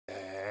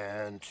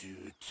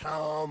to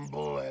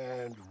tumble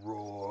and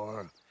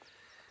roar.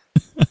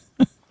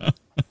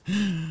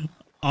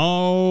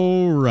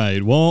 All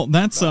right. Well,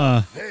 that's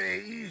oh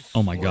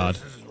my God,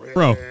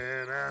 bro,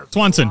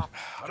 Swanson.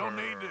 I don't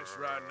need this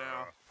right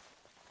now.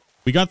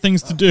 We got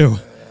things to do.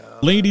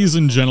 Ladies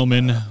and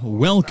gentlemen,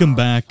 welcome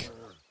back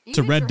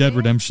to Red Dead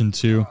Redemption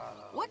 2.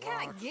 What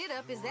kind of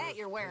get-up is that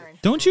you're wearing?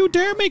 Don't you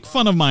dare make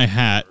fun of my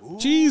hat.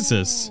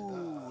 Jesus.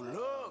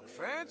 Look,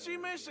 fancy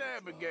Miss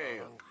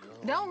Abigail.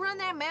 Don't run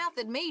that mouth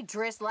at me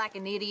dressed like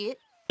an idiot.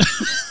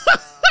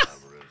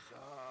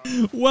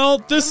 Well,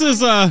 this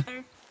is a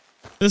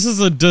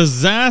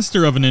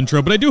disaster of an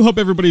intro, but I do hope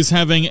everybody's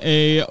having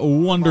a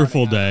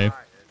wonderful day.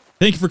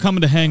 Thank you for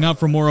coming to hang out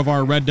for more of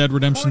our Red Dead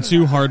Redemption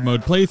 2 hard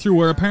mode playthrough,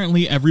 where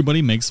apparently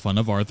everybody makes fun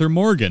of Arthur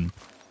Morgan,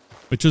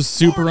 which is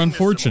super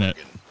unfortunate.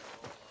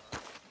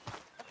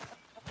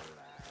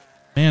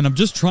 Man, I'm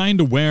just trying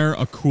to wear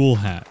a cool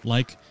hat.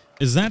 Like,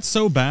 is that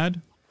so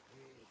bad?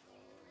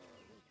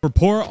 For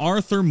poor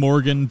Arthur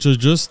Morgan to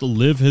just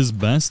live his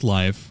best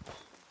life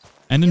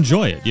and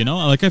enjoy it, you know?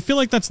 Like, I feel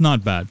like that's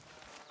not bad.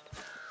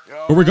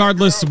 But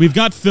regardless, we've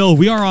got Phil.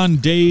 We are on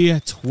day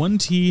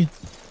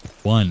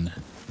 21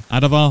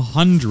 out of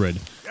 100.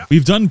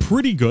 We've done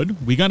pretty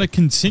good. We gotta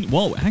continue.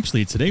 Well,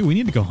 actually, today we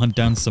need to go hunt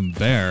down some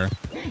bear,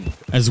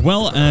 as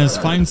well as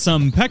find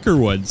some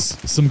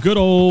peckerwoods, some good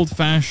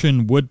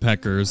old-fashioned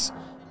woodpeckers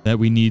that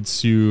we need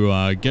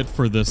to get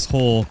for this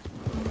whole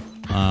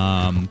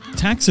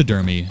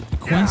taxidermy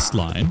quest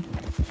line,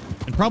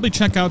 and probably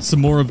check out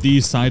some more of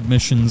these side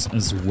missions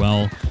as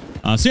well.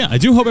 So yeah, I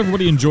do hope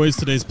everybody enjoys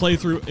today's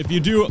playthrough. If you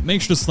do,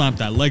 make sure to slap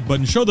that like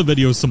button, show the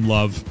video some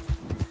love,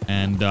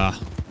 and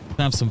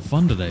have some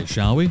fun today,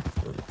 shall we?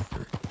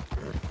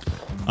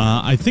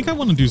 I think I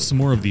want to do some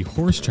more of the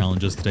horse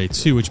challenges today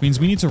too, which means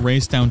we need to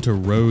race down to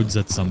Rhodes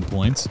at some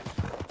point.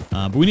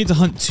 But we need to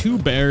hunt 2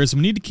 bears.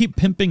 We need to keep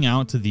pimping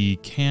out to the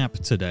camp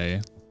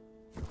today.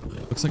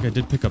 Looks like I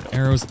did pick up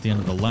arrows at the end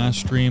of the last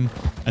stream.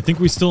 I think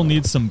we still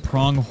need some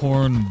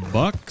pronghorn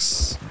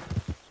bucks.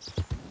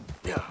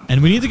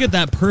 And we need to get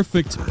that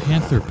perfect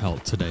panther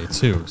pelt today,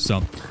 too.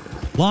 So,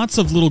 lots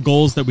of little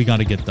goals that we got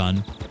to get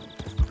done.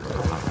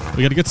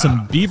 We got to get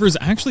some beavers.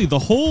 Actually, the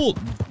whole,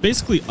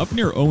 basically up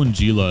near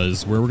Owenjila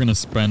is where we're going to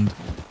spend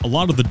a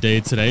lot of the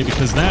day today,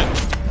 because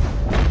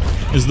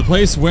that is the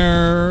place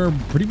where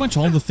pretty much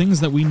all the things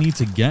that we need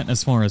to get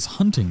as far as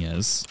hunting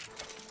is.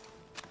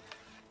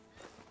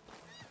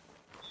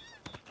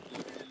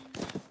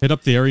 Hit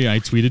up the area I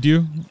tweeted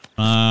you.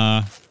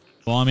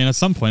 Well, I mean, at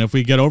some point, if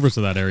we get over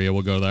to that area,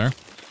 we'll go there.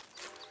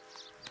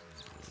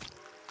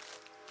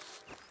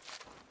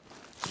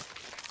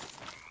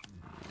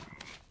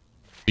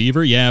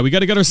 Beaver? Yeah, we got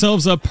to get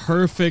ourselves a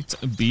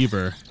perfect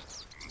beaver.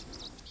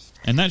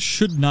 And that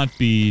should not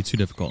be too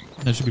difficult.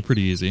 That should be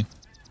pretty easy.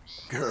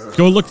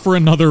 Go look for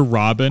another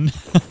robin.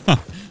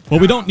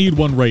 Well, we don't need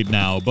one right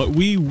now, but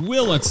we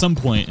will at some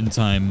point in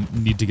time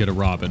need to get a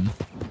robin.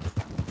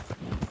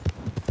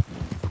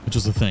 Which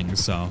is a thing,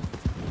 so... Well,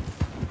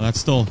 that's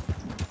still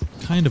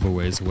kind of a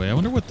ways away. I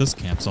wonder what this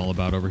camp's all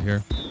about over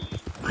here.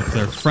 If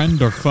they're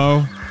friend or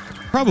foe?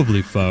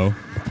 Probably foe.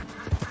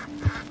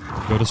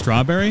 Go to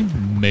Strawberry?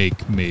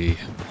 Make me.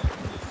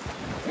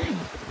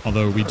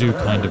 Although we do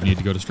kind of need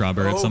to go to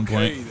Strawberry at some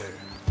point. What's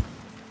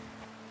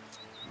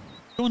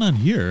going on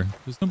here?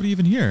 There's nobody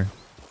even here.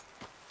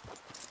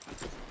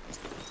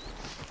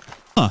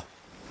 Huh.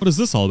 What is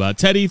this all about?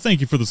 Teddy, thank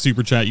you for the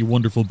super chat, you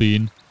wonderful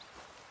bean.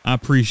 I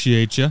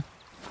appreciate you.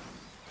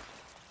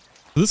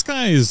 This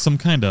guy is some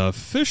kind of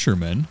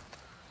fisherman.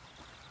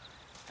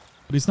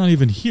 But he's not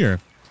even here.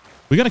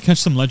 We gotta catch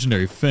some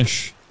legendary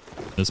fish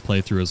this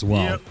playthrough as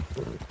well. Yep.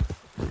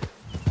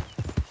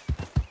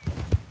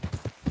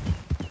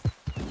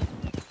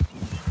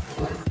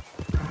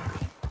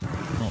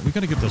 Well, we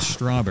gotta get the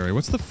Strawberry.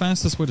 What's the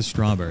fastest way to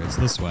Strawberry? It's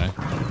this way,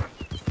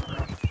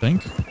 I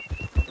think.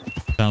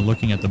 Now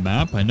looking at the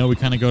map, I know we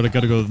kind of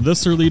gotta go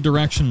this early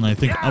direction, and I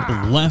think up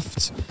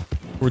left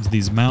towards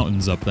these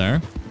mountains up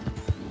there.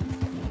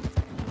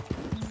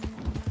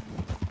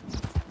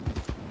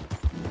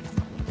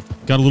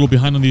 Got a little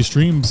behind on these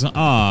streams.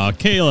 Ah,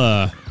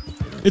 Kayla.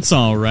 It's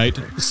all right.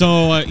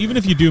 So even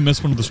if you do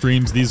miss one of the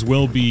streams, these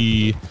will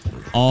be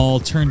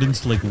all turned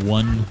into like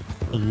one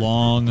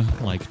long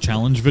like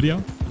challenge video,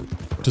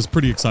 which is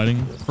pretty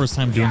exciting. First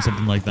time doing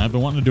something like that.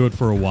 Been wanting to do it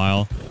for a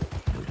while.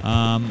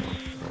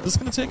 Is this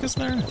gonna take us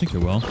there? I think it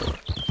will.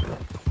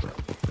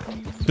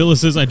 Phyllis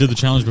says I did the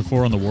challenge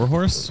before on the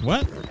Warhorse.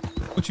 What?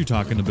 What you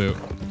talking about?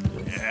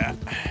 Yeah,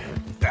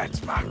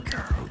 that's my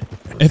girl.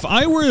 If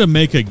I were to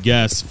make a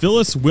guess,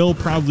 Phyllis will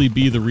probably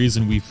be the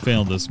reason we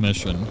failed this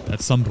mission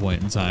at some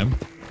point in time.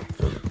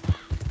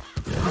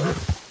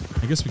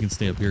 I guess we can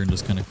stay up here and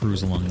just kind of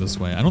cruise along this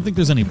way. I don't think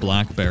there's any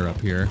black bear up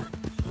here.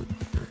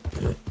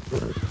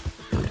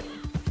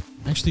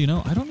 Actually, you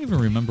know, I don't even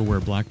remember where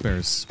black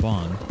bears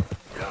spawn.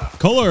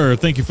 Kohler,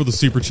 thank you for the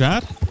super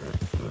chat.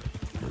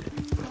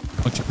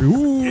 Much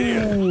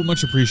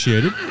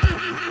appreciated.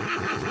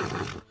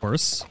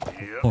 Horse.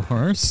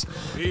 Horse.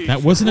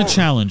 That wasn't a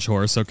challenge,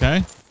 horse,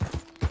 okay?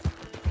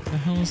 The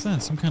hell is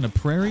that? Some kind of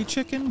prairie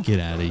chicken? Get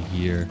out of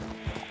here.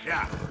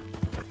 Yeah.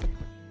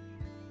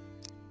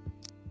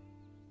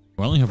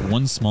 I only have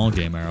one small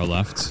game arrow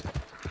left.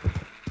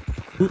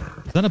 Ooh,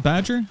 is that a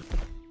badger?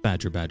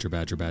 Badger, badger,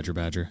 badger, badger,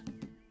 badger.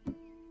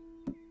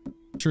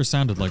 Sure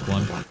sounded like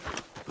one.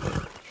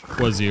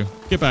 Was you.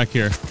 Get back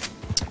here.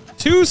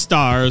 2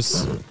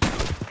 stars.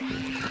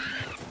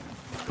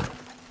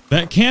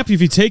 That camp, if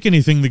you take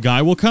anything, the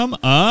guy will come.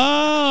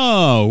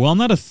 Oh, well, I'm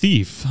not a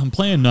thief. I'm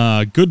playing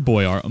good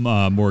boy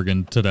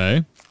Morgan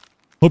today.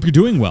 Hope you're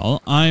doing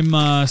well.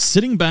 I'm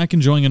sitting back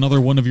enjoying another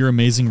one of your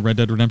amazing Red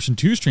Dead Redemption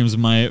 2 streams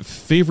with my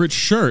favorite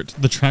shirt,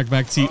 the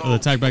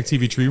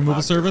TagBackTV tree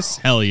removal service.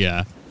 Hell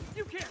yeah.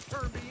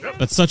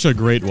 That's such a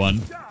great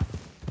one.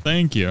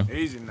 Thank you.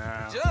 Easy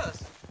now.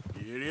 Just,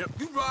 You idiot.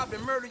 you robbed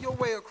and murdered your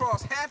way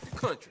across half the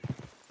country.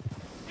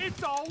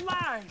 It's all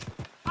lies.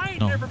 I ain't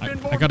No, never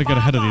been more I gotta than get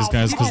ahead of 5 these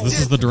guys because this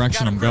is the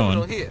direction I'm Got a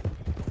criminal going. here.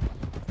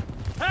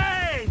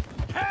 Hey,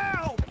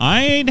 help!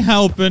 I ain't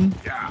helping.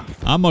 Yeah.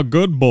 I'm a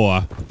good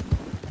boy.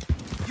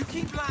 You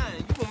keep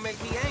lying, you gonna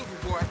make me angry,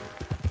 boy.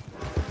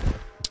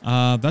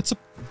 That's a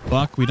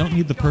buck. We don't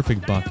need the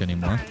perfect buck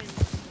anymore.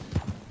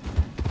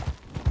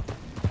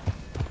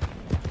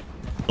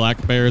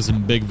 Black bears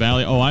in Big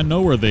Valley. Oh, I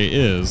know where they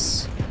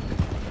is.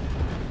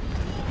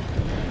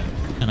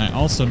 And I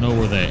also know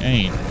where they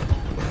ain't.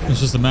 It's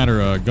just a matter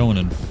of going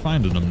and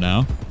finding them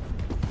now.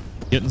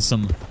 Getting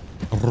some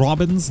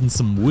robins and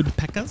some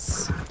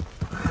woodpeckers.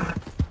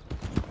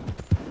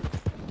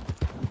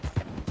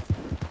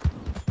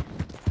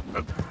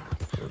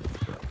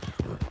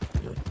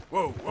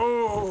 Whoa,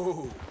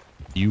 whoa.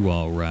 You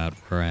all right,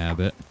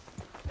 rabbit.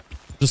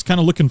 Just kind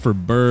of looking for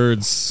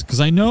birds. Because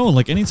I know,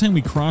 like, anytime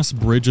we cross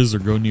bridges or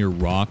go near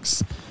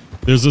rocks,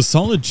 there's a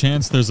solid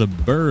chance there's a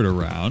bird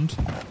around.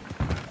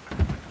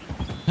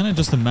 Kind of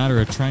just a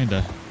matter of trying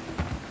to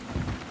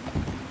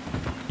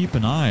keep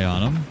an eye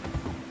on them.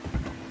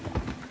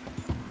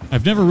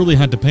 I've never really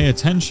had to pay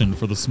attention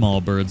for the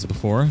small birds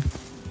before.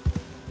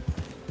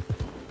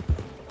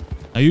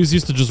 I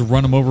used to just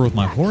run them over with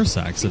my horse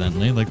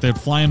accidentally. Like, they'd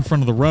fly in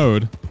front of the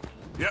road.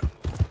 Yep.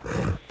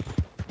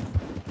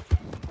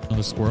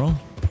 Another squirrel.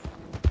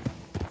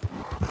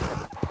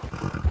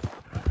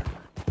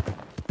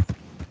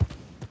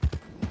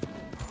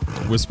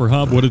 Whisper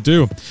Hub, what it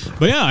do?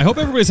 But yeah, I hope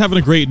everybody's having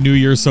a great New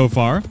Year so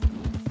far.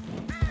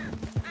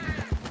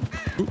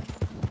 Ooh.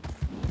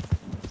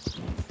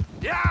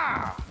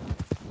 Yeah.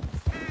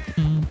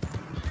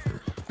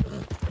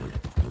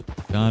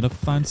 Gotta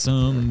find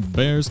some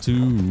bears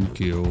to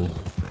kill.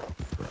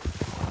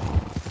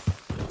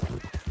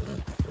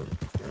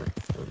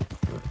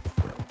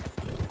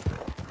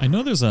 I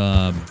know there's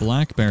a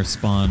black bear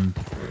spawn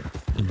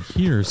in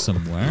here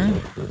somewhere.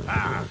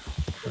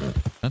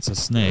 That's a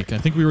snake. I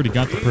think we already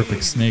got the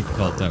perfect snake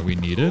pelt that we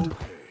needed.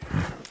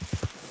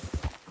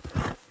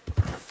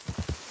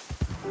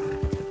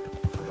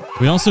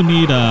 We also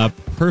need a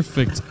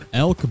perfect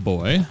elk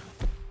boy.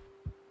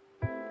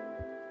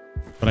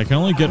 But I can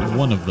only get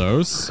one of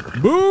those.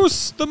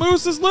 Moose! The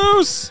moose is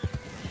loose!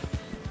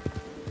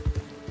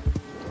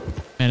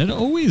 And it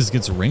always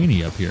gets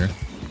rainy up here.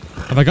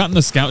 Have I gotten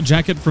the scout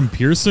jacket from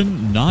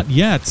Pearson? Not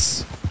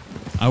yet.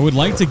 I would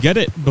like to get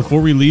it before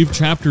we leave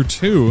chapter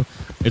 2.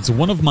 It's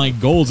one of my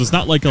goals. It's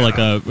not like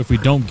a if we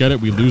don't get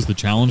it, we lose the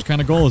challenge kind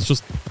of goal. It's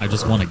just, I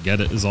just want to get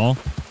it is all.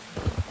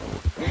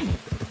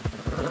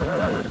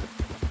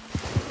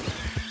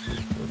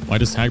 Why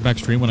does Tagback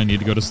stream when I need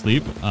to go to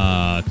sleep?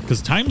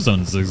 Because time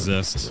zones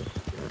exist.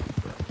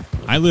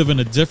 I live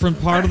in a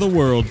different part of the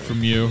world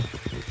from you.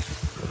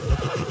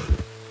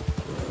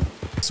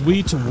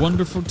 Sweet,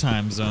 wonderful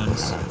time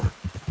zones.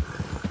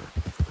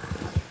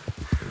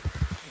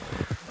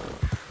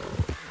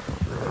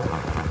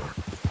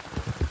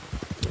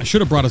 I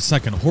should have brought a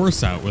second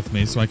horse out with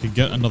me so I could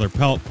get another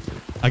pelt.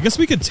 I guess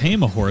we could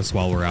tame a horse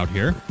while we're out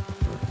here.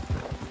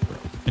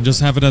 And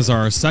just have it as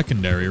our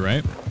secondary,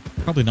 right?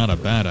 Probably not a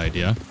bad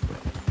idea.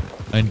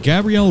 And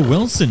Gabrielle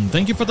Wilson,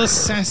 thank you for the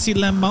sassy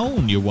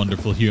lemon, you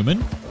wonderful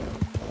human.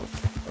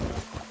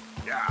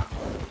 Yeah.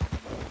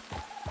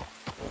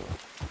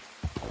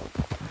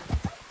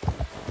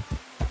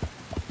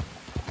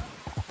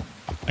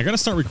 I gotta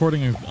start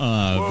recording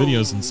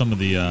videos and some of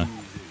the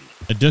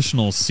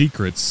additional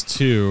secrets,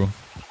 too.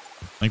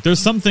 Like, there's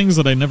some things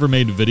that I never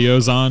made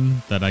videos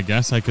on that I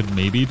guess I could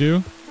maybe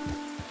do.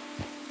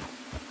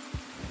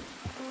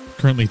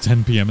 Currently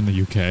 10 p.m. in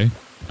the UK.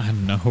 I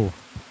know.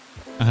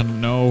 I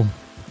know.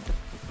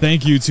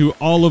 Thank you to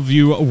all of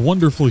you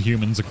wonderful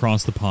humans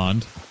across the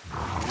pond.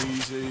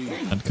 Easy.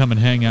 And come and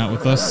hang out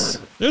with us.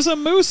 There's a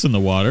moose in the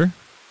water.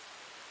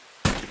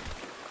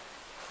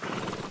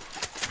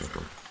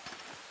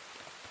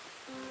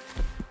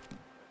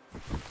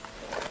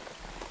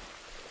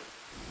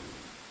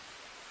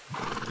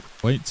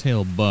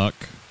 Whitetail buck.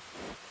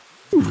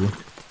 Ooh.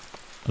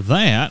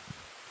 That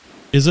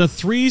is a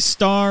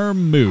 3-star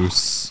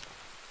moose.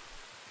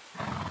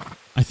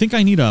 I think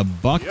I need a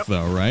buck,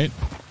 though, right?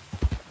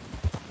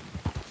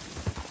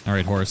 All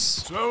right, horse.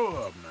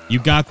 Slow up now. You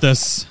got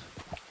this.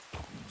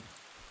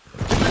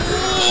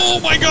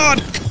 my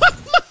god!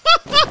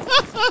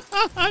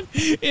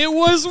 It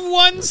was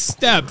one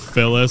step,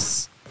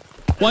 Phyllis.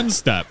 One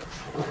step.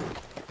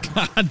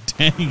 God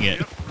dang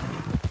it.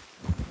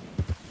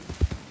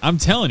 I'm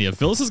telling you,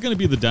 Phyllis is going to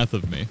be the death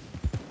of me.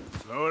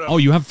 Oh,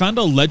 you have found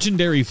a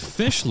legendary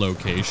fish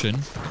location.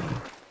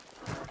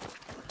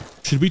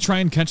 Should we try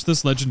and catch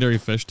this legendary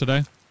fish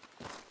today?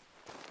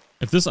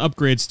 If this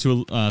upgrades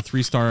to a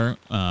 3-star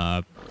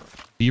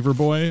beaver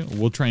boy,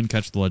 we'll try and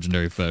catch the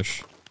legendary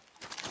fish.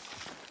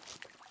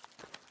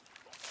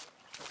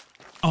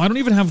 Oh, I don't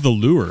even have the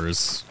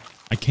lures.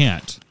 I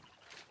can't.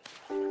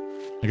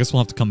 I guess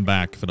we'll have to come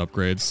back if it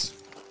upgrades.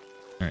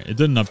 Alright, it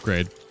didn't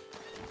upgrade.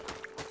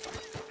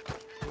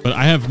 But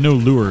I have no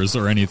lures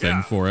or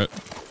anything for it.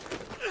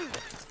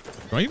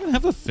 Do I even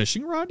have a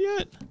fishing rod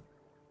yet?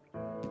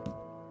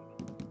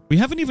 We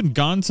haven't even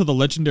gone to the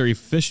legendary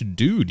fish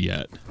dude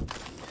yet.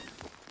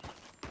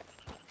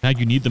 Tag,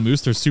 you need the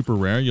moose. They're super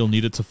rare. You'll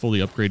need it to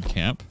fully upgrade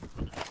camp.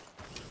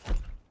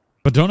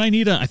 But don't I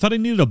need a... I thought I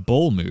needed a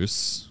bull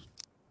moose.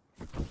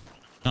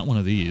 Not one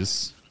of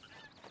these.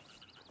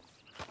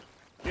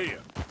 Yeah.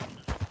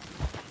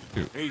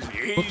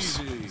 Easy, Oops.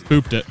 easy.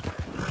 Spooped it.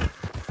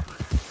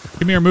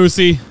 Come here,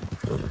 Moosey.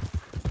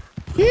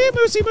 Yeah,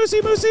 Moosey,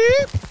 Moosey,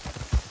 Moosey.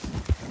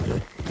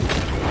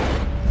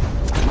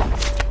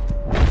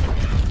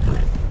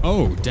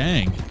 Oh,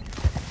 dang.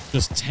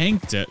 Just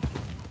tanked it.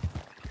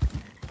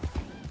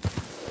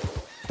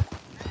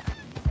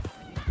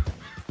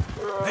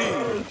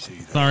 Easy.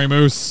 Sorry,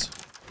 Moose.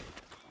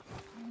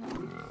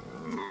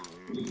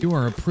 You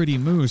are a pretty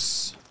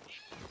moose.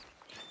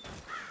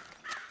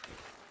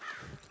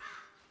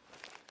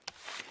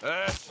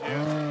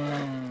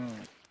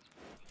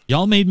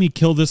 Y'all made me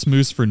kill this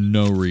moose for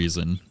no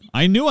reason.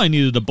 I knew I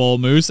needed a bull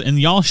moose, and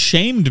y'all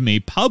shamed me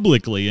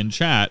publicly in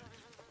chat.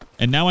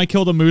 And now I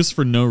killed a moose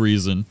for no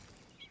reason.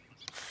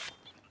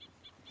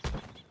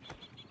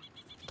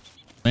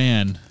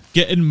 Man,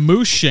 getting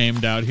moose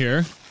shamed out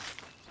here.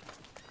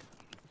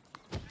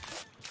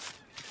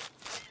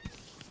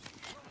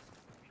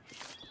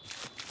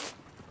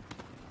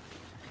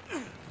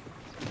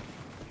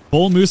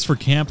 Bull moose for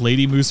camp,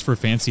 lady moose for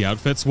fancy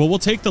outfits. Well, we'll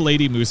take the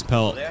lady moose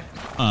pelt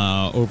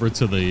over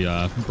to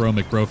the Bro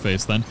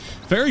McBroface then.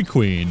 Fairy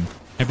Queen,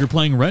 if you're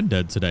playing Red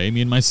Dead today,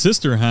 me and my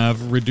sister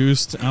have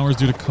reduced hours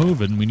due to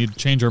COVID, and we need to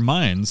change our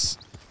minds.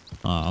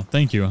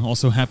 Thank you.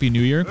 Also, Happy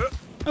New Year.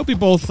 I hope you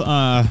both,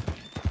 I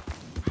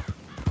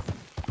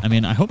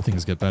mean, I hope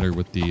things get better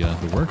with the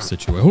work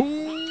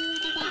situation.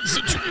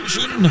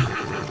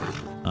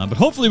 But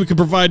hopefully we can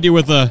provide you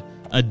with a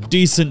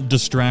decent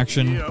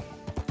distraction. Yep.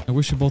 I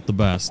wish you both the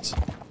best.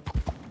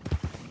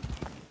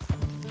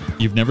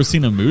 You've never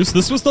seen a moose?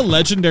 This was the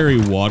legendary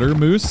water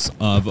moose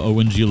of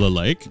Owangila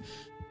Lake.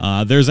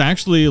 There's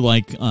actually,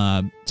 like,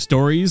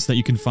 stories that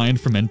you can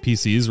find from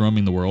NPCs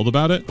roaming the world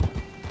about it.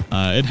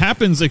 It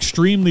happens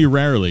extremely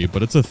rarely,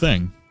 but it's a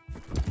thing.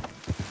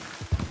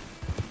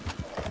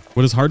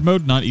 What is hard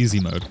mode? Not easy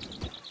mode.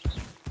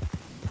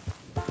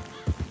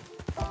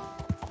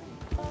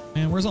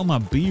 Man, where's all my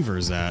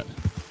beavers at?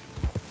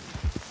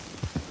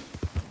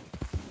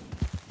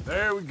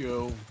 There we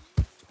go.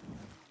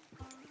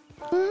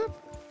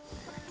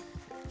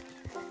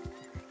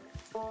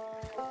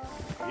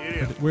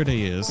 Yeah. Where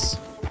they is?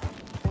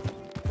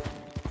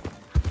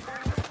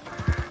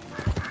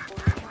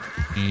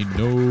 Ain't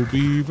no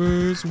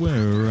beavers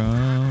where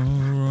I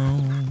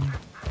roam.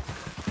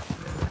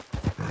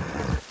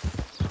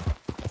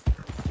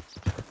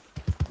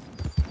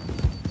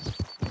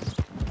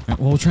 Alright,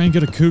 well, we'll try and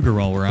get a cougar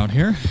while we're out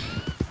here.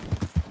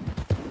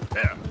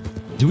 Yeah.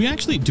 Do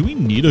we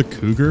need a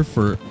cougar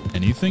for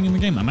anything in the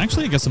game? I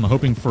guess I'm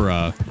hoping for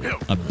a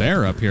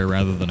bear up here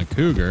rather than a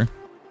cougar.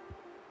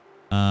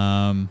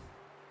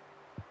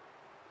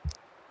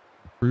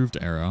 Approved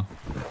arrow.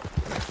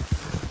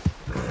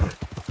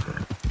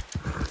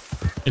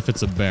 If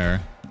it's a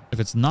bear. If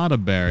it's not a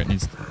bear, it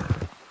needs...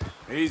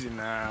 Easy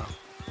now.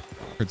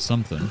 Heard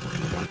something.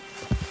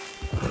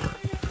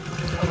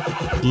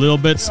 A little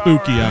bit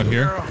spooky out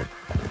here.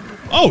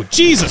 Oh,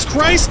 Jesus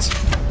Christ!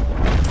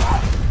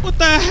 What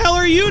the hell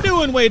are you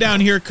doing way down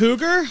here,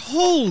 cougar?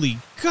 Holy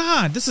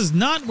God, this is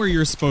not where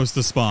you're supposed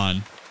to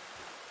spawn.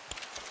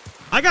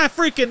 I got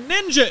freaking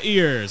ninja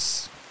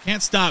ears.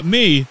 Can't stop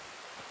me.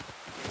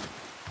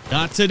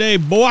 Not today,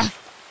 boy.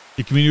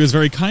 The community was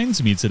very kind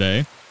to me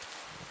today.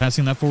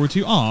 Passing that forward to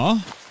you.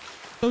 Aw,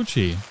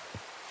 Sochi.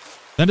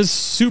 That is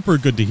super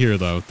good to hear,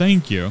 though.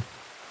 Thank you.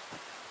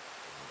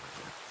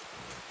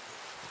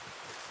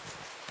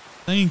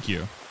 Thank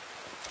you.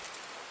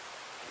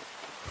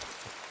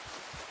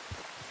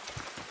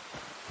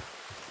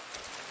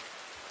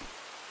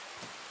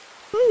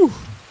 Whew.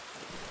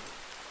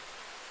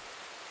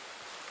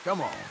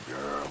 Come on,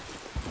 girl.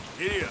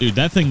 Yeah. Dude,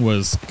 that thing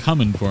was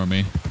coming for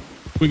me.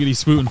 Wiggity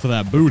swooting for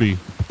that booty.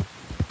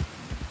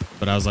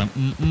 But I was like,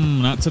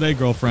 not today,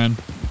 girlfriend.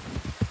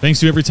 Thanks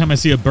to every time I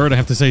see a bird, I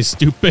have to say,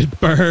 stupid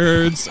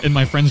birds. And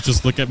my friends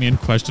just look at me and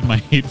question my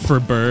hate for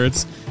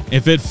birds.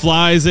 If it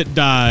flies, it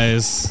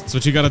dies. That's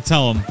what you gotta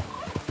tell them.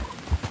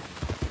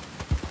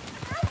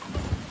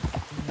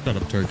 Shut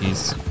up,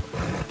 turkeys.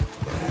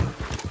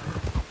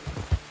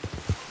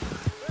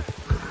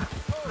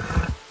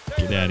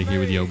 Get out of here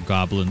with your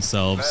goblin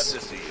selves.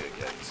 Glad to see you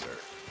again, sir.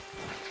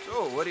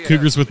 So, what do you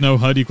Cougars have with no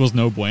HUD equals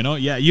no bueno.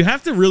 Yeah, you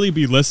have to really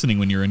be listening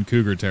when you're in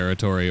cougar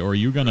territory, or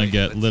you're gonna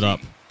get lit up.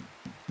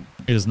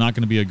 It is not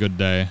gonna be a good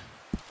day.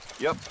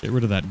 Yep. Get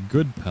rid of that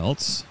good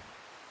pelts.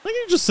 I think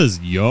it just says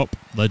yup.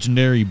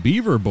 Legendary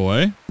beaver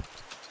boy.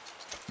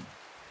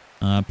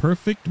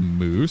 Perfect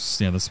moose.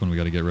 Yeah, this one we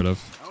gotta get rid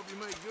of. Hope you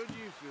make good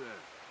use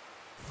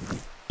of that.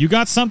 You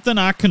got something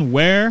I can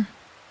wear?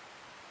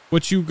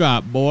 What you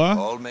got, boy?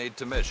 all made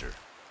to measure?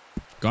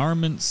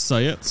 Garment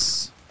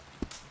sites.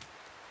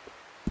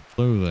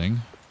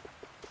 Clothing.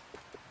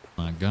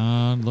 My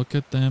God, look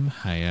at them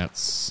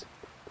hats.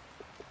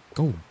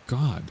 Oh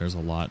God, there's a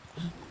lot.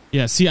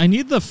 Yeah, see, I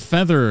need the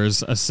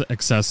feathers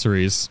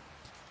accessories.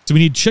 So we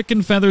need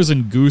chicken feathers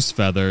and goose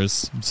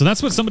feathers. So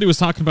that's what somebody was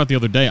talking about the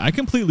other day. I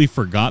completely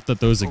forgot that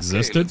those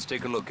existed. Let's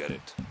take a look at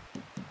it.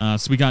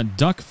 So we got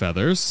duck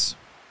feathers.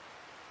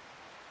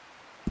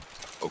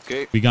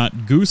 Okay. We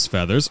got goose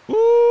feathers.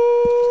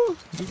 Ooh,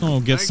 we're gonna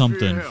get Thanks for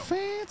something your help.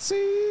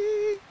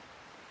 fancy.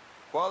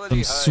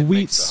 Quality Some hide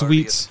makes the sweet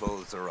hardiest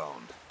clothes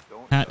around.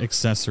 Don't hat doubt it.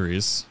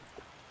 accessories.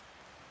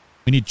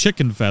 We need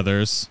chicken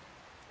feathers,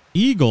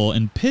 eagle,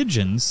 and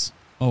pigeons.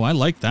 Oh, I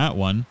like that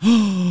one.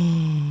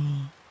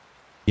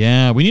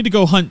 Yeah, we need to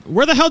go hunt.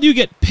 Where the hell do you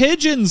get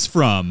pigeons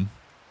from?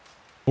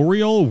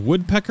 Oriole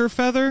woodpecker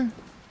feather?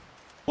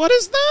 What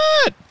is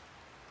that?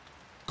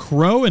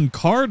 Crow and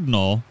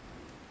cardinal.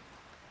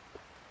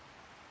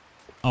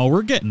 Oh,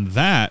 we're getting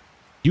that.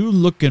 You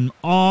looking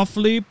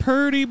awfully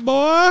pretty,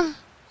 boy.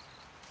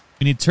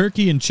 We need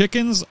turkey and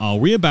chickens. Oh,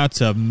 we about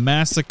to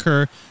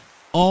massacre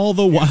all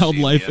the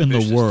wildlife in the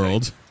ambitious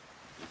world. type.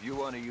 If you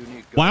want a unique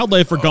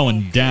Wildlife are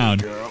going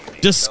down.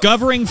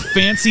 Discovering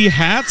fancy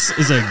hats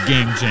is a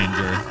game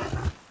changer.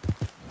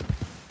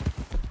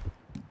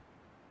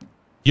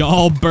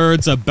 Y'all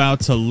birds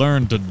about to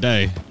learn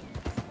today.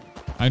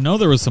 I know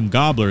there was some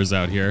gobblers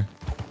out here.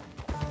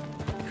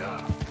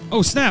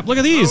 Oh snap, look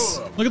at these.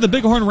 Look at the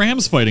bighorn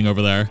rams fighting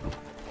over there.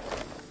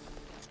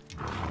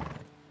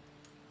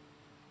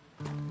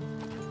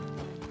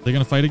 They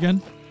gonna fight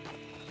again?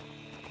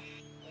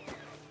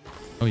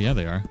 Oh yeah,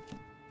 they are.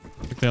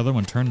 Look at the other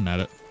one turning at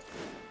it.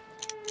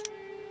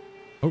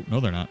 Oh, no,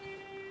 they're not.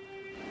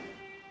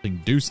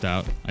 Being deuced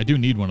out. I do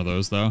need one of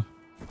those, though.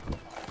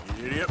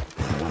 Idiot.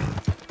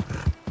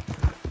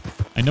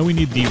 I know we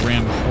need the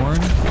ram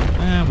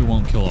horn. We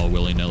won't kill all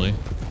willy-nilly.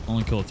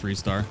 Only kill a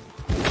 3-star.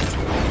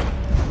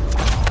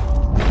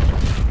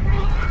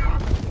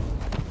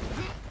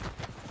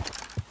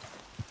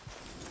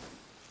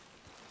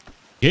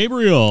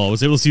 Gabriel,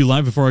 was able to see you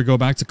live before I go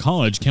back to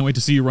college. Can't wait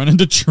to see you run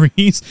into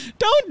trees.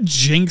 Don't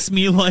jinx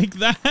me like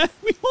that.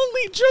 We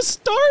only just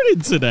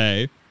started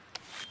today.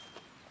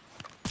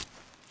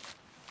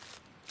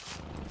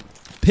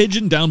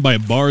 Pigeon down by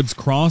Bard's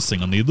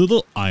Crossing on the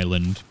little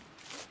island.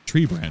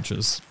 Tree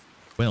branches.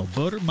 Well,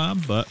 butter my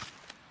butt.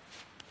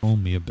 Roll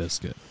me a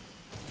biscuit.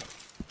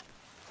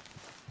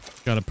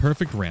 Got a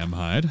perfect ram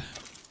hide.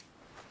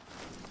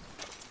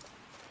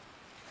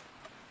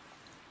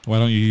 Why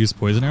don't you use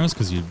poison arrows?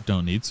 Because you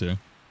don't need to.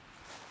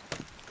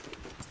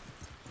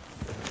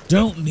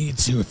 Don't need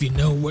to if you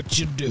know what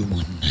you're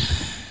doing.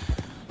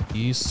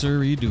 Yes,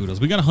 sirree doodles.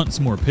 We gotta hunt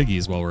some more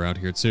piggies while we're out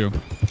here, too.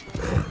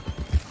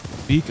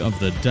 Speak of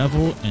the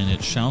devil, and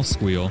it shall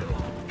squeal.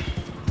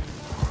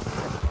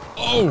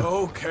 Oh!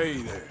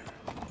 Okay there.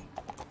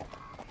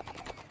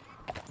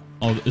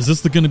 Oh, is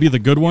this gonna be the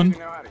good one? You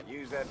know how to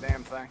use that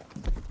damn thing?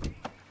 Is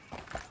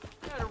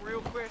that a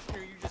real question, or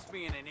are you just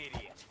being an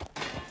idiot?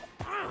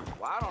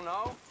 Well, I don't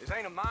know. This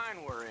ain't a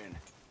mine we're in.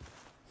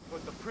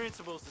 But the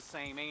principle's the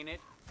same, ain't it?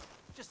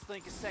 Just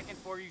think a second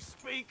before you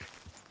speak.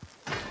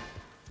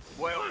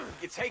 Well,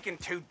 you're taking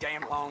too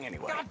damn long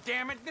anyway. God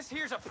damn it, this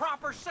here's a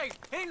proper safe.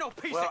 Ain't no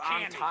piece Well, of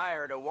I'm candy.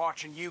 tired of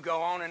watching you go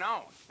on and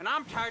on. And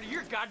I'm tired of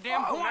your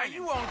goddamn Oh, now whining.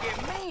 you won't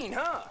get mean,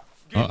 huh?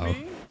 Get Uh-oh.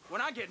 mean?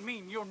 When I get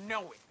mean, you'll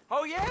know it.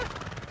 Oh, yeah?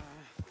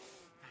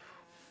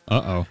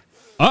 Uh-oh.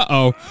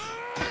 Uh-oh.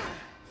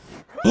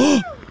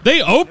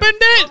 They opened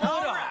it?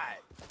 All right.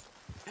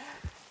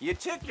 You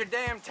took your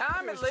damn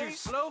time It at was too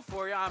least. slow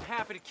for you. I'm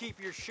happy to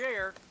keep your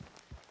share.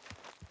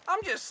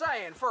 I'm just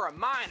saying, for a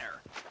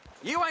miner,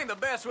 you ain't the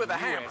best with a You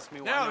hammer. asked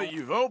me why Now no- that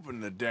you've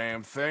opened the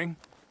damn thing,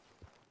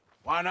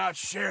 why not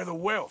share the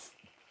wealth?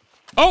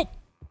 Oh!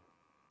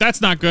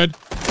 That's not good.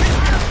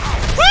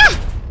 Ah!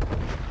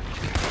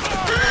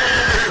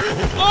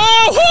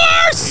 Oh,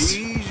 horse!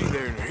 Easy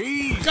there,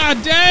 easy.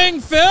 God dang,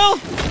 Phil!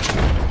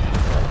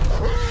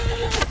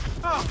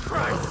 Oh,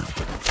 Christ.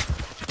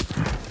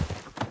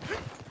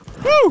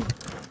 Woo!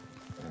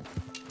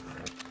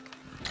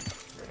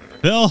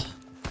 Phil.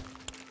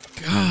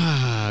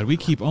 God, we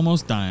keep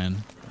almost dying.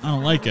 I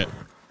don't like it.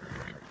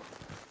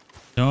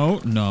 No,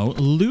 no.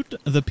 Loot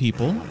the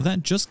people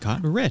that just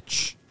got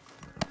rich.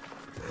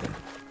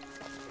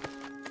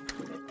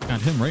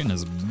 Got him right in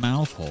his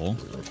mouth hole.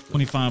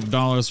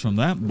 $25 from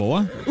that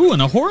boy. Ooh,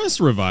 and a Horus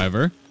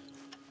Reviver.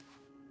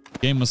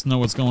 Game must know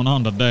what's going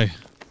on today.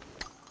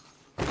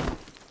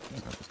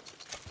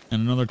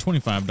 And another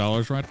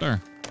 $25 right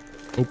there.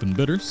 Open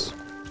bidders.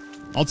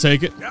 I'll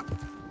take it. Yep.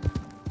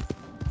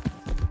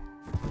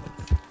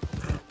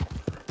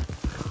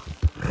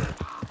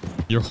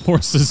 Your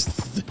horse is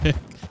thick.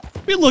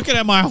 Be looking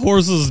at my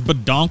horse's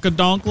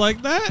badonka-donk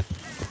like that?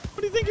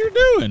 What do you think you're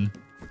doing?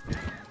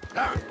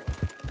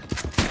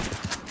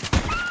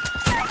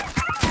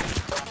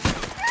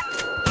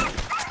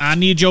 I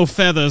need your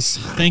feathers.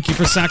 Thank you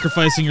for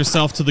sacrificing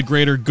yourself to the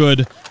greater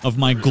good of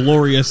my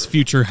glorious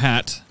future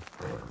hat.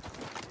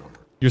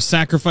 Your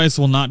sacrifice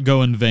will not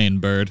go in vain,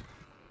 bird.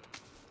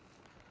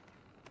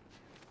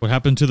 What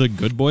happened to the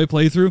good boy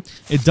playthrough?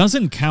 It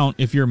doesn't count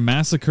if you're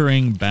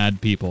massacring bad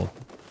people.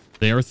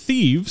 They are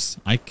thieves.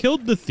 I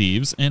killed the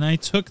thieves, and I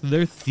took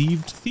their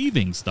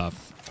thieving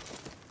stuff.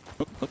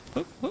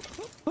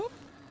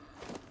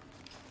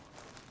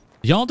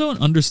 Y'all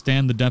don't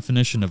understand the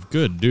definition of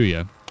good, do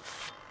you?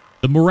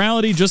 The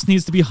morality just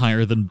needs to be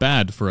higher than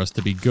bad for us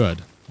to be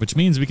good, which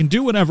means we can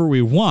do whatever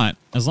we want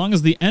as long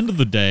as at the end of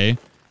the day,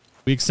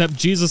 we accept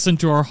Jesus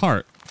into our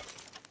heart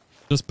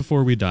just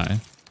before we die.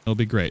 It'll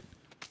be great.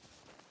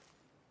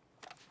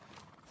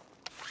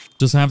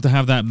 Just have to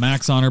have that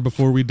max honor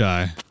before we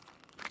die.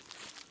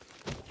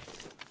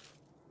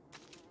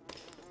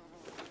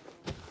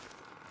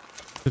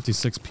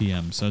 $5:56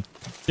 p.m. So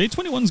day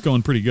 21's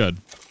going pretty good.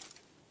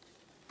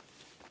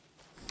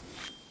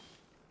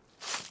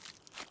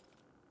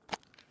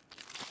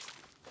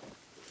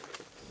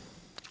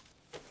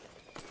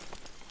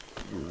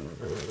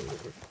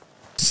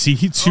 See,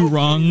 two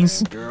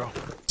wrongs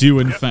do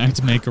in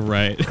fact make a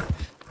right.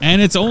 And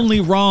it's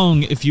only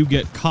wrong if you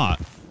get caught.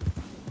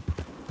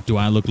 Do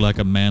I look like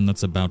a man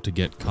that's about to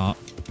get caught?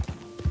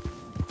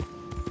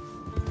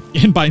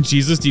 And by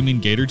Jesus, do you mean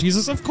Gator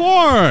Jesus? Of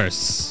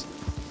course!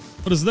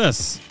 What is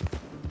this?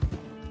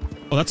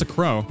 Oh, that's a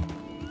crow.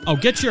 Oh,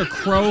 get your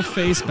crow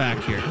face back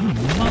here. You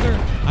mother.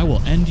 I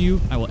will end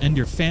you. I will end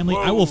your family.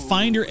 I will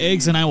find your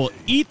eggs and I will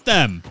eat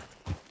them.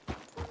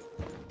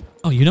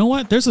 Oh, you know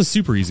what? There's a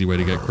super easy way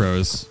to get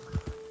crows.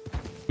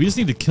 We just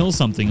need to kill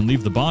something and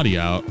leave the body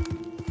out.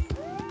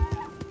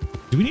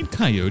 Do we need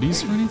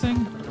coyotes for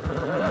anything?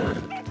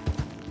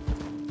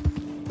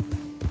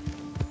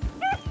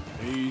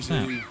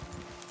 Easy.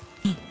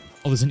 Oh,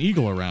 there's an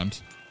eagle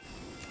around.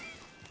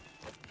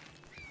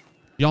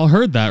 Y'all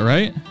heard that,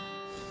 right?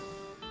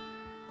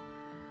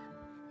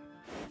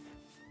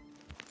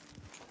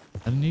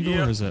 Is that an eagle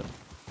or is it?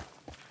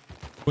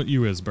 What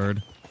you is,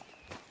 bird?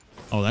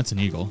 Oh, that's an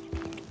eagle.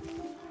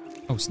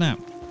 Oh, snap.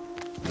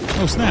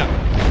 Oh, snap.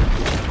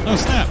 Oh,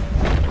 snap.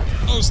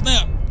 Oh,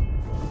 snap.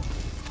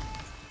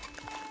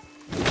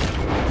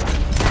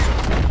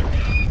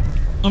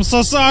 I'm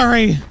so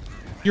sorry.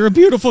 You're a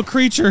beautiful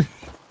creature.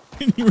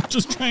 And you were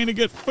just trying to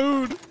get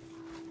food.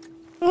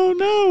 Oh,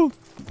 no.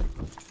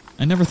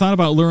 I never thought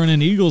about luring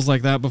in eagles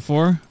like that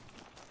before.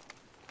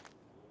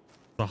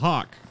 The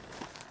hawk.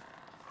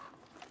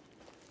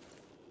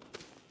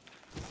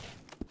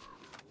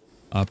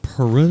 A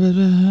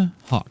Perilla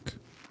hawk.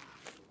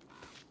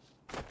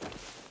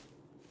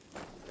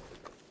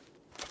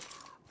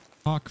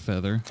 Hawk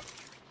feather.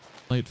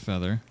 Light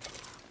feather.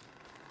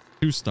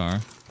 2-star.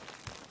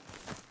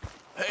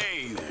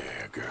 Hey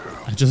there,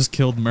 girl. I just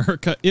killed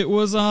Merca. It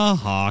was a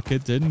hawk.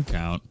 It didn't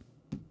count.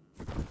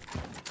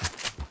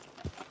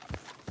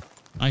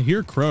 I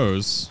hear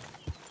crows,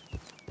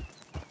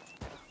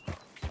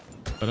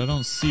 but I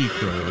don't see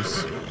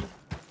crows.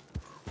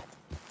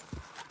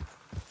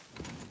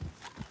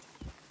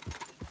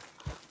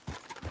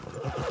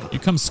 You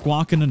come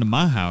squawking into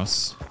my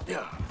house,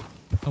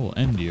 I will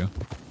end you.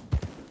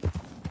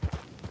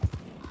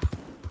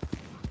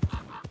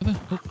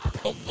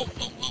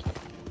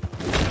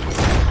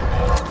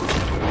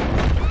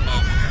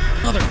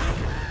 Mother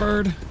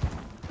bird.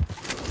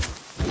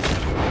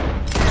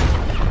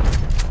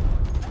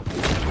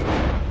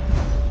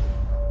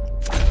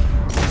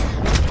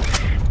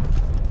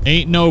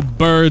 Ain't no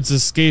birds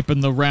escaping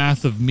the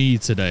wrath of me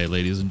today,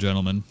 ladies and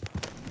gentlemen.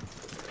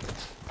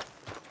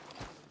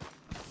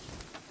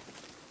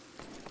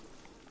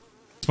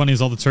 What's funny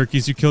is all the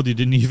turkeys you killed, you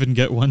didn't even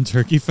get one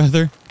turkey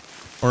feather?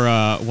 Or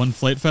one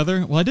flight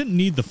feather? Well, I didn't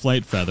need the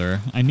flight feather.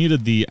 I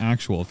needed the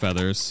actual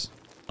feathers.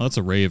 Oh, that's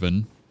a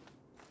raven.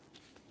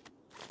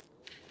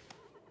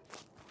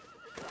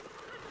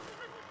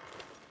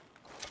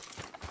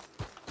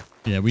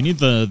 Yeah, we need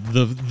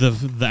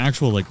the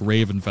actual like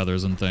raven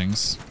feathers and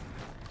things.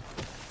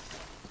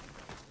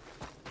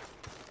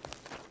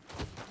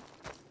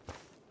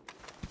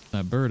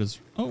 That bird is...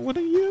 Oh, what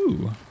are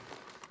you?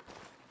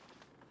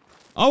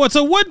 Oh, it's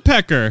a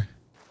woodpecker!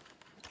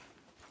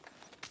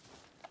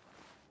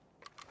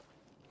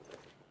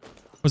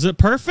 Was it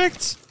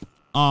perfect?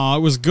 Aw, it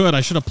was good. I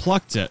should have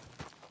plucked it.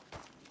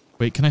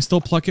 Wait, can I still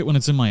pluck it when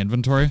it's in my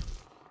inventory?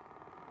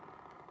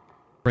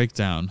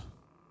 Breakdown.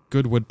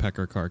 Good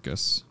woodpecker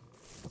carcass.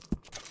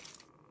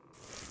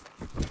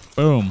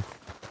 Boom.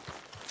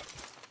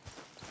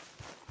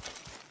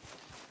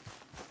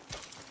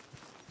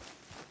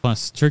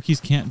 Plus,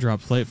 turkeys can't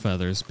drop flight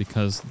feathers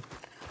because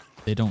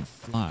They don't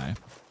fly.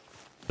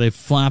 They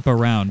flap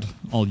around,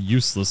 all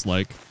useless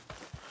like.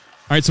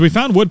 All right, so we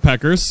found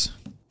woodpeckers.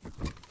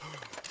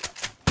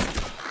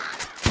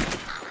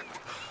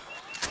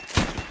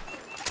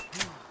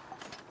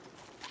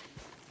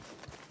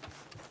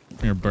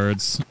 Here,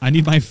 birds. I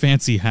need my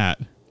fancy hat.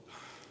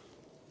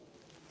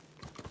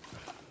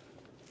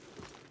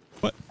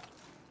 What?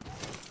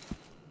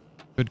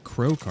 Good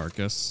crow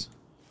carcass.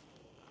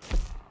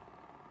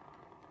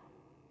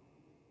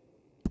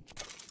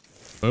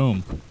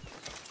 Boom. Where'd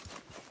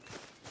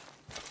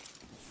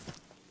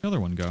the other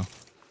one go?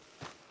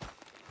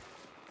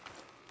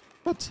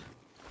 What?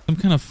 Some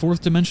kind of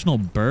fourth dimensional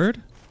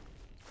bird?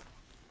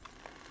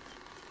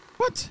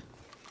 What?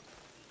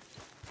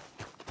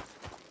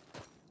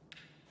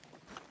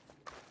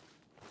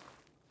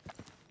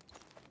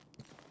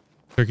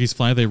 Turkeys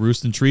fly, they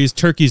roost in trees.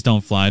 Turkeys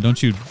don't fly.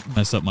 Don't you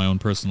mess up my own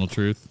personal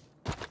truth.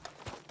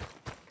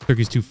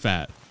 Turkey's too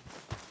fat.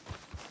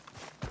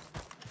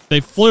 If they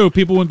flew,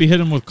 people wouldn't be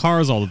hitting them with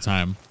cars all the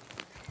time.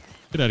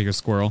 Get out of here,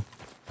 squirrel.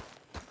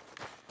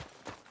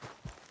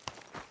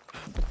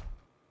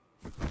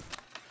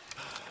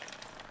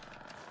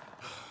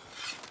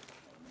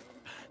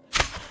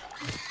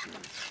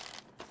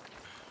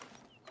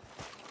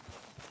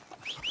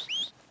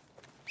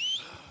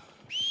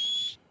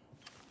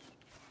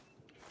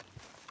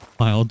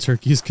 Wild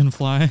turkeys can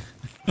fly.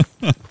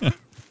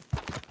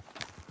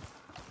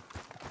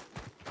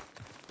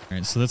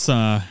 Alright, so that's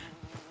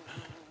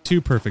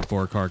 2 perfect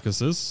boar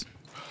carcasses.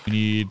 We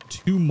need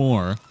 2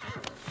 more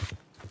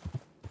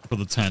for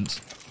the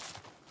tent.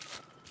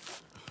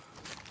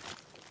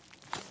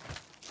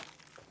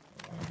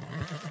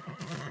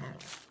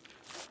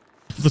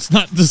 Let's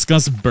not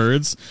discuss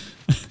birds.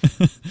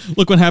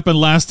 Look what happened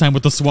last time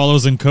with the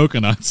swallows and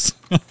coconuts.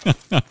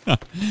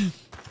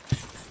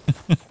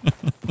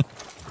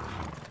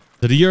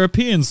 Is it a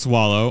European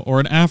swallow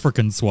or an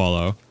African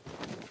swallow?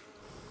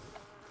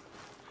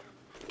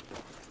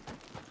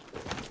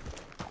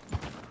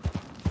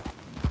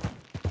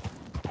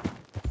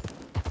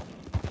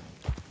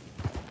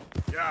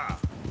 Yeah.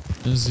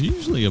 There's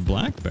usually a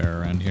black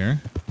bear around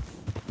here.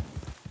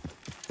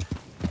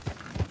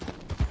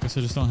 Guess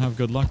I just don't have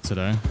good luck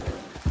today.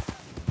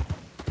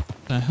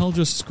 The hell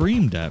just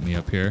screamed at me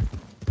up here?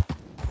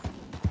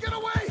 Get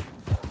away!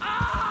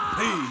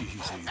 Ah!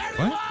 Easy.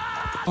 What?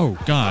 Oh,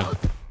 God.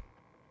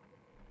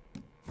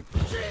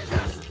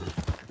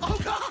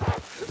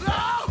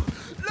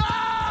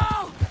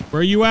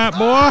 Where you at,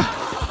 boy?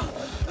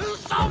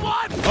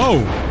 Someone!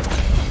 Oh!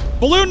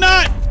 Balloon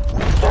knot!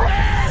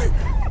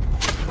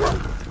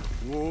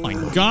 My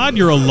God,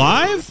 you're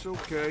alive? It's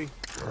okay.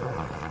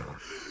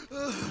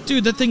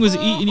 Dude, that thing was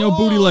eating your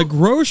booty like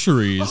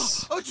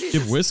groceries.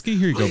 You have whiskey?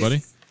 Here you go,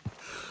 buddy.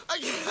 I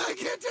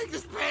can't take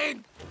this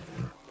pain.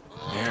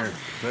 Here,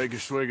 take a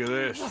swig of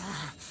this.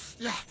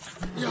 Yeah,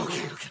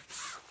 okay.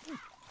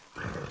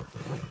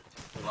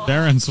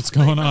 Darren's, what's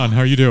going on?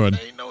 How are you doing?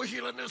 Ain't no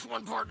healing this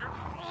one, partner.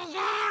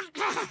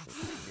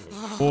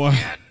 Boy.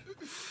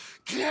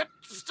 Can't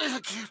stay. I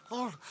can't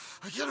hold.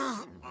 I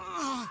can't.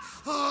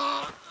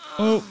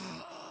 Oh.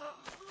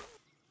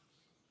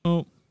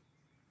 Oh.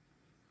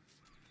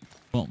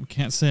 Well,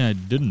 can't say I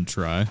didn't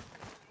try.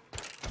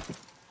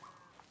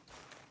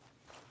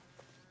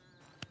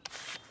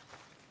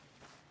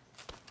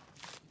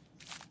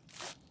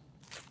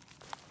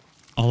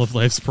 All of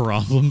life's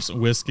problems,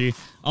 whiskey.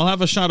 I'll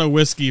have a shot of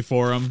whiskey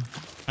for him.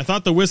 I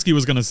thought the whiskey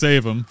was gonna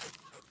save him.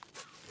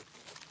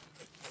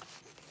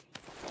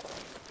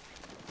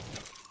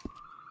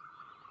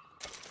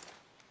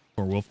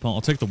 Poor wolf pelt.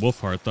 I'll take the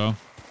wolf heart, though.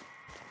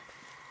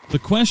 The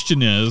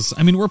question is,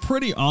 I mean, we're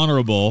pretty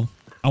honorable.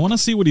 I want to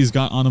see what he's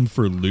got on him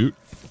for loot.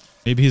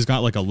 Maybe he's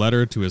got, like, a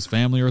letter to his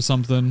family or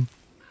something.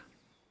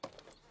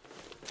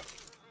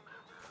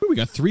 Ooh, we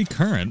got 3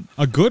 current.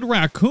 A good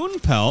raccoon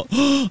pelt.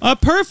 A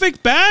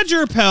perfect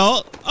badger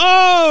pelt.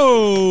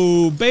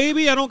 Oh,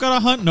 baby, I don't gotta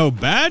hunt no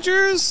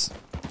badgers.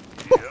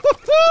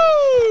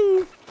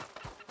 Yep.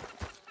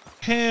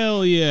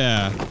 Hell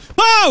yeah.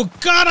 Oh,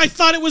 God, I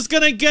thought it was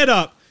gonna get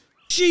up.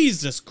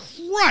 Jesus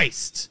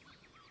Christ.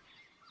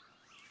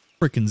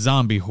 Frickin'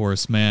 zombie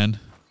horse, man.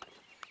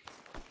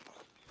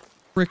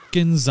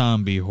 Frickin'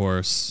 zombie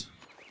horse.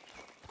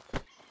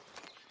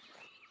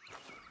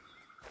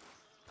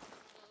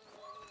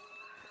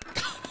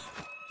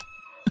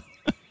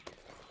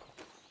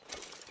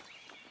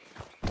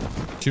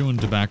 Chewing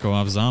tobacco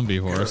off zombie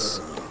horse.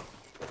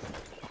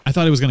 I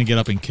thought he was gonna get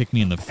up and kick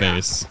me in the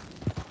face.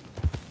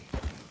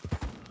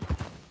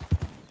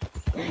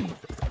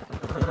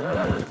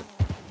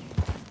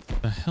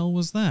 The hell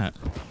was that?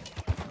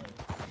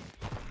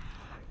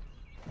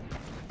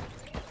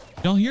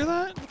 Y'all hear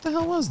that? What the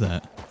hell was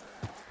that?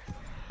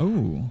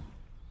 Oh.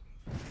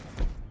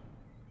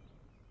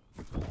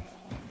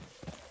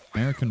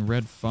 American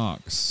red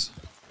fox.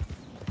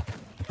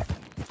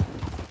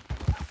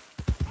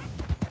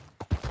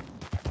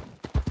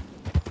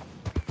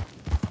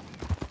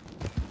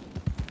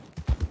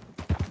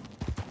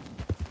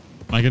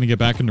 Am I gonna get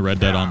back into Red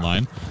Dead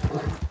Online?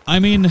 I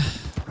mean,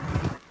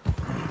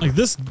 like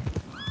this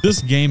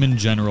This game in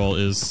general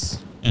is,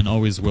 and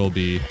always will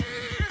be,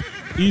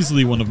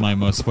 easily one of my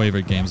most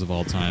favorite games of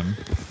all time.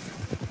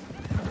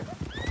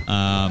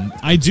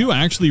 I do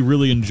actually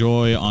really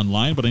enjoy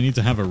online, but I need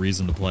to have a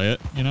reason to play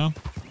it, you know?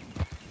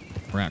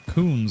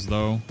 Raccoons,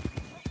 though.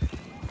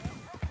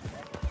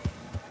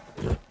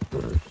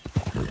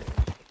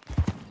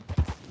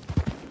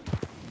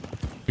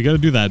 We gotta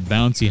do that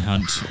bounty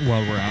hunt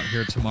while we're out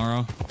here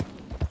tomorrow.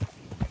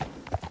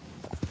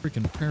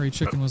 Freaking prairie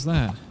chicken was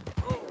that?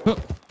 Oh.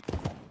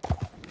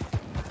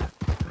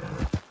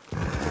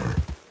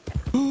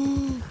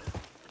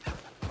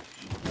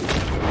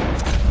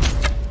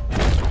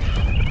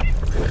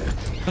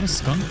 Is that a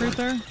skunk right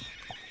there?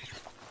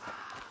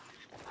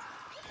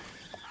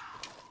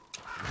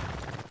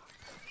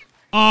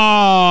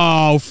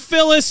 Oh,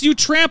 Phyllis, you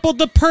trampled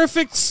the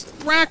perfect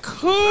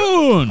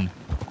raccoon!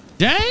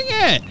 Dang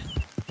it!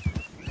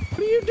 What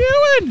are you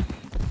doing?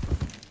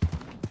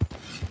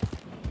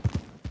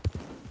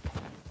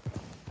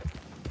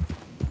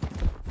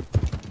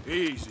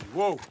 Easy,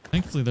 whoa.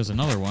 Thankfully, there's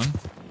another one.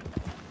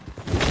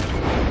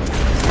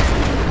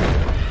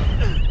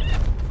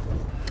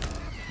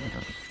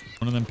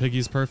 One of them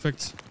piggies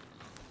perfect.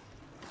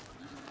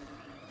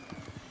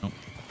 Oh.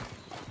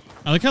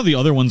 I like how the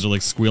other ones are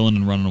like squealing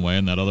and running away,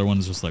 and that other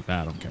one's just like,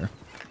 I don't care.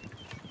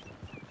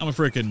 I'm a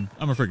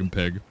freaking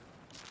pig.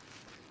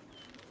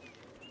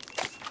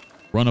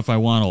 Run if I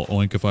want, I'll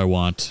oink if I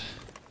want.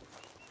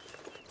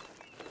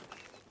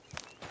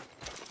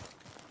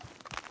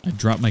 I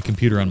dropped my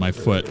computer on my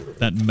foot.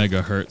 That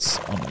mega hurts.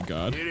 Oh my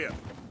god.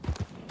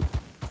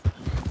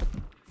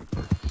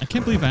 I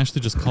can't believe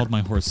Ashley just called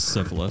my horse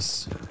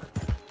syphilis.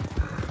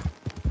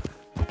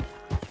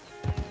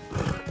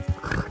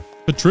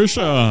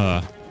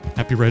 Patricia!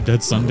 Happy Red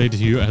Dead Sunday to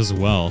you as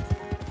well.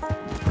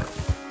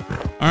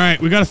 Alright,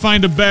 we gotta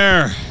find a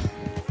bear.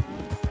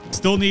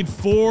 Still need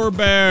 4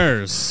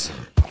 bears.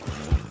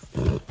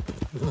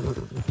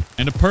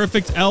 And a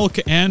perfect elk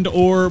and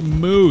or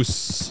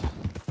moose.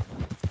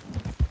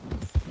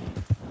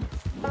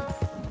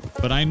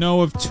 But I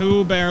know of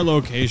 2 bear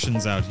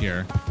locations out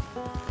here.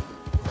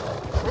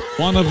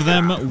 One of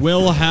them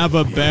will have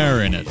a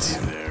bear in it.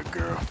 There,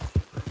 girl.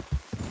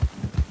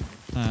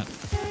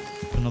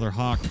 Another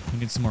hawk. We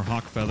need some more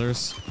hawk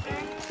feathers.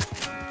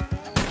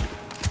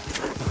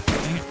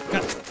 Dang it.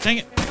 God, dang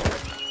it.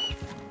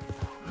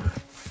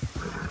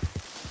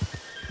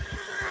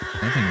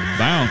 That thing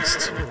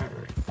bounced.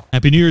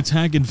 Happy New Year,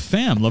 Tag and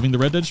Fam. Loving the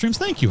Red Dead streams.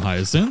 Thank you,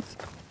 Hyacinth.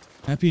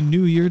 Happy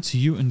New Year to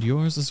you and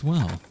yours as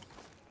well.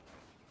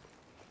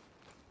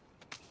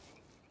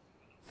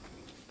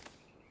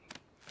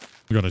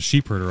 We got a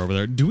sheep herder over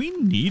there. Do we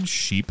need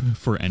sheep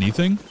for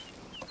anything?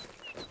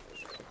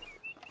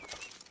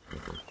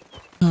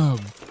 Oh,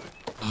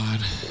 God.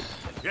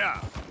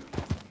 Yeah.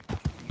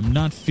 I'm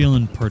not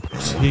feeling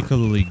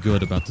particularly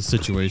good about the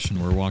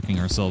situation we're walking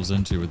ourselves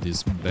into with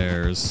these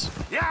bears.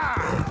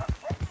 Yeah.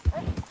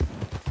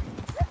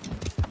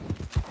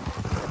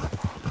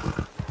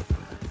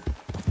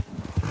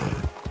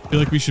 I feel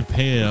like we should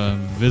pay a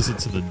visit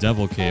to the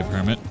Devil Cave,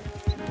 Hermit.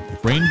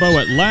 Rainbow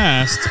at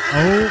last.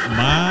 Oh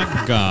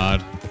my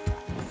god.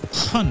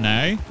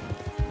 Honey.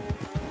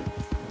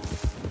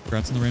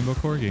 Congrats on the Rainbow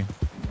Corgi.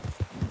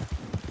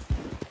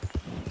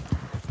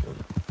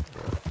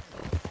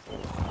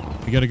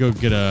 We gotta go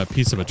get a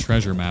piece of a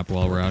treasure map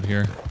while we're out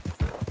here.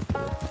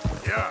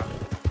 Yeah.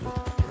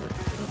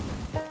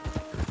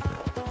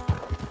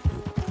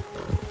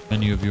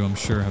 Many of you, I'm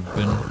sure, have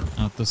been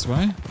out this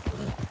way.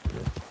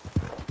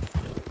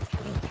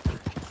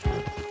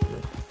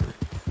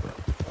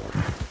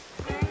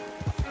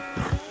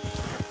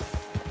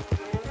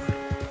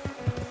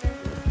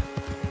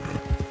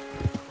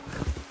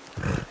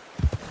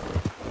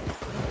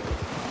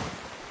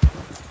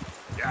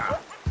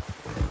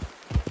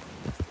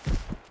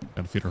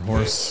 Feed her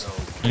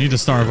horse. I need to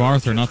starve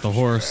Arthur, not the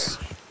horse.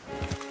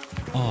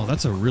 Oh,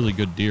 that's a really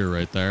good deer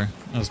right there.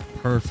 That was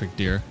perfect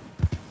deer.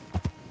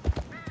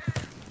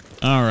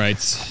 Alright.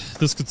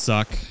 This could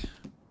suck.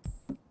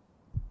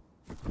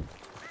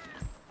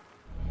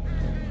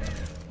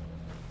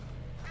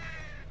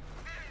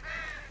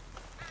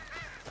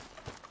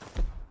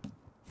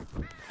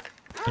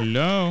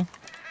 Hello?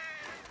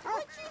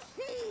 What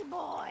you see,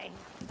 boy?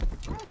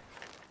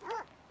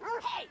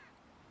 Hey!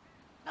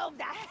 Oh,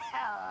 the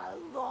hell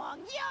along!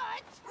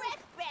 You're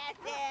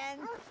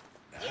trespassing!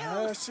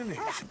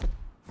 Fascination.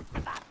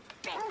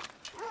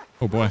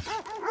 Oh boy.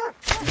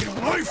 Get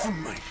away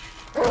from me.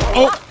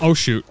 Oh! Oh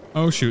shoot.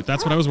 Oh shoot.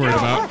 That's what I was worried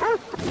about.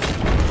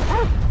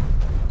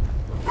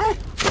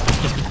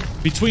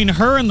 Between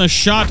her and the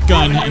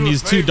shotgun and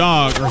these 2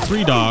 dogs, or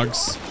 3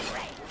 dogs.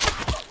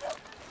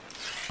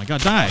 Oh my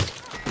god, die.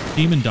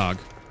 Demon dog.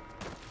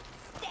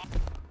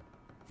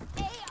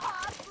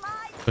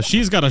 But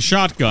she's got a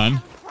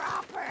shotgun.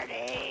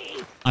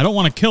 I don't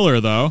want to kill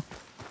her, though.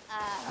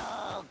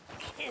 I'll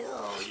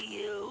kill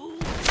you.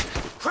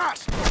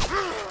 Crash.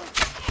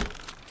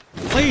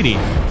 Lady.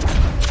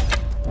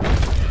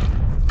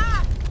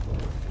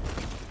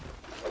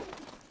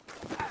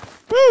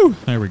 Woo!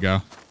 There we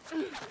go.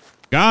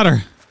 Got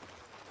her.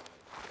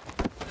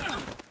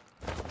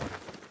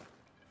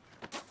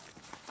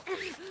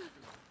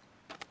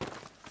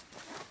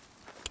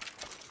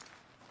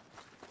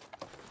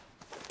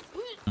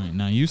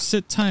 you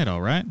sit tight,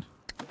 all right?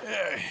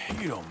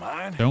 You don't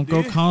mind. Don't do go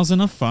you? causing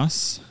a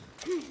fuss.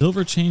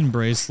 Silver chain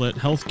bracelet,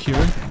 health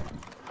cure.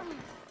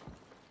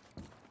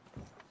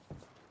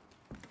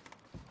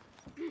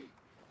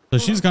 So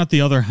she's got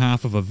the other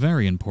half of a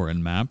very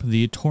important map,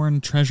 the Torn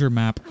Treasure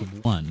Map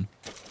 1.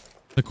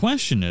 The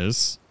question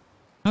is,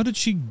 how did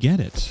she get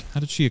it? How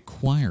did she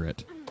acquire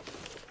it?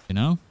 You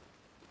know?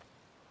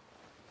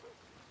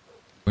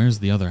 Where's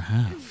the other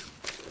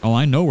half? Oh,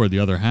 I know where the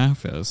other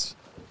half is.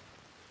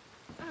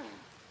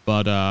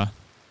 But, oh,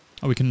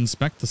 we can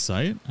inspect the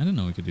site? I didn't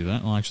know we could do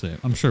that. Well, actually,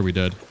 I'm sure we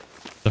did.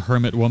 The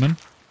Hermit Woman.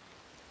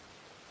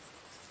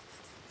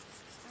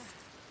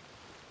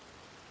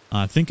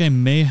 I think I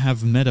may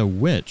have met a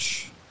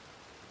witch.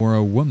 Or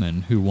a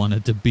woman who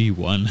wanted to be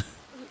one.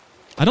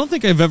 I don't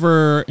think I've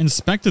ever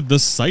inspected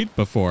this site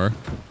before.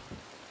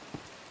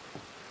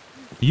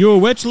 You a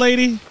witch,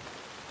 lady?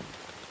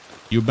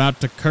 You about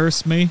to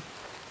curse me?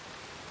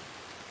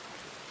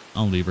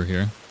 I'll leave her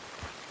here.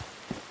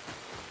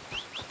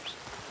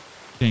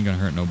 She ain't gonna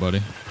hurt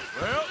nobody.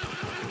 Well,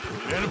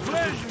 been a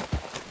pleasure.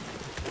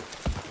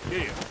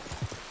 Yeah.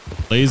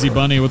 Lazy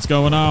Bunny, what's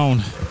going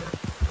on?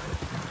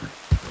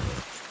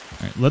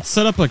 Alright, let's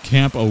set up a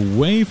camp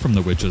away from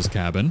the witch's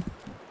cabin.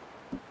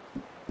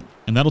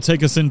 And that'll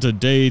take us into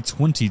day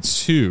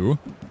 22.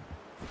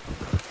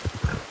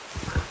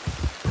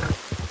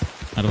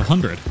 Out of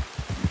 100.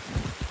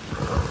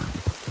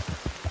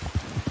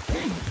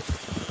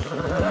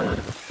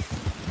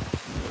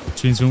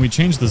 Which means when we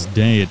change this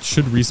day, it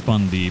should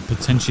respawn the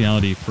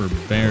potentiality for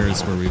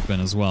bears where we've been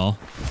as well.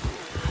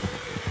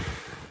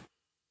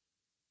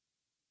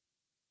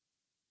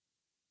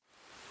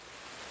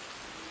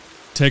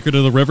 Take her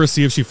to the river,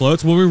 see if she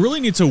floats. Well, we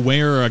really need to weigh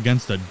her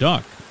against a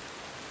duck.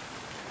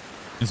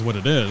 Is what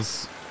it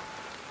is.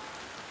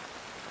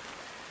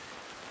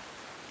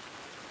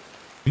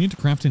 We need to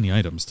craft any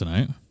items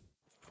tonight.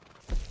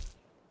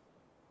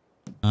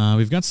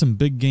 We've got some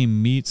big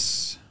game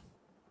meats.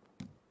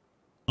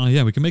 Oh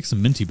yeah, we can make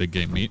some minty big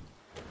game meat.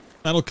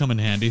 That'll come in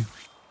handy.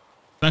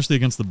 Especially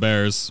against the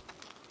bears.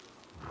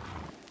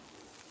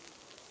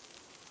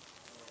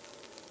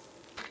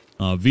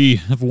 V,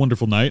 have a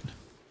wonderful night.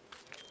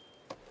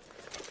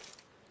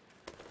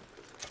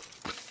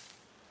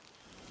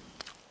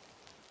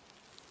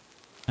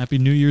 Happy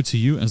New Year to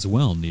you as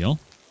well, Neil.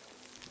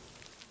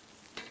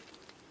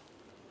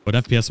 What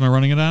FPS am I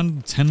running it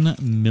on? 10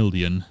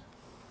 million.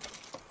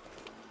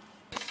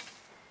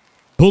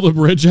 Pull the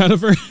bridge out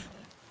of her?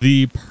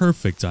 The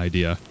perfect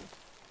idea.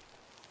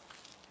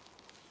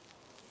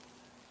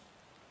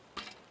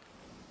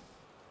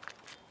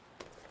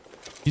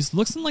 He's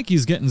looking like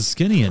he's getting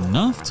skinny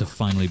enough to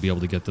finally be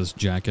able to get this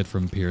jacket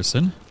from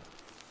Pearson.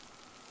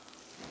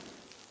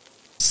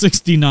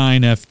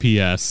 69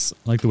 FPS.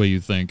 I like the way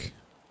you think.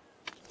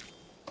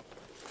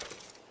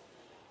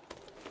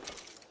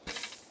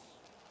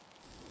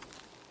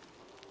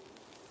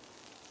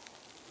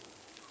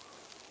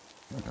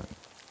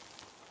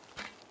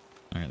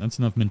 Alright, that's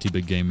enough minty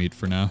big game meat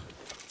for now.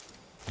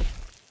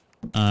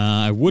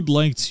 I would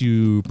like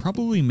to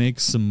probably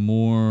make some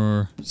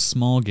more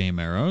small game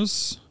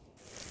arrows.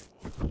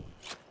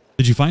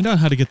 Did you find out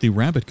how to get the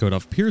rabbit coat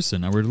off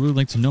Pearson? I would really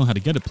like to know how to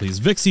get it, please.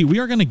 Vixie, we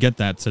are going to get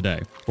that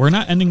today. We're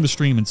not ending the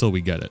stream until we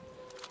get it.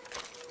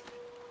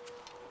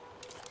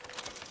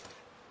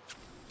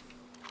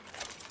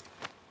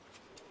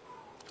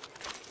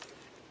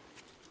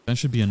 That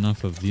should be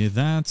enough of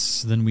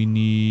that. Then we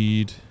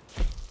need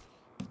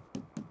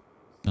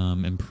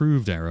some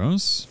improved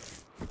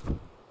arrows.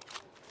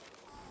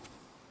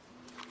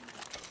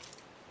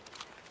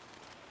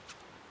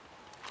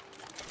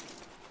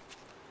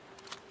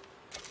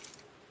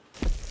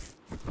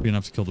 Be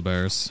enough to kill the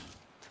bears.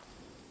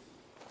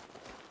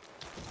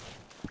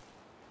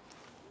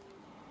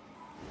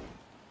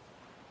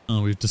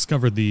 Oh, we've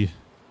discovered the...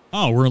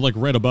 Oh, we're like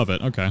right above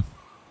it. Okay.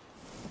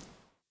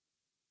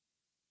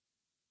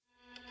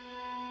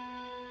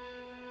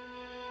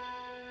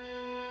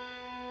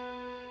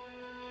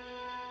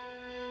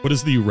 What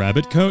is the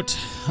rabbit coat?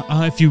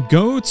 If you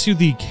go to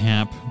the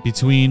camp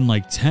between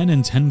like 10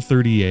 and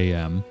 10:30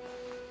 a.m.,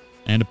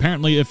 and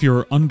apparently if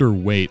you're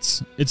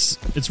underweight,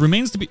 it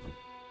remains to be...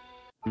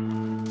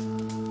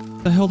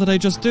 What the hell did I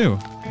just do?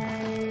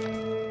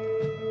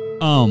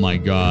 Oh my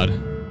god.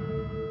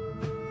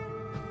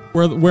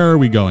 Where are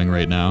we going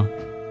right now?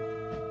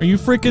 Are you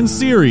freaking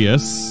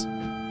serious?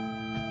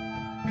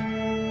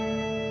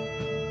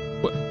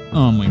 What?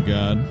 Oh my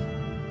god.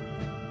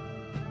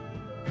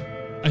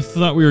 I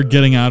thought we were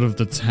getting out of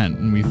the tent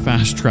and we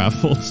fast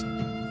traveled.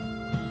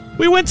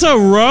 We went to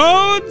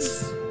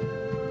Rhodes?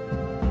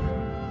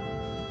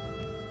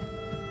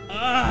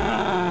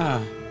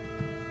 Ah.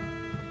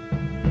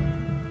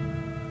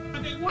 I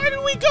mean, why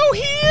did we go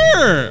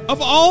here?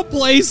 Of all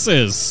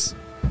places.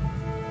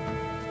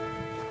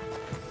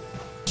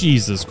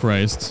 Jesus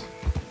Christ.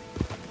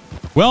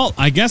 Well,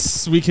 I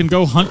guess we can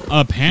go hunt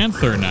a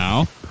panther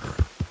now.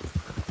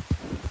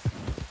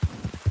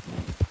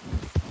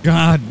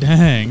 God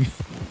dang.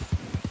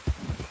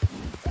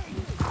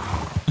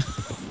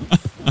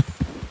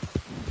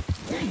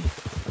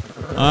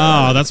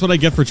 Oh, that's what I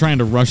get for trying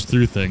to rush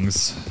through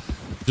things.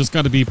 Just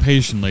got to be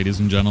patient,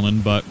 ladies and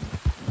gentlemen, but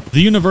the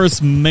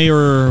universe may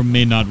or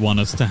may not want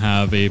us to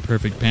have a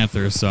perfect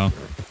panther, so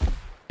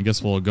I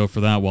guess we'll go for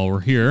that while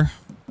we're here.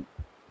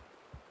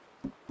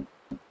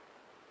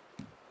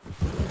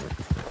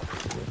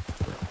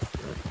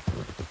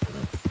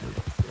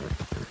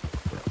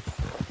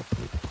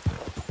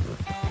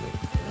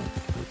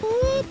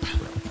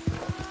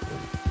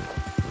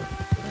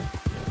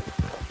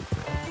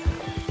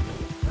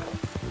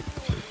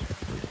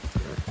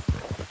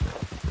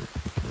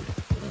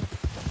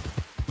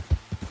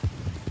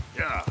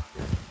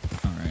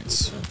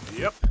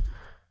 Yep. I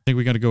think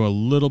we got to go a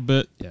little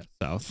bit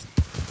south.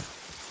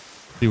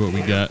 See what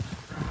we get.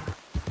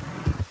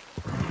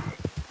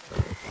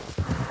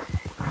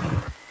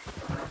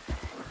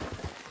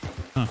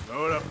 Huh.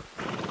 Load up.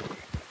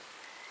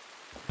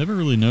 Never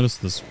really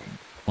noticed this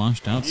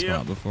washed out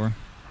spot before.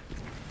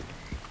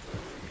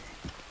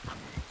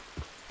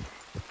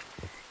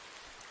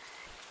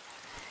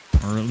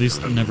 Or at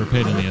least never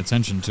paid any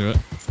attention to it.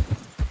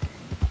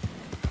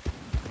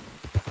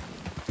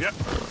 Yep.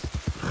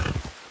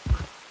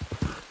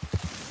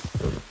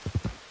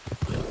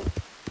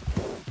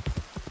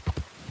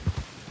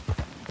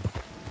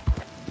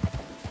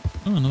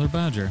 Oh, another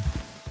badger.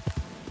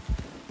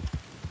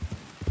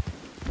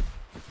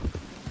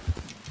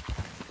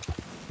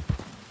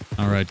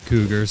 All right,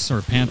 cougars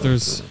or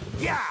panthers.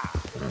 Yeah.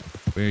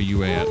 Where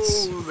you at?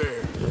 Oh,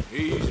 there.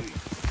 Easy.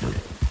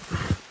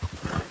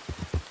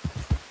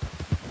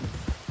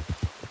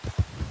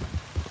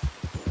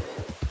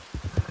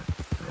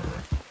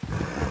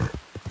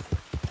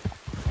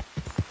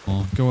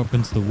 We'll go up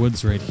into the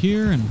woods right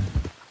here and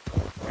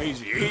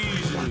Easy,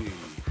 easy.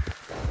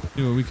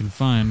 see what we can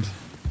find.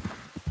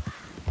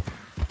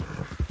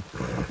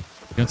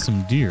 Got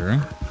some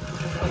deer.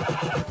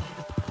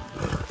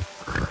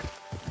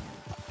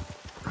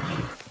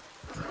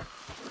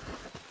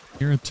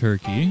 Here a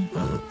turkey.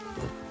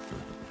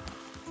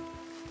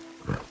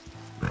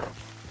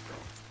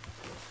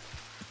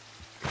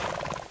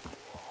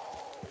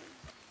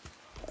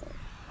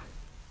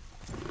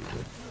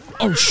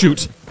 Oh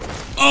shoot.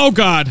 Oh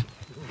god.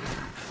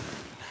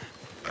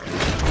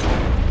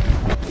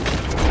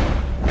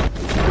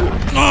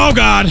 Oh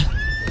god.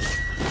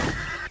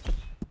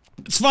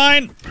 It's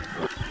fine.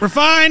 We're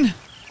fine.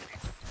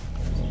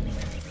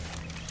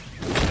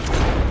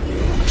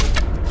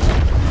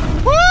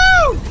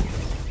 Woo!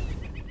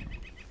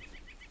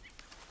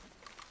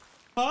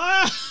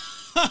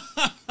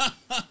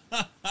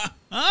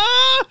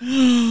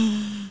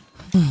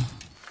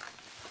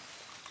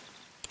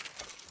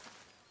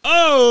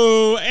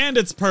 Oh, and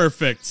it's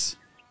perfect.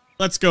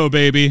 Let's go,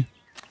 baby.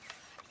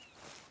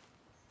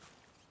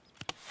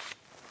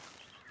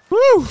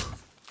 Woo!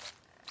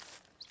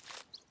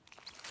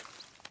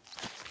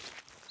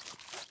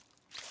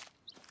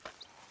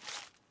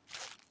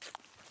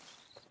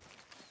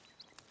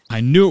 I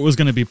knew it was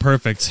going to be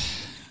perfect.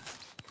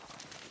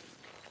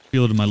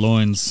 Feel it in my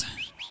loins.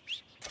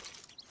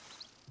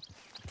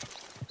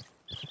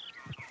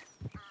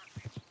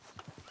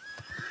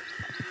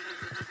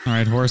 All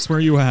right, horse, where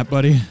are you at,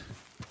 buddy?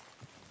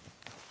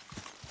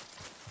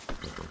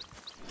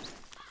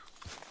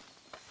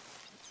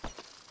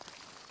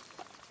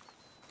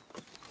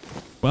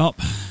 Well,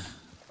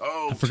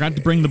 I forgot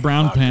to bring the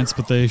brown pants,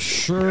 but they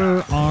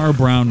sure are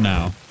brown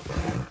now.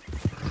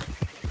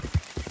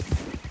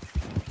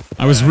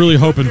 I was really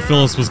hoping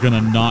Phyllis was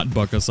gonna not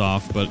buck us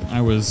off, but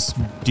I was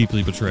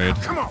deeply betrayed.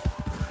 Come on.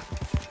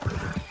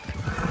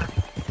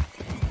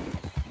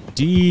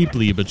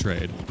 Deeply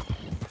betrayed.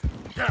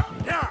 Yeah,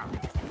 yeah.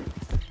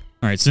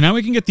 Alright, so now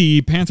we can get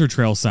the Panther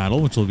Trail saddle,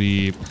 which will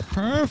be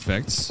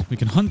perfect. We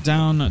can hunt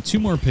down 2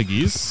 more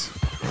piggies.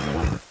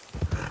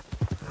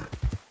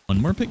 1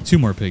 more pig? 2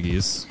 more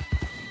piggies.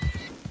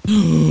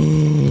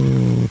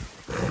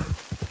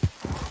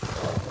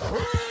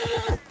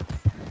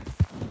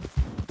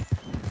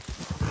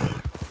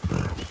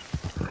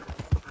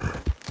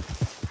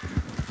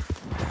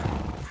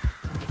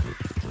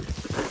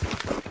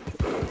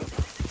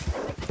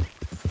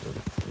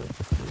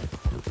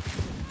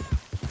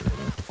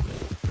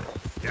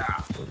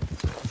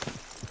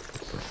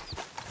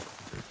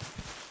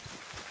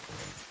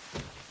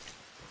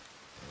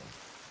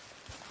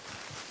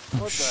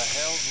 What the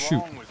hell's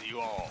wrong with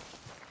you all?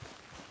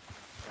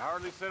 You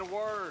hardly said a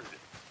word.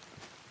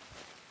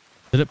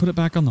 Did it put it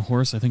back on the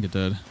horse? I think it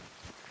did.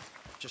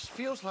 Just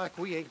feels like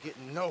we ain't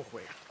getting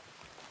nowhere.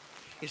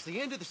 It's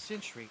the end of the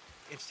century.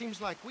 It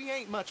seems like we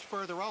ain't much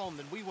further on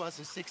than we was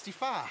in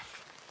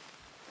 '65.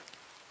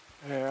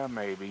 Yeah,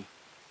 maybe.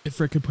 If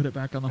Rick could put it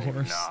back on the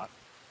horse. Not.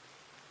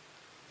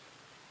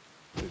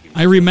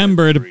 I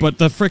remembered, but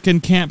the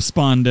frickin' camp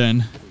spawned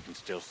in. We can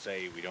still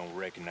say we don't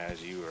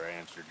recognize you or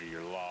answer to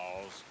your laws.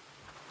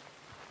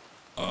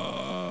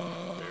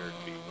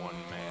 There'd be one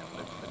man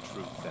living the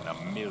truth and a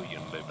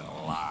million living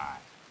a lie.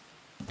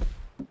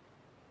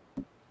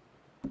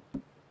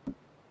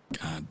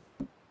 God.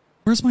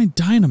 Where's my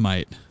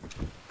dynamite?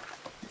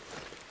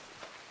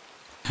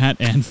 Hat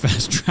and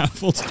fast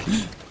traveled.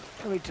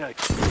 Let me tell you.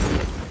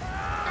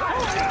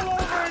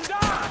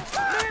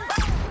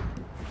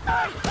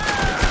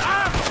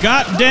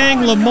 God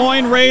dang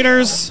Lemoyne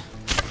Raiders.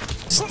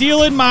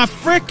 Stealing my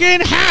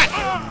frickin' hat.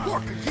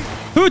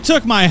 Who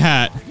took my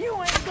hat?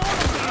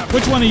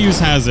 Which one of yous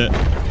has it?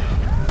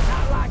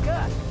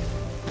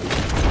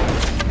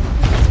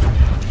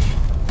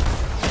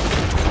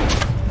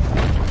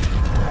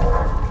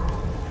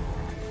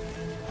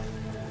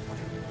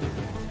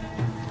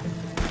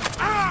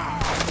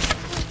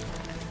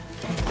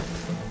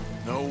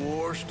 No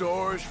war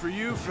stories for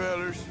you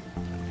fellas.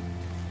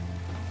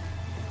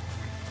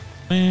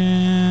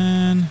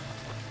 Man.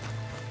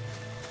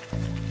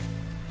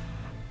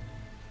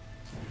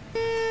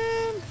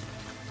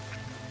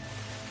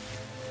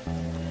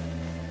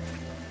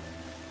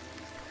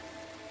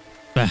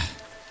 Bah.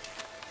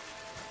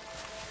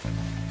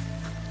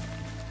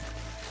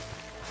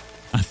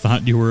 I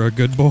thought you were a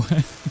good boy.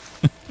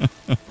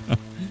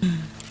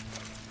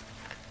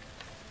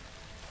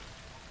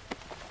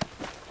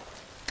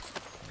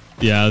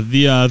 Yeah,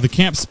 the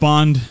camp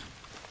spawned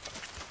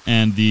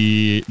and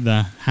the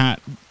hat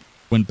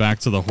went back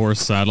to the horse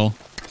saddle.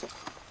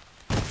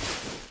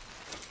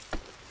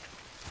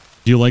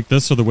 Do you like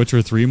this or The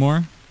Witcher 3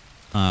 more?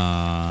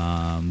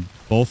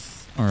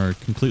 Both are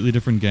completely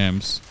different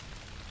games.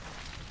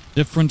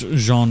 Different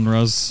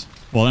genres.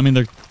 Well, I mean,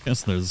 I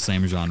guess they're the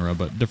same genre,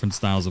 but different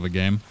styles of a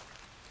game.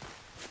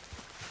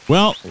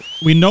 Well,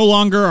 we no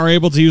longer are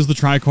able to use the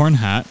tricorn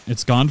hat.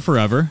 It's gone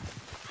forever.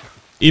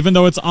 Even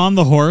though it's on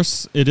the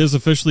horse, it is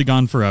officially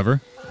gone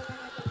forever.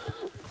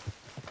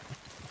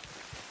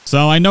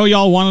 So I know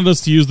y'all wanted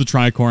us to use the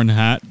tricorn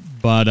hat,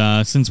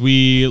 but since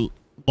we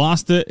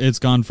lost it, it's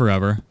gone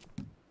forever.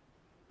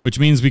 Which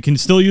means we can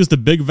still use the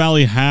Big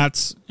Valley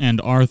hats and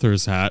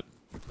Arthur's hat.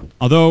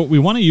 Although we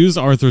want to use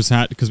Arthur's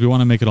hat because we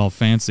want to make it all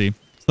fancy.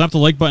 Slap the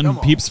like button,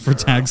 peeps, for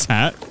Tag's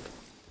hat.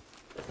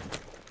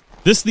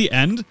 This the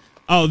end?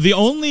 Oh, the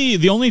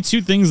only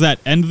two things that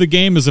end the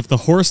game is if the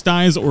horse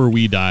dies or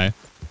we die.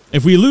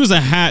 If we lose a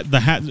hat,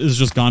 the hat is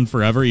just gone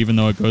forever, even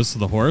though it goes to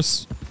the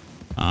horse.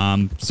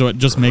 So it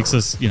just makes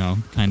us, you know,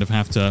 kind of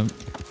have to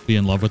be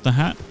in love with the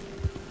hat.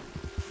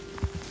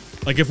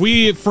 Like, if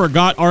we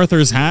forgot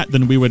Arthur's hat,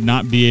 then we would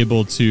not be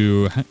able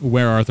to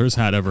wear Arthur's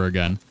hat ever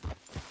again.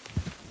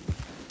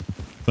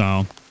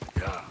 So,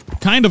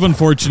 kind of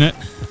unfortunate.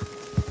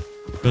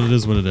 But it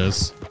is what it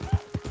is.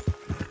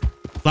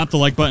 Slap the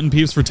like button,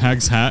 peeps, for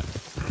Tag's hat.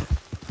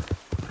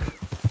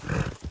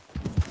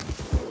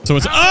 So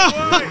it's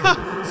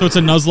so it's a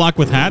Nuzlocke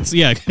with hats?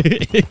 Yeah,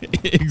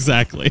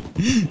 exactly.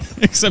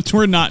 Except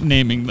we're not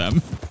naming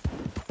them.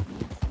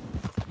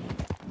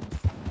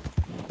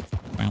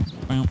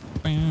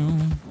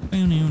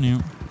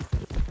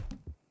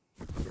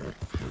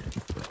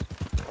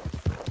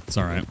 It's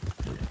all right.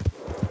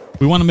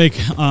 We want to make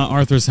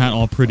Arthur's hat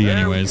all pretty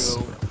anyways.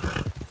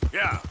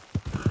 Yeah.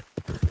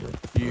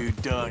 You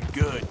done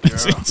good, girl.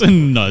 It's a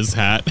Nuz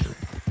hat.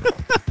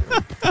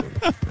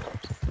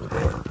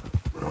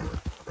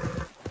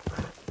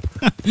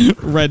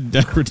 Red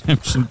Dead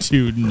Redemption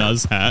 2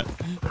 Nuz hat.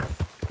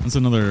 That's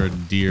another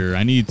deer.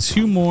 I need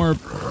 2 more.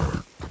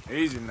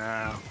 Easy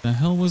now. The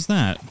hell was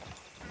that?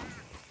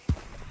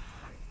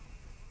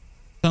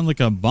 Sounded like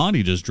a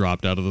body just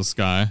dropped out of the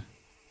sky.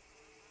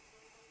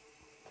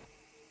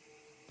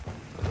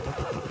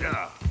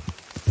 Yeah.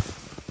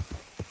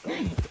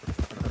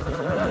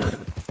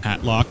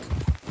 Hatlock.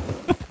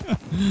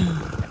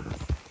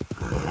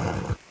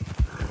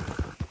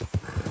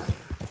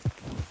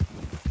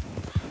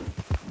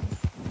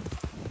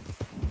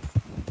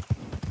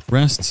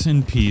 Rest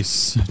in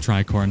peace,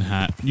 Tricorn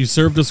Hat. You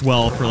served us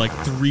well for like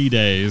 3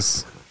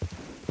 days.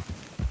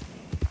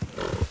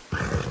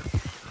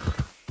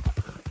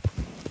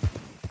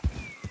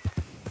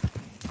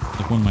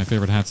 Like one of my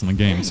favorite hats in the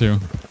game, too.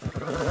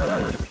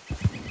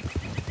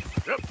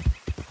 Yep.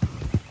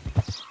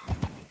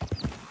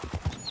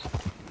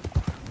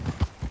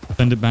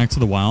 Send it back to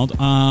the wild.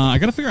 I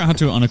gotta figure out how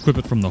to unequip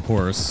it from the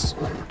horse.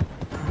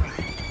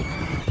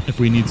 If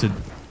we need to...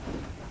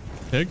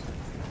 Pig?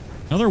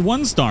 Another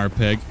 1-star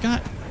pig.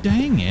 God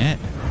dang it.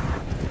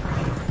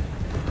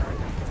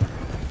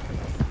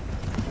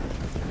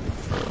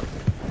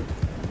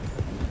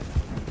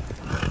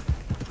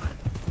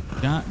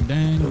 God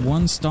dang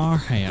 1-star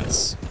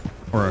hats.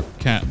 Or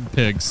cat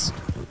pigs.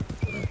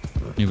 I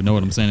don't even know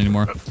what I'm saying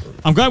anymore.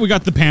 I'm glad we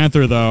got the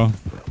panther, though.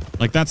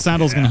 Like, that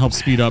saddle's gonna help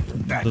speed up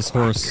this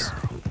horse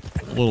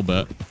a little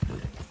bit.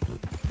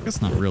 I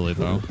guess not really,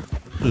 though.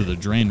 Due to the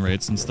drain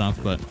rates and stuff,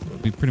 but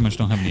we pretty much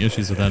don't have any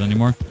issues with that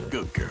anymore.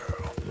 Good girl.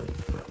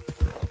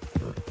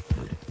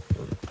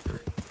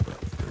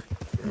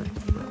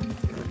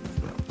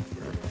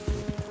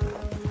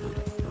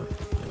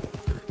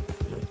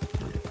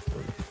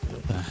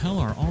 The hell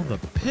are all the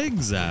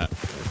pigs at?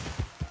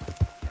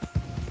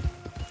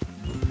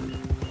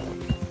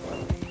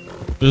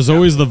 There's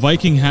always the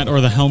Viking hat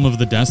or the helm of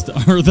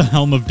the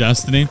helm of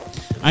destiny.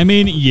 I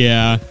mean,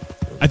 yeah.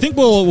 I think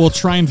we'll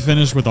try and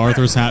finish with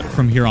Arthur's hat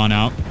from here on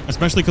out,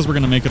 especially because we're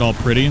gonna make it all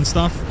pretty and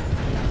stuff.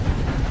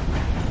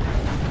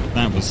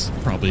 That was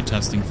probably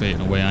testing fate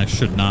in a way I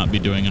should not be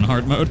doing in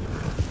hard mode.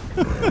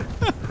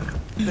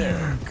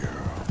 There,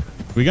 girl.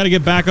 We got to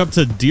get back up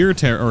to bear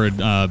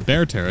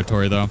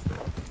territory, though.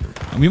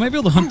 We might be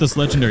able to hunt this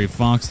legendary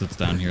fox that's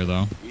down here,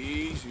 though.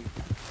 Easy.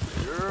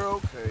 You're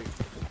okay.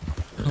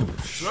 Oh,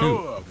 shoot.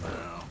 Slow up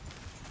now.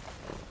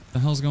 What the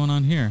hell's going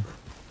on here?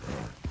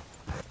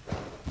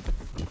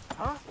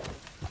 Huh?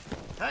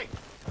 Hey,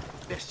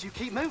 best you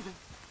keep moving.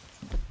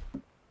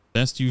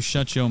 Best you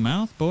shut your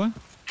mouth, boy.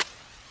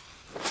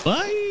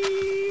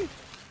 Bye!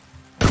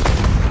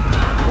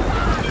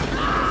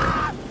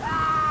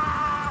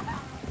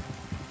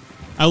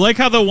 I like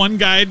how the one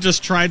guy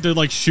just tried to,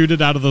 like, shoot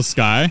it out of the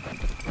sky.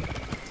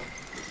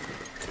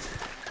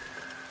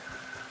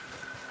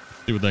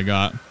 See what they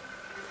got.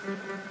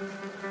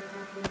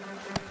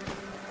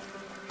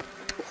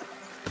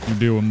 You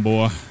doing,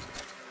 boy?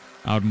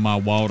 Out in my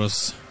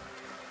waters.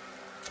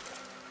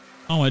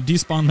 Oh, I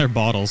despawned their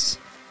bottles.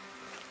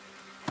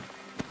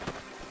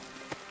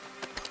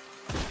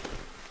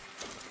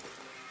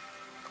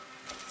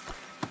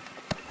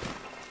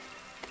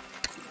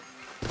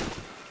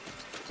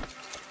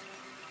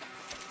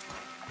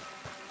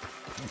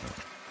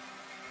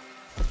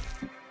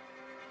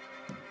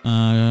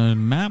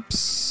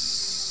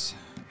 Maps.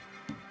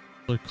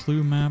 A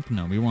clue map?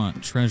 No, we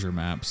want treasure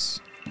maps.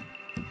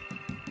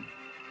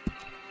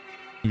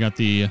 We got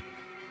the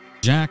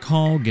Jack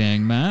Hall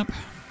gang map.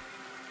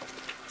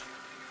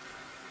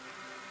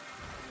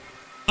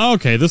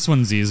 Okay, this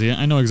one's easy.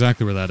 I know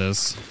exactly where that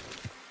is.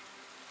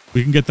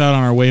 We can get that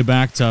on our way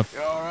back to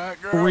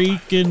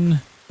freaking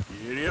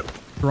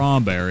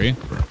Strawberry.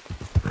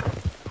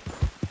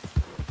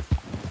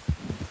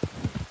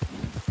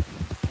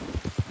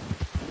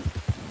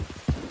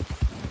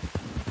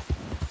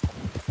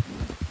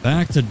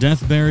 Back to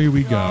Deathberry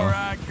we go. All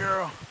right,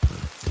 girl.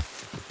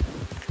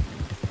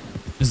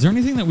 Is there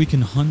anything that we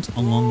can hunt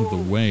along the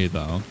way,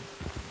 though?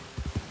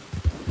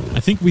 I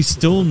think we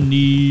still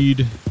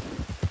need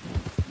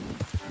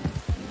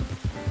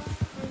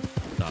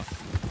stuff.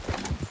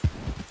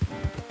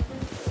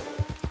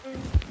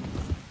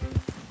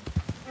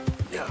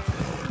 Yeah.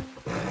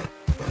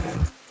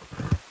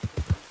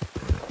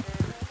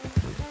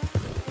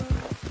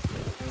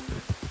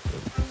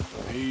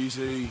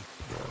 Easy.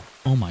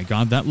 Oh my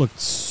god, that looked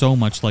so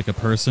much like a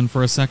person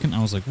for a second.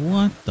 I was like,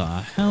 what the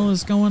hell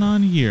is going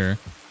on here?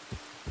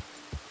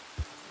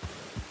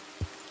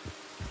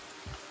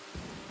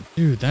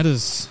 Dude, that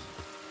is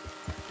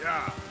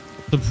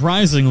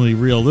surprisingly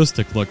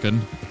realistic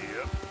looking.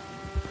 Yep.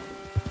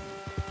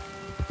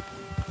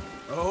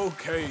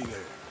 Okay there.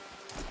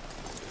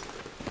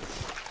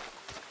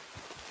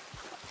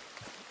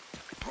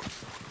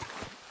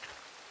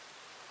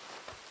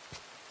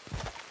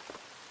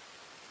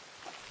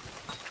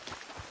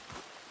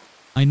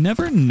 I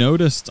never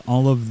noticed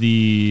all of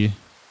the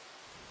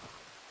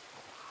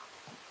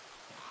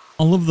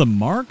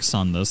marks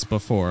on this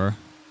before.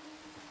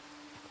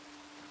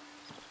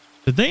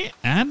 Did they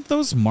add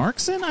those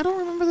marks in? I don't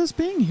remember this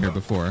being here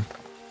before.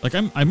 Like,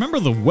 I remember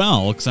the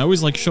well, because I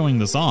always like showing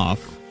this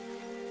off.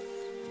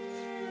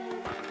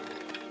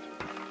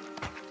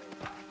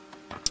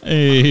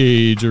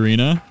 Hey,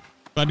 Jarena.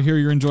 Glad to hear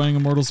you're enjoying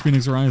Immortals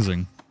Phoenix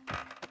Rising.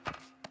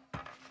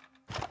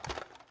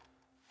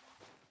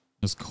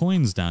 There's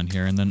coins down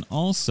here, and then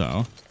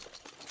also,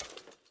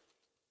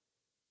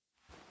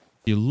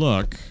 if you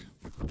look,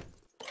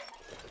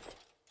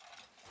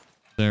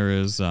 there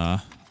is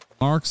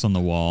marks on the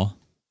wall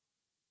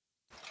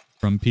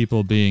from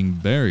people being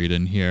buried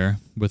in here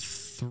with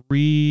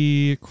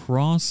 3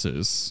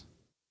 crosses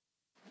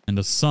and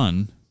a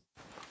sun.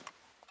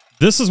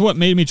 This is what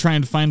made me try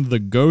and find the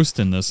ghost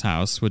in this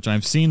house, which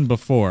I've seen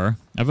before.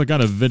 I've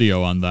got a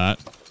video on that.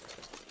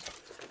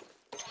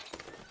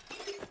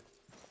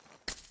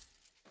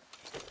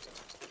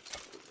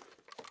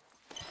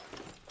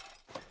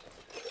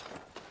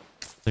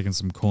 Taking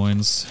some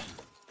coins.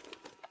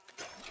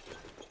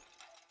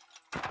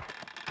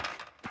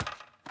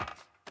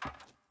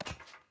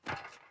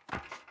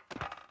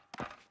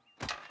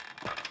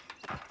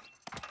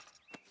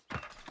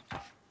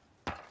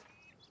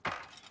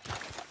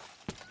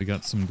 We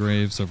got some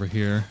graves over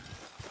here.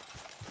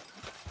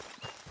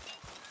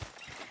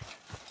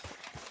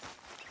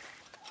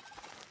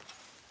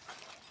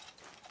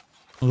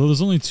 Although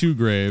there's only 2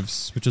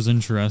 graves, which is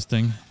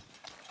interesting.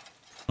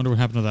 Wonder what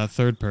happened to that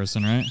 3rd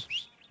person, right?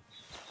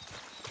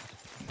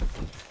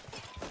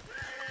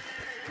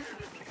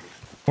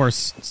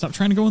 Horse, stop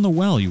trying to go in the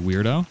well, you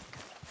weirdo.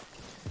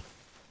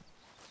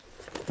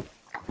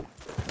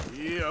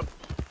 Yep.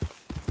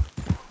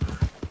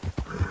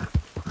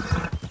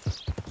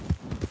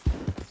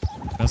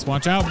 Best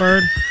watch out,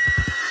 bird.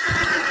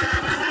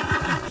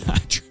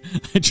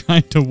 I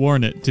tried to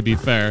warn it, to be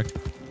fair.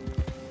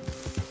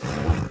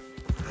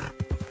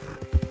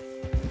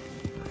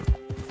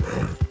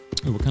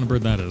 Ooh, what kind of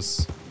bird that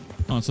is?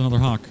 Oh, it's another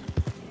hawk.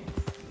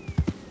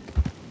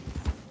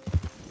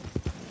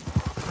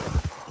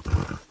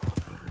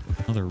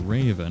 Another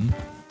raven.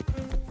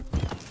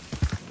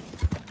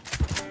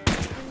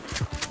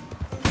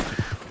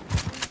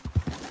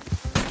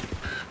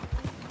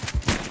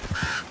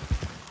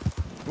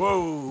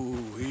 Whoa,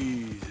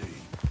 easy.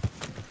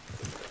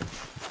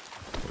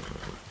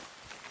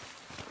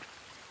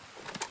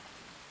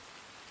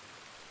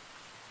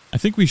 I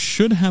think we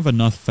should have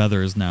enough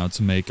feathers now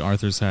to make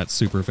Arthur's hat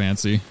super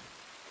fancy.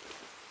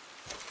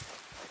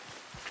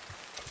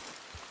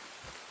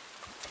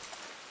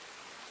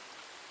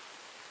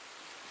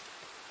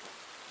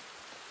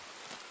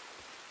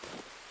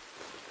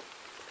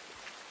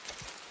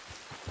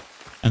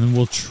 And then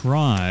we'll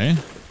try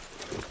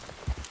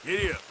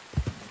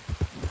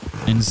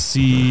and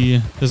see.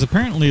 There's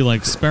apparently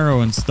like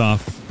sparrow and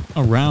stuff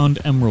around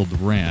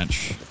Emerald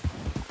Ranch.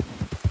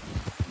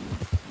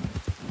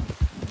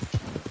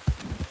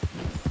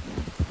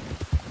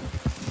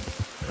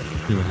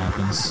 See what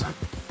happens.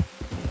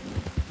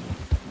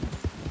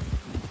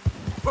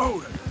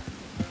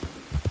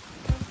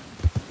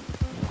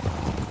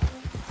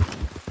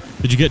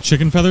 Did you get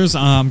chicken feathers?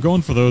 I'm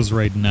going for those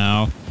right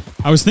now.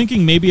 I was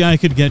thinking maybe I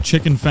could get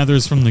chicken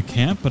feathers from the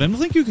camp, but I don't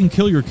think you can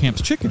kill your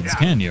camp's chickens,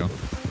 can you?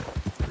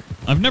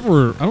 I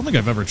don't think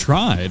I've ever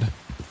tried.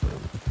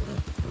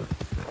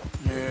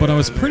 But I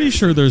was pretty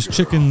sure there's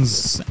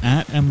chickens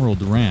at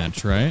Emerald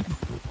Ranch, right?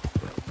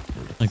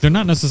 Like, they're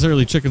not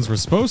necessarily chickens we're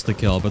supposed to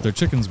kill, but they're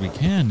chickens we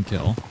can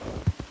kill.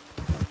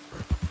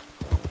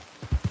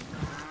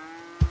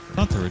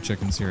 Thought there were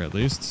chickens here at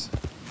least.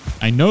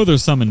 I know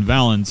there's some in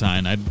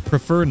Valentine. I'd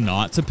prefer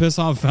not to piss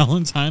off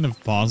Valentine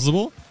if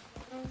possible.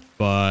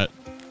 But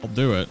I'll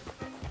do it.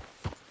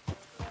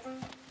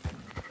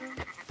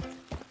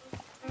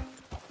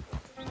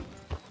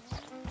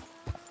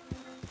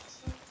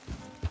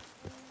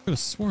 I could have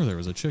swore there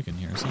was a chicken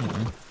here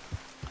somewhere.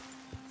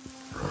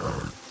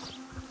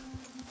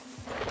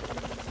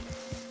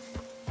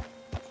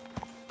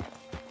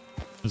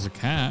 There's a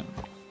cat.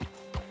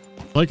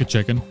 Like a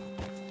chicken.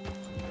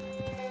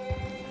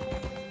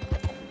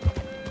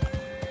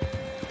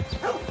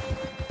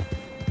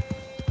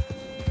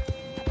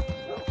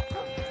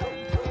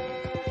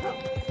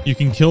 You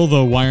can kill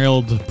the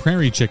wild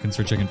prairie chickens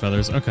for chicken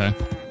feathers. Okay.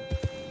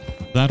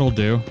 That'll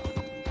do.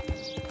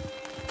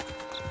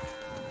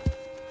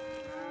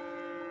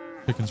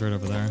 Chicken's right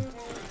over there.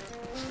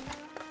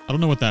 I don't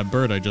know what that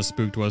bird I just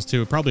spooked was,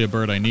 too. Probably a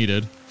bird I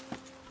needed.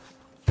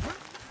 We're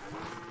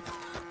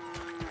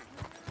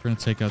gonna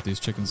take out these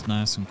chickens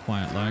nice and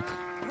quiet like.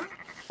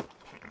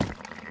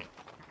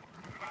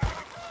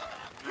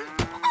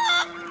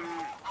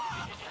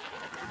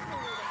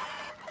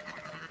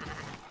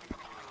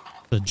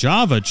 The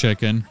Java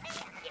chicken?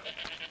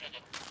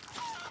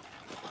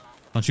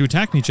 Don't you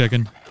attack me,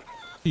 chicken.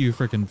 You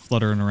freaking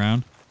fluttering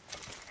around.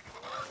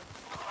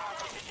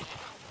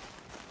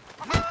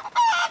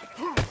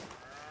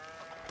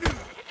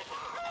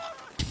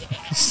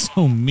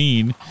 So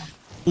mean.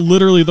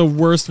 Literally the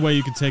worst way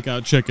you can take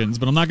out chickens,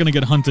 but I'm not going to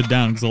get hunted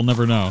down because they'll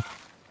never know.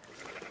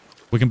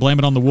 We can blame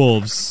it on the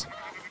wolves.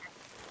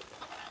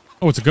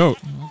 Oh, it's a goat.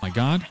 Oh my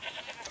god.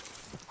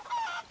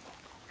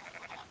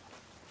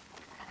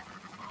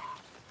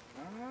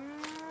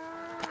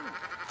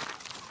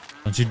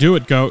 Don't you do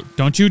it, goat.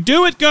 Don't you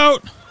do it,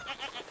 goat!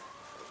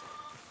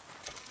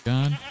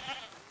 God.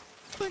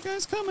 That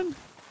guy's coming.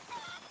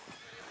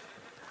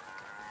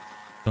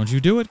 Don't you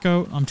do it,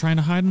 goat. I'm trying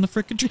to hide in the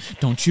frickin' tree.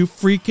 Don't you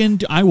freaking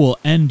do— I will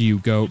end you,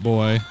 goat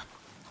boy.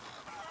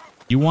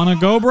 You wanna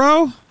go,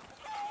 bro?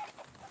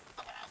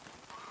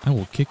 I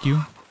will kick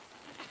you.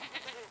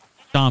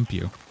 Stomp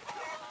you.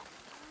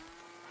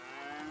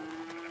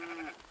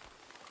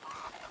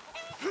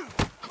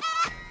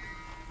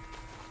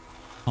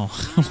 Oh,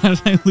 why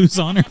did I lose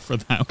honor for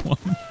that one?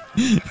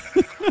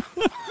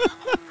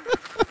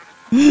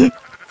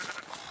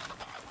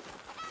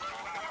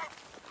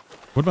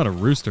 What about a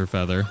rooster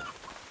feather?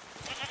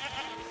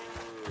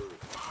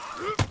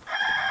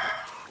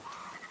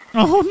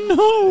 Oh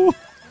no!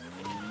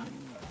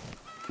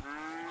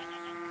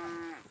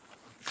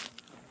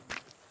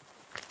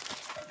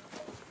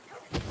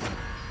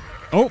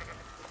 Oh!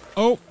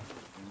 Oh!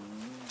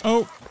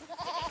 Oh!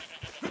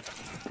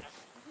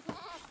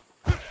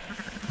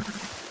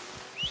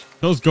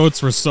 Those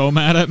goats were so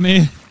mad at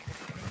me.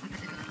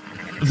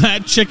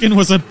 That chicken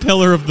was a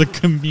pillar of the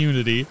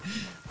community.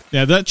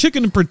 Yeah, that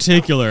chicken in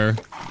particular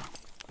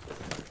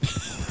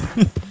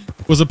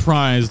was a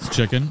prized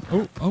chicken.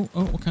 Oh, oh,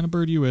 oh, what kind of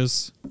bird you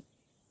is?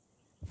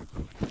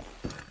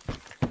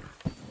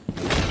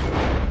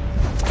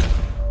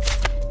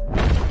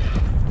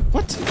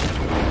 What?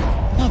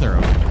 Mother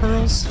of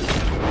pearls.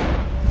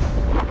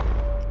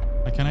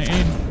 Why can't I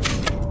aim?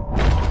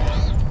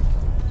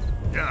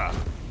 Yeah.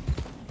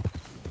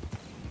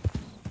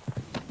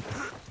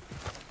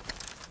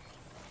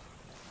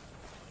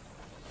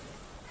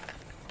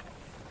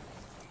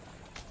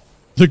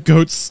 The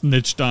goat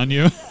snitched on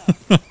you.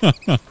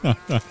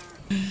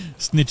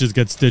 Snitches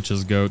get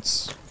stitches,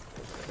 goats.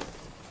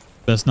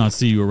 Best not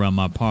see you around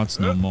my parts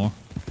no more.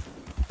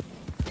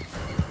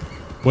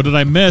 What did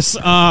I miss?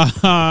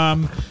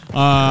 I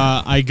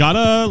got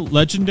a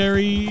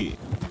legendary,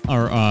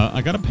 or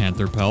I got a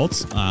panther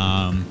pelt.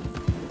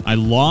 I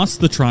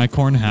lost the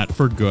tricorn hat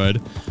for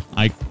good.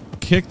 I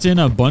kicked in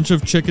a bunch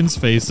of chickens'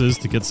 faces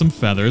to get some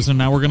feathers, and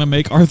now we're gonna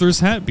make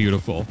Arthur's hat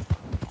beautiful.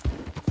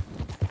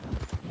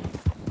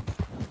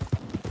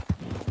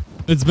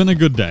 It's been a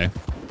good day.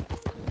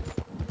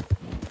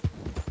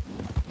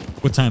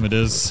 What time it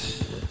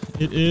is?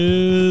 It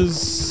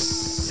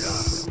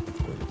is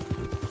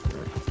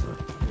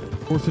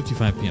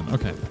 4:55 p.m.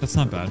 Okay, that's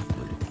not bad.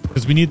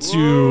 Because we need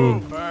to...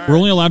 We're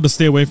only allowed to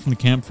stay away from the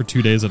camp for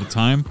 2 days at a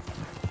time.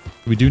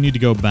 We do need to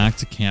go back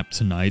to camp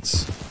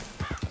tonight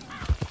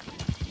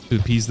to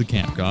appease the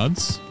camp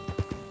gods.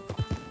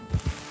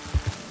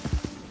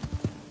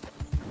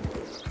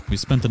 We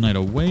spent the night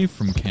away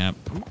from camp.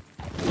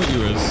 What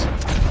year is?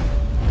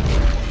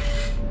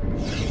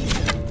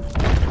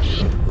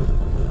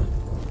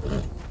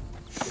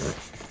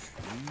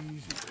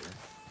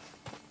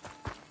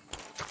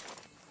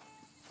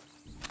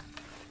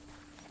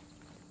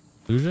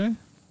 Luge?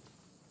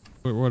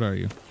 What are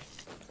you?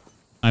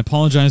 I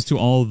apologize to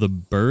all the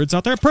birds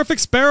out there.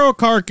 Perfect sparrow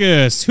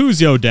carcass! Who's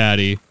yo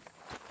daddy?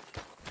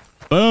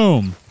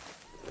 Boom.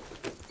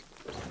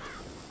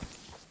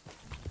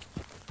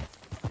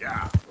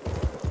 Yeah.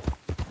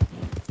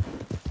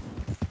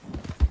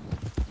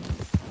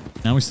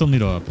 Now we still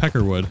need a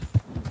peckerwood.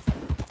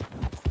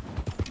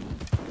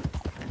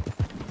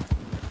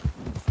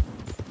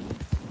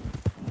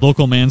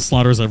 Local man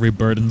slaughters every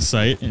bird in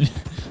sight.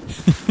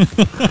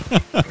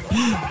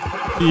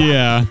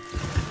 Yeah.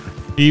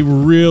 He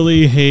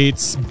really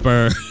hates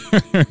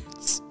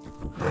birds.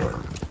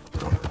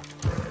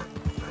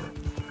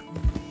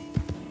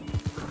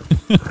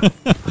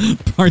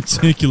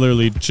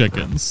 Particularly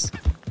chickens.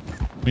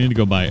 We need to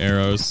go buy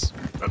arrows.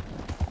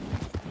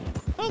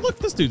 Oh, look,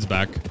 this dude's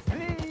back.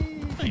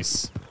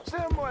 Nice.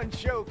 Someone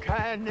show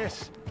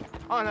kindness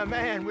on a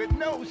man with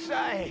no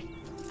sight.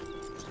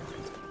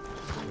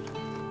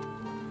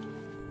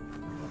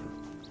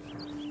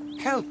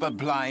 Help a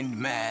blind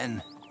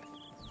man.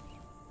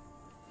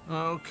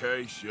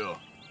 Okay, sure.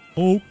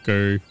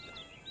 Okay.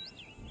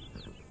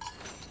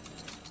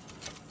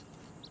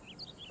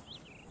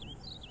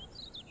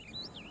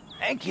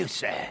 Thank you,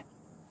 sir.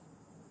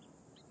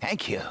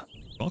 Thank you.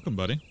 Welcome,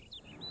 buddy.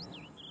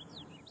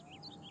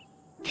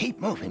 Keep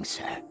moving,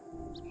 sir.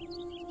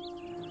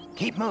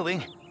 Keep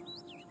moving.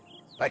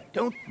 But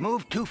don't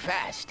move too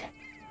fast.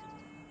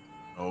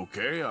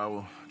 Okay, I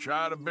will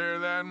try to bear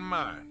that in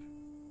mind.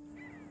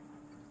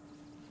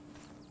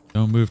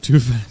 Don't move too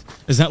fast.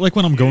 Is that like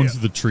when I'm going through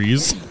the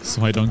trees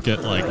so I don't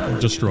get, like,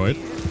 destroyed?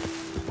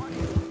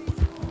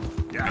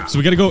 Yeah. So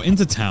we gotta go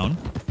into town.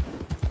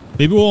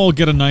 Maybe we'll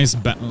get a nice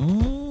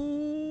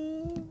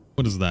oh,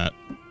 what is that?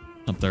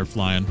 Up there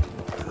flying.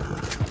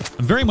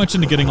 I'm very much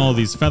into getting all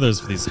these feathers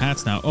for these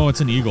hats now. Oh,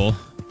 it's an eagle.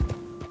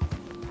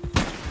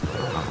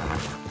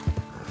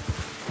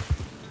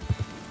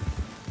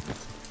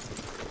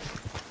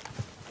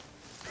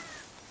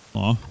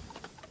 Aw.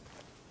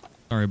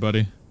 Sorry,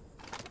 buddy.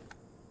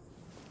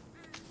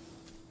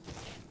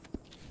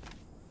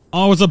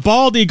 Oh, it's a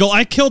bald eagle.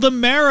 I killed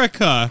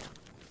America.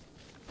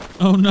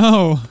 Oh,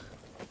 no.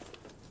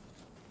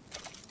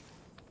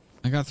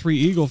 I got 3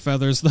 eagle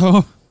feathers,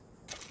 though.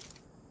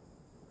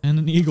 And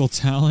an eagle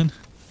talon.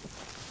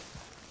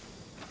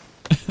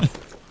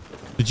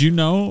 Did you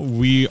know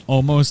we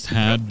almost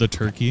had the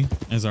turkey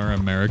as our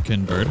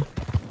American bird?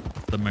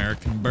 The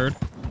American bird.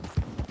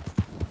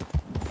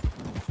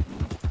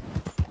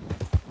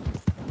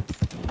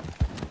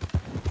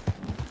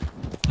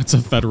 It's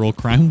a federal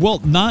crime. Well,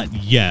 not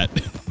yet.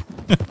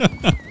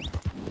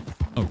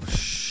 Oh,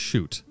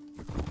 shoot.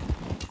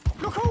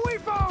 Look who we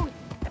found!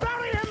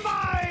 Bury him,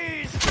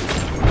 boys!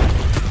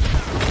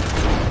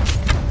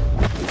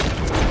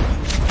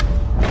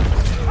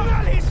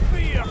 Rally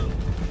spear!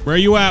 Where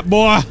you at,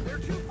 boy? They're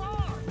too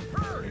far!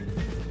 Hurry!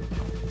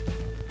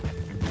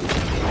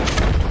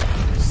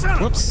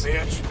 Whoops.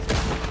 Bitch.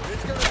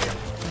 It's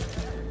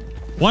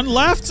gonna be... One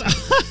left?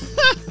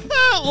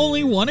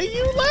 Only one of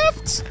you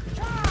left?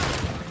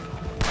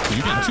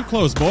 You're getting too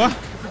close, boy.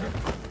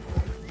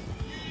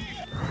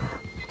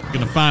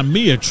 Gonna find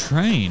me a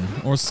train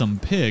or some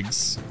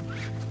pigs.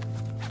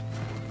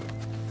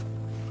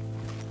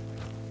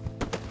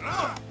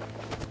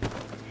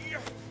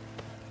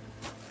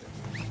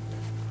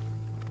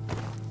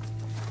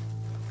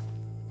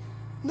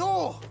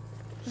 No!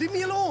 Leave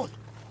me alone!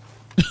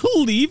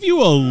 Leave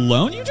you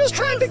alone? You just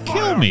tried to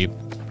kill me.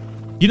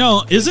 You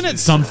know, isn't it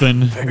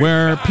something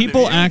where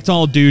people act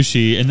all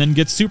douchey and then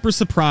get super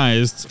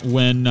surprised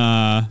when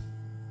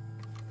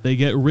they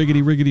get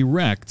riggedy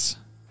wrecked?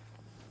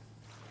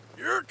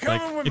 You're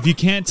Like, coming with if you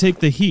can't take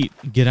the heat,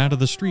 get out of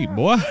the street,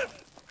 boy.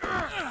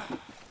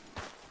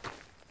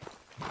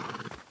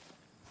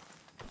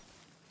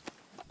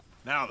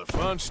 Now the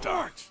fun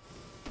starts.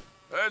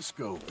 Let's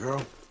go,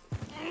 girl.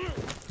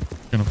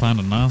 Gonna find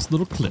a nice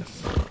little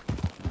cliff.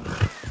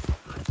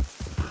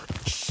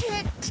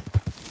 Shit!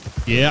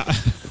 Yeah.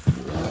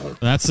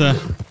 That's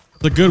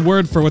the good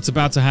word for what's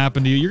about to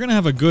happen to you. You're gonna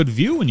have a good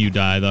view when you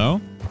die, though.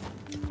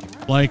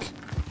 Like,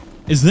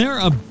 is there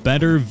a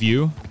better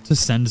view to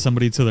send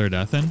somebody to their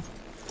death in?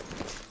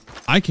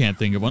 I can't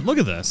think of one. Look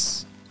at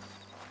this.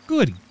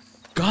 Good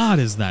God,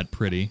 is that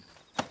pretty?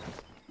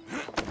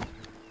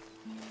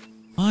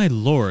 My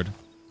lord.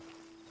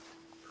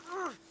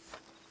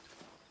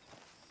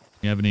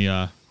 You have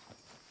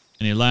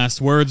any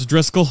last words,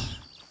 Driscoll?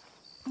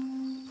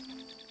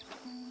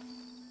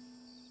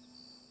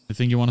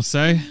 Anything you want to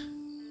say?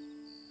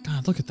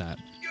 God, look at that.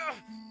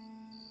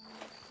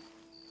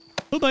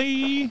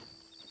 Bye-bye.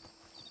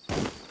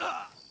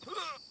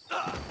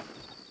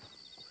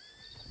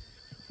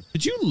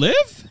 Did you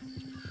live?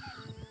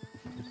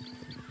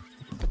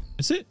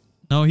 Is it?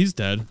 No, he's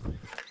dead.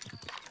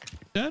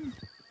 Dead?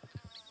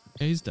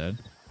 Yeah, he's dead.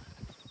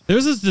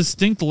 There's a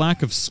distinct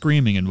lack of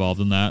screaming involved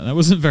in that. That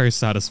wasn't very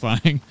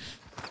satisfying.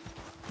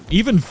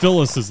 Even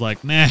Phyllis is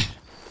like, nah.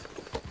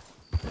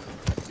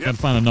 Gotta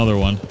find another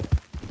one.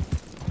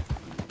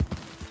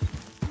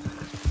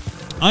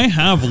 I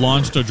have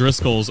launched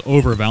O'Driscoll's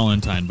over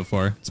Valentine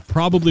before. It's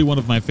probably one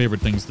of my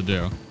favorite things to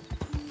do.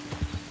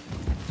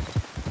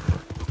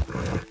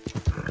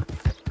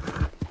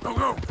 Go,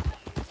 go.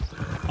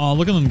 Oh,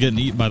 look at them getting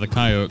eaten by the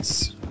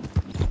coyotes.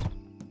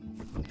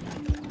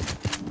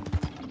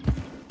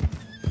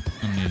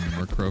 I need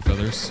more crow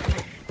feathers.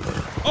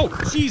 Oh,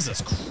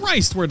 Jesus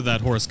Christ! Where did that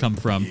horse come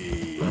from?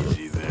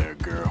 Easy there,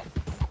 girl.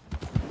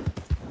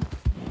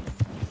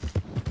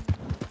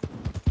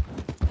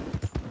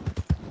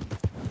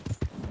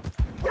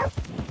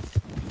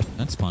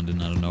 That spawned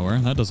in out of nowhere.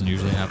 That doesn't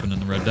usually happen in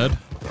the Red Dead.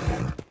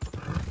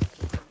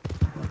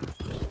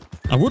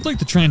 I would like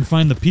to try and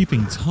find the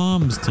Peeping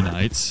Toms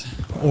tonight,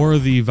 or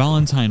the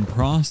Valentine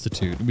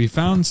Prostitute. We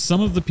found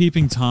some of the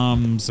Peeping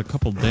Toms a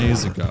couple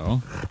days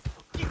ago.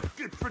 You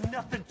good for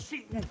nothing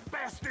cheating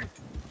bastard!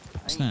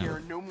 I ain't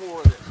hearing no more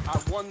of this. I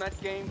won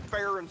that game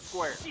fair and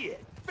square.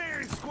 Shit!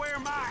 Fair and square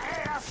my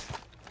ass!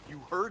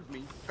 You heard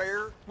me,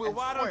 fair. Well,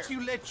 why don't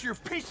you let your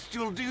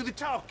pistol do the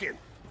talking?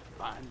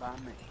 Fine by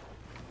me.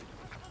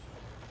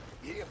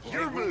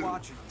 Your move.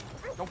 Watching.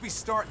 Don't be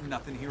starting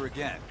nothing here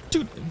again.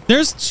 Dude,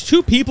 there's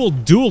two people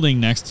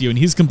dueling next to you, and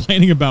he's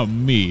complaining about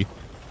me.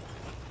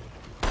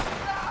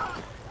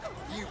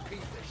 You piece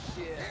of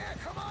shit. Yeah,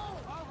 come on.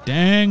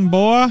 Dang,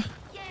 boy.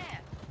 Yeah,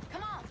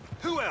 come on.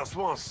 Who else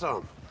wants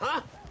some,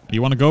 huh?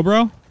 You want to go,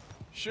 bro?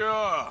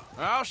 Sure,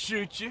 I'll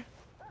shoot you.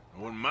 I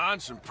wouldn't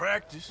mind some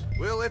practice.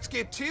 Well, let's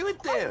get to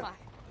it then.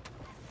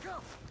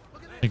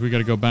 I think we got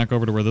to go back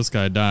over to where this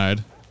guy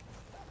died.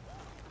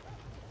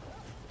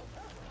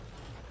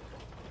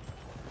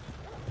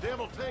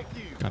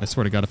 God, I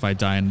swear to God, if I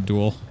die in a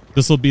duel,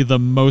 this will be the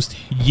most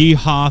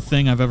yeehaw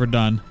thing I've ever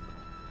done.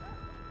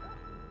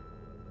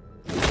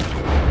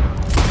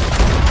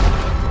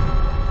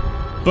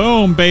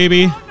 Boom,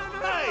 baby.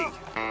 Hey,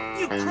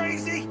 you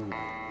crazy?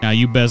 Now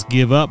you best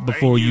give up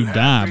before you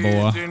die, happy it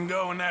boy. didn't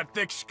go in that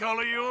thick skull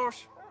of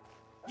yours?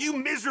 You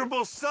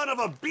miserable son of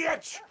a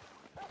bitch!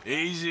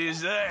 Easy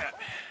as that.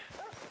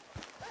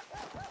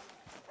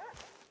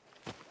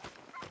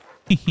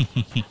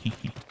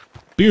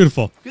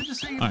 Beautiful. Good to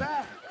see you All right.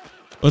 back.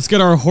 Let's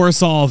get our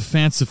horse all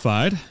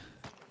fancified.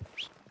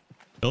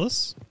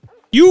 Phyllis?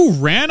 You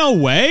ran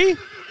away?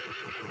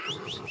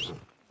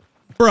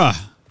 Bruh.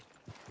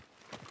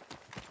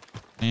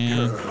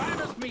 And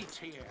Minus meat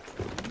here.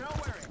 No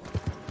worry.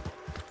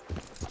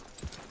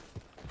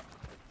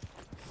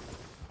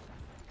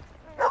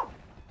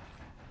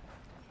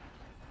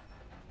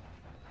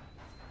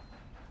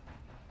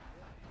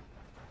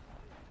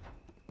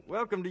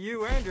 Welcome to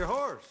you and your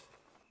horse.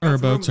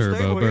 Turbo,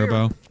 turbo,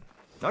 burbo.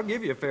 I'll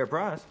give you a fair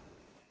price.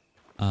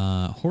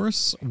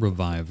 Horse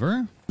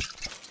reviver.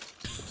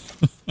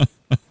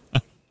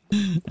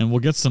 And we'll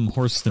get some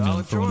horse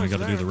stimulant for when we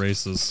gotta do the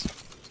races.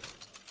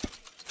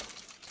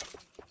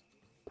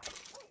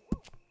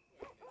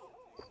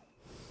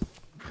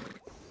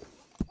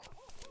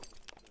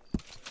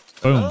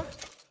 Boom.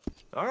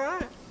 All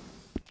right.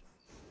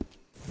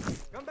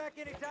 Come back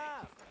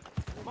anytime.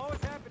 I'm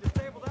always happy to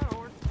stable that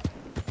horse.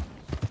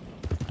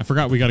 I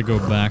forgot we gotta go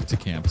back to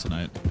camp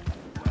tonight.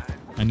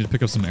 I need to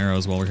pick up some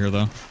arrows while we're here,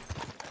 though.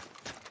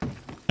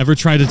 Ever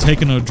tried to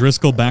take an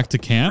O'Driscoll back to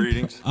camp?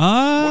 Greetings.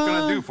 What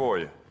can I do for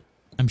you?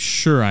 I'm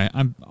sure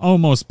I'm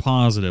almost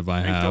positive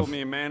I He have. told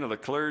me a man of the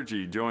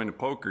clergy joined a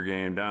poker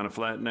game down at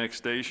Flat Neck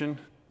Station.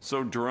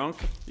 So drunk,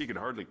 he could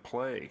hardly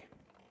play.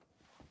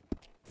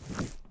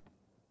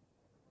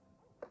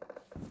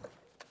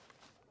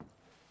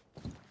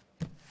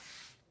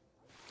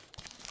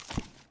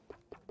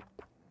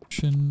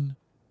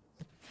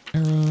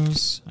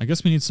 Arrows. I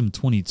guess we need some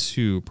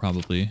 22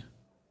 probably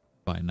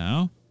by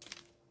now.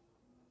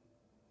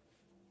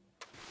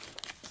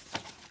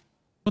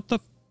 What the?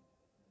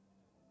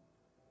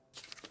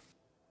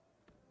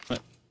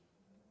 What?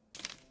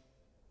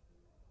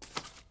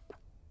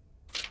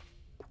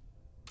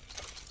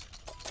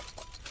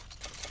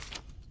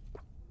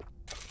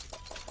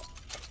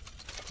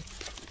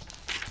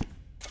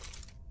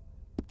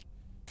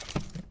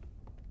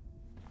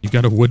 You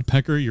got a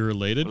woodpecker? You're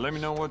related? Well, let me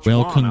know what you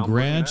well, want.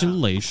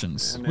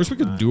 congratulations. Wish we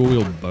could dual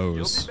wield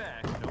bows.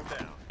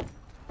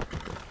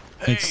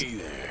 Makes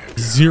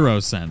 0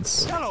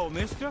 sense. Hello,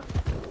 mister.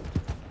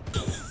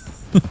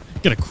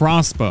 Get a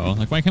crossbow.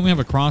 Like, why can't we have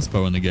a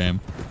crossbow in the game?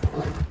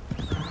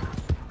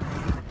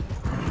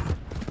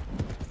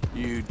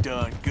 You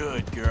done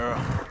good,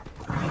 girl.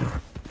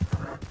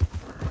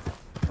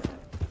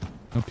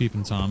 No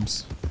peeping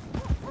toms.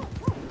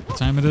 What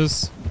time it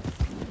is?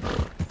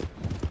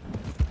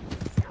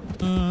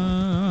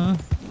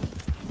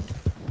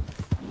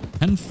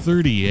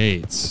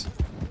 10:38.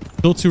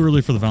 Still too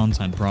early for the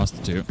Valentine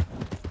prostitute.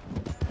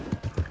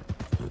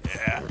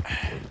 Yeah,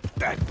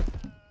 that.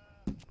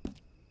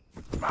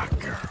 My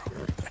girl.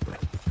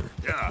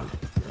 Yeah.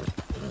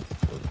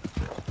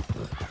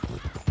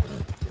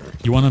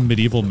 You want a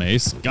medieval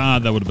mace?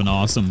 God, that would have been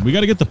awesome. We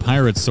got to get the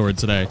pirate sword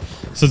today.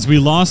 Since we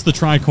lost the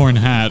tricorn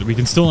hat, we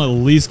can still at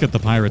least get the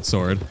pirate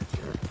sword.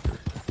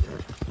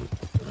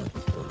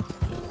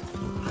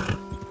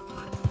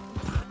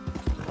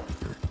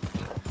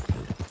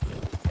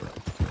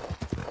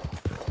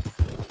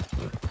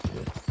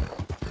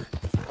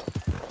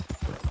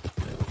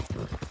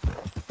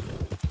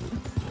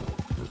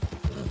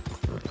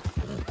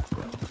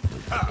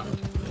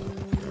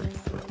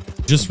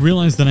 Just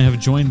realized that I have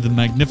joined the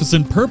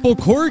magnificent Purple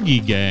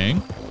Corgi gang.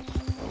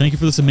 Thank you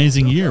for this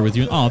amazing year with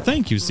you. Oh,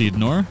 thank you,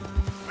 Seednor.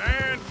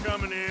 Man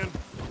coming in.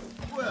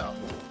 Well,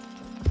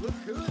 look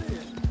who it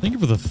is. Thank you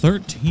for the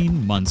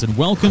 13 months and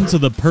welcome to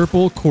the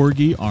Purple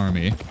Corgi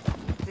army.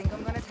 Think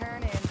I'm gonna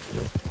turn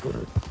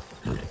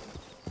in.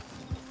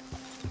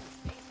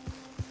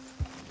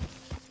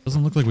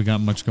 Doesn't look like we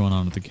got much going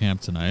on at the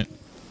camp tonight.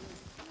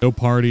 No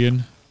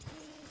partying.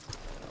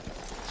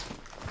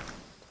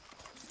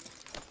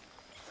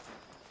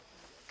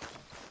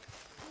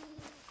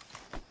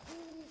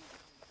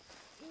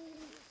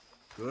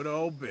 Good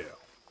old Bill.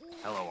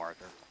 Hello,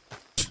 Arthur.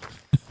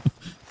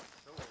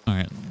 All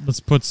right, let's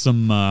put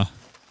some of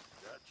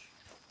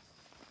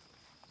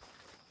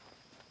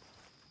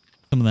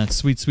that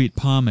sweet, sweet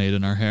pomade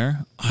in our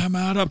hair. I'm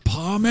out of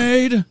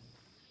pomade.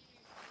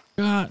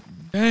 God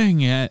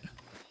dang it.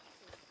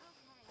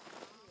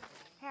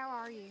 How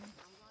are you?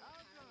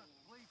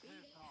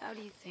 How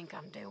do you think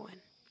I'm doing?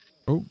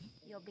 Oh,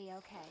 You'll be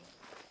okay.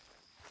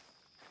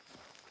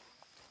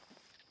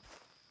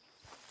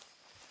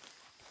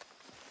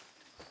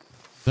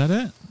 is that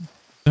it?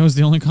 That was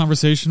the only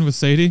conversation with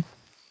Sadie?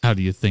 How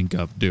do you think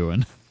I'm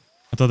doing?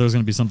 I thought there was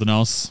going to be something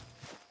else.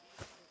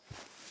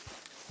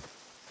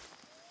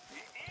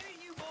 Any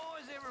of you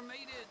boys ever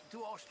made it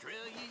to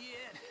Australia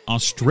yet?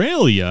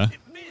 Australia?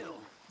 Bill,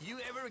 you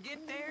ever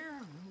get there?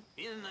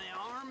 In the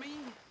army?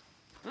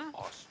 Huh?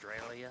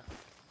 Australia?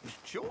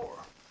 Sure.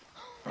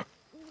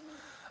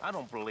 I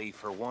don't believe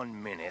for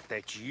 1 minute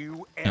that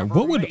you Now, ever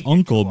what would made it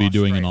Uncle to be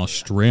doing in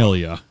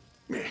Australia?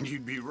 Man,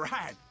 you'd be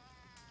right.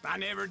 I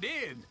never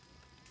did.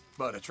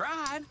 But I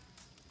tried.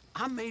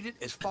 I made it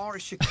as far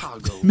as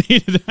Chicago.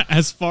 Made it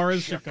as far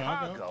as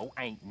Chicago? Chicago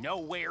ain't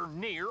nowhere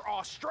near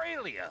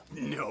Australia.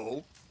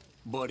 No,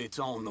 but it's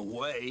on the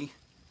way.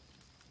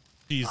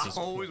 Jesus.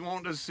 I always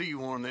wanted to see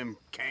one of them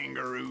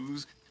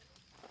kangaroos.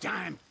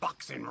 Giant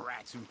boxing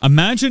rats.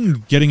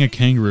 Imagine getting a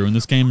kangaroo in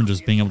this game and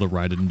just being able to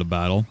ride it into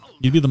battle.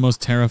 You'd be the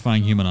most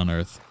terrifying human on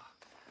Earth.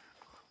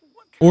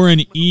 Or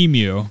an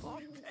emu.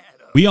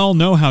 We all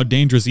know how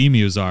dangerous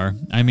emus are.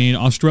 I mean,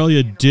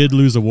 Australia did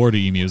lose a war to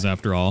emus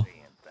after all.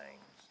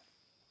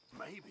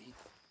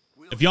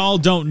 If y'all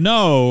don't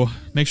know,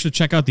 make sure to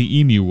check out the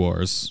Emu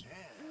Wars.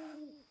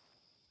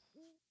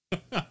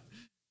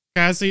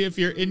 Cassie, if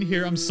you're in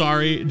here, I'm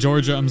sorry.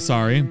 Georgia, I'm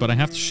sorry, but I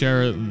have to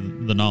share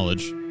the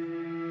knowledge.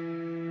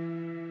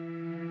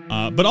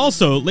 But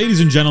also, ladies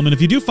and gentlemen,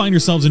 if you do find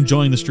yourselves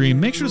enjoying the stream,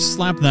 make sure to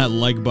slap that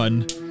like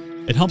button.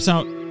 It helps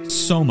out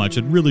so much.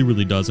 It really,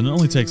 really does, and it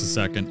only takes a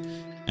second.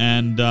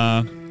 And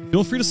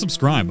feel free to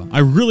subscribe. I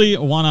really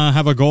want to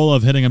have a goal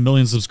of hitting 1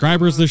 million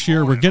subscribers this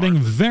year. We're getting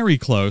very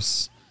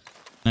close.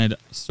 I'd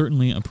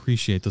certainly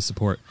appreciate the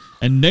support.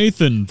 And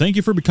Nathan, thank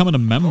you for becoming a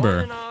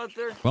member.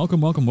 Welcome,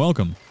 welcome,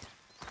 welcome.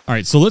 All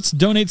right, so let's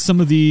donate some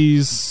of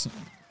these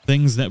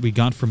things that we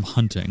got from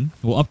hunting.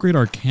 We'll upgrade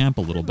our camp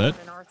a little bit.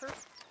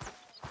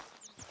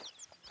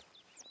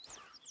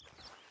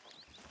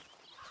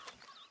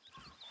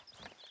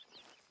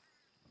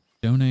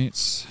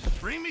 Donates.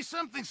 Bring me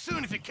something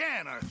soon if you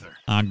can, Arthur.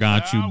 I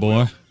got you,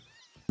 boy.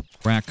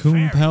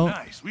 Raccoon pelt.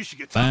 Nice. We should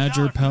get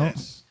Badger $10 for pelt.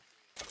 this.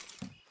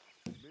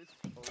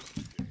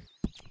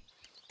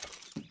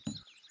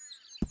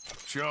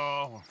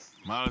 Sure.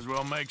 Might as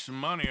well make some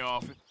money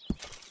off it.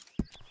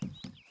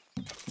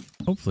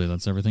 Hopefully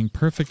that's everything.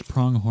 Perfect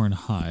pronghorn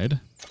hide.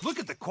 Look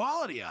at the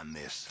quality on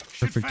this.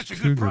 Should Perfect fetch a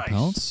good cougar price.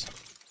 pelts.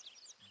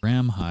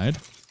 Ram hide.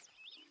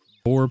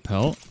 Boar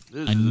pelt.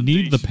 This I is a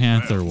need the decent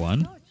panther pelt.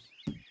 one.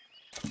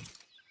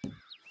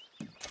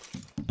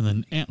 And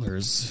then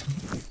antlers.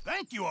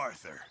 Thank you,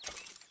 Arthur.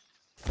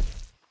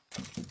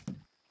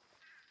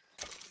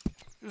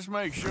 Just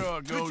make sure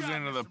it goes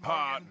into the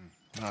pot.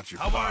 Not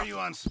your How are you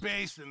on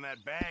space in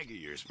that bag of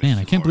yours, Man,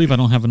 I Mr. can't believe I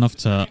don't have enough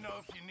to...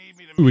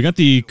 Ooh, we got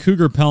the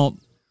cougar pelt.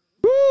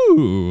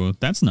 Ooh,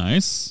 that's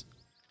nice.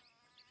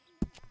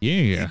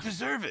 Yeah. You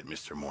deserve it,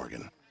 Mr.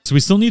 Morgan. So we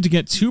still need to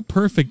get 2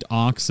 perfect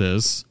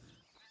oxes.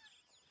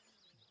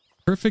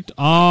 Perfect.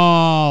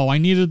 Oh, I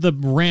needed the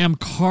ram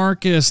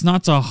carcass,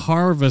 not to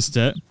harvest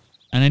it.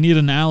 And I need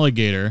an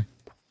alligator.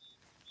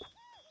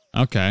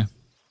 Okay.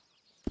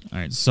 All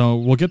right, so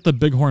we'll get the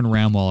bighorn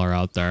ram while we're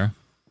out there.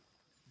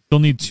 We'll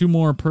need 2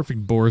 more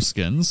perfect boar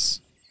skins.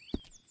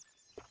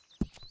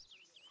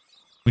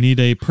 We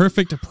need a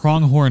perfect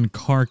pronghorn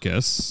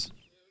carcass.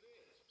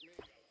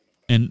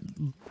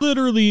 And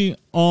literally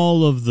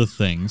all of the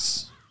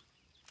things.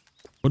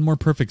 1 more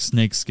perfect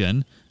snake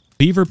skin.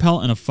 Beaver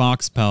pelt and a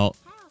fox pelt.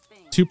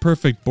 2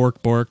 perfect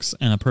borks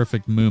and a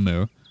perfect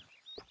moo.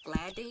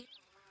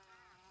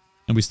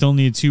 And we still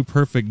need 2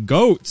 perfect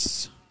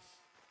goats.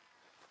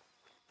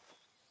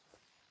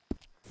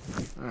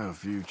 A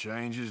few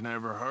changes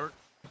never hurt.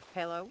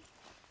 Hello?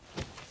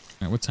 All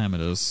right, what time it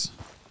is?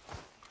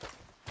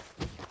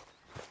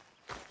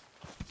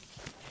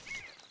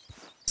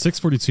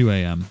 6:42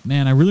 a.m.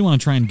 Man, I really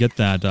want to try and get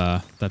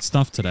that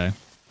stuff today.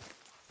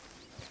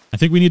 I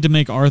think we need to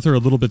make Arthur a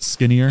little bit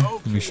skinnier,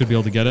 and we should be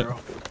able to get it.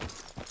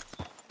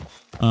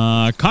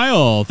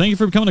 Kyle, thank you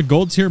for becoming a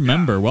gold tier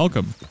member.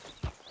 Welcome.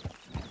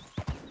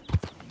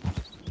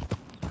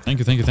 Thank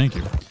you, thank you, thank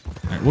you. All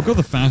right, we'll go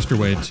the faster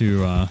way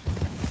to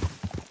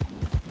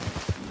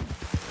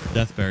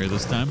Deathberry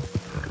this time.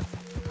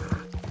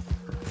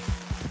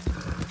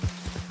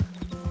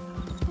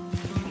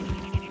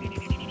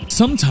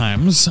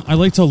 Sometimes I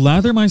like to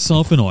lather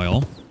myself in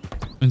oil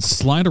and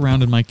slide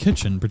around in my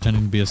kitchen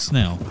pretending to be a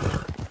snail.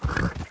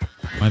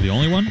 Am I the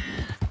only one?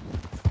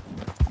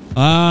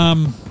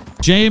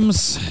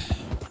 James,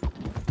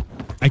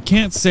 I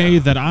can't say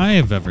that I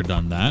have ever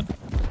done that,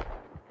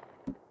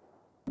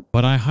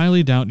 but I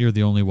highly doubt you're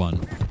the only one.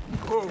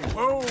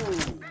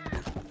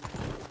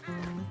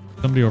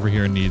 Somebody over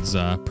here needs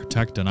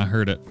protecting. I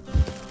heard it.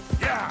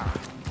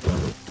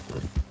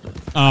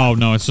 Oh,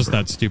 no, it's just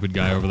that stupid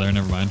guy over there.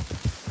 Never mind.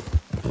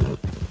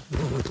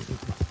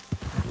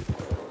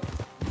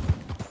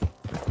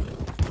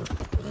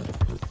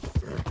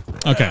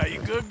 Okay.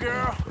 You good,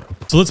 girl?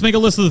 So let's make a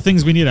list of the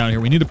things we need out here.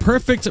 We need a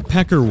perfect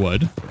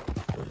peckerwood.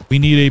 We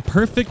need a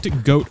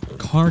perfect goat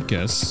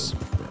carcass.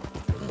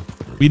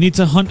 We need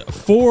to hunt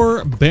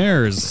 4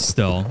 bears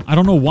still. I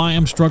don't know why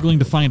I'm struggling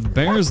to find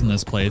bears in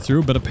this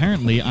playthrough, but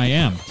apparently I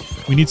am.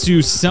 We need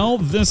to sell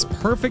this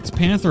perfect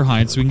panther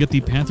hide so we can get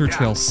the Panther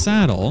Trail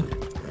saddle.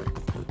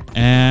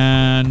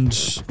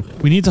 And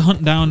we need to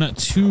hunt down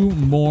 2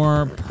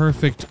 more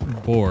perfect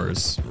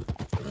boars.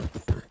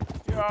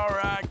 You all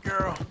right,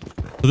 girl?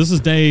 So this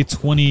is day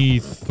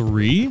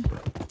 23?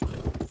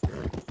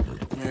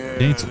 Yeah,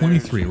 Day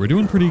 23. We're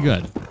doing pretty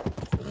good.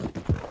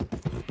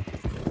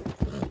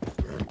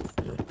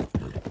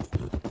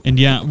 And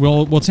yeah,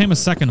 we'll tame a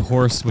second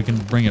horse so we can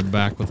bring it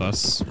back with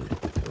us.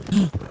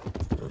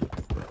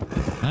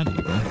 That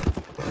eagle.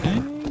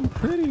 Dang,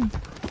 pretty.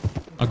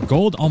 A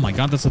gold. Oh my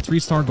god, that's a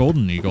 3-star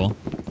golden eagle.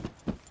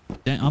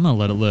 Dang, I'm gonna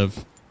let it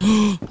live.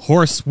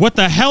 Horse, what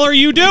the hell are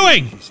you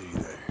doing?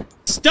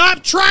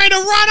 Stop trying to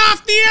run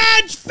off the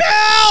edge,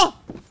 Phil!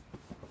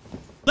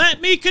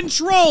 Let me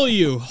control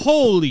you.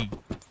 Holy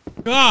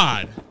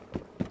God.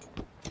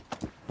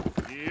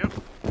 Yep.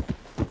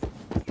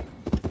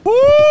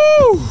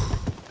 Woo!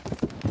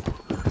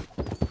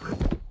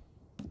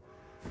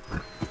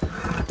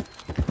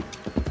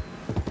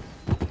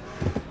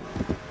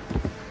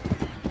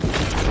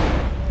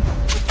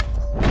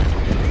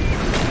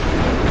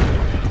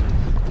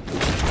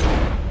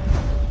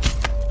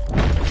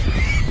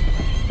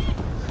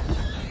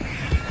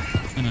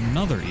 And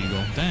another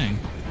eagle. Dang.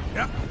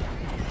 Yeah.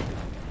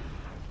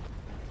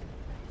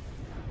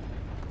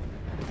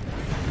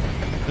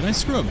 Did I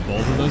screw up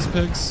both of those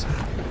pigs?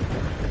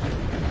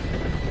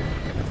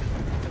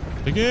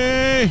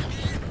 Piggy!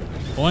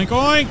 Oink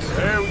oink!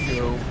 There we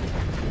go.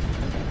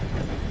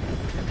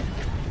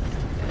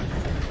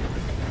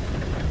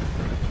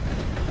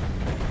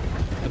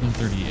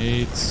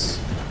 $738.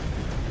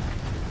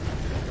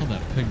 Where'd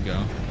that pig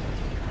go?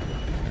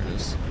 There it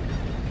is.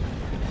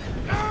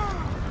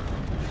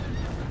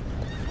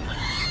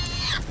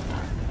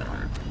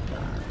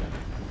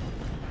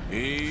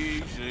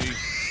 Easy.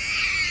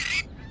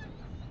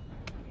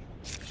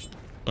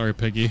 Sorry,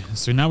 piggy.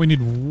 So now we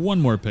need 1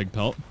 more pig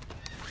pelt.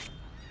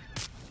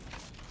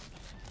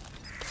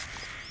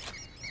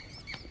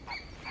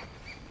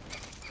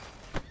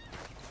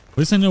 At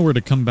least I know where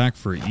to come back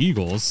for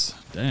eagles.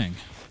 Dang.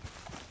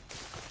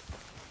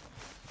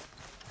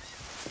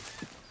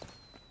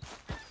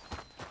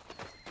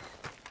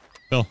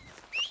 Bill.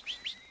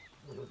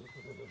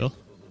 Bill?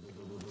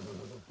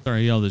 Sorry,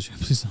 I yelled at you.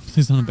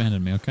 Please don't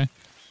abandon me, okay?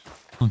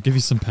 I'll give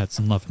you some pets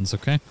and lovin's,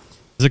 okay?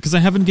 Is it because I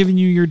haven't given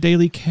you your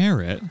daily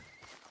carrot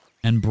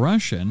and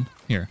brushing?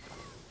 Here.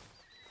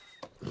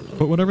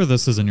 Put whatever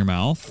this is in your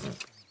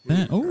mouth.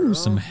 Oh,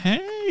 some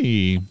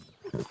hay.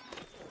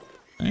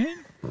 Hey.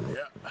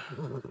 Yeah.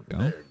 Go.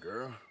 There,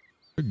 girl.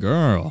 Good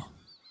girl.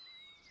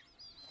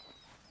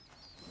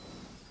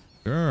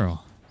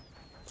 Girl.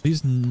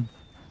 Please, no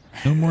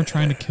more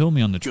trying to kill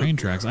me on the train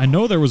tracks. I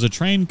know there was a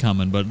train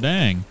coming, but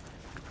dang.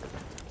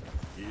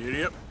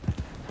 Yep.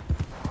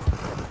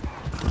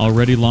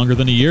 Already longer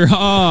than a year.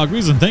 Oh,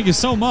 Greason, thank you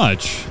so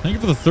much. Thank you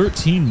for the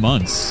 13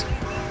 months.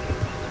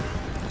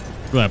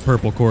 Look at that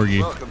purple corgi.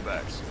 Welcome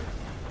back.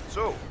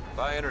 So,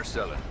 buying or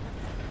selling?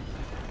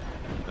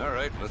 All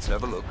right, let's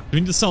have a look. We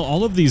need to sell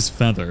all of these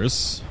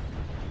feathers.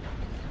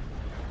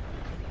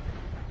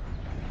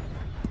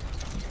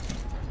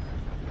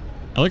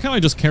 I like how I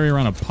just carry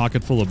around a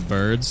pocket full of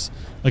birds.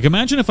 Like,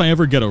 imagine if I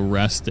ever get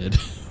arrested.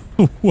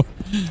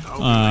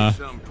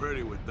 Something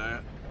pretty with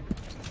that.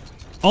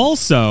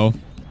 Also,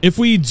 if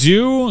we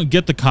do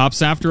get the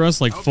cops after us,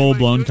 like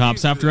full-blown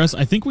cops after us,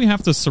 I think we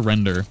have to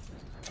surrender.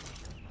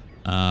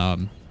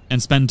 And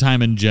spend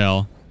time in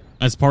jail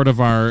as part of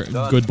our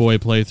good boy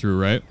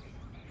playthrough, right?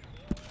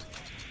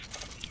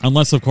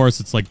 Unless, of course,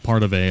 it's like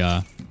part of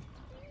a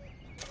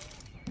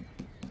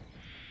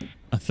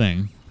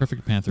thing.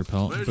 Perfect panther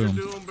pelt. Boom.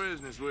 Doing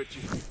business with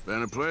you.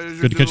 Been a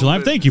pleasure. Good to catch you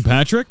live. Thank you,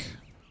 Patrick.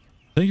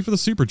 Thank you for the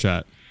super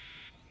chat.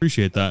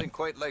 Appreciate that. Nothing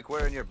quite like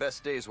wearing your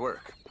best day's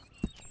work.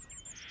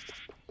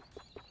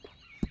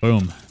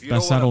 Boom.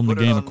 Best saddle in the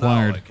game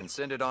acquired. I can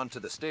send it on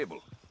to the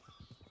stable.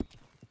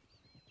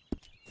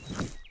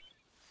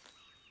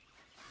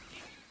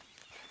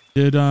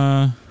 Did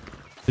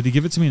he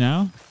give it to me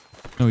now?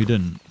 No, he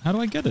didn't. How do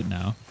I get it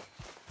now?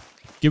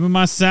 Give me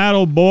my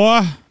saddle,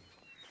 boy.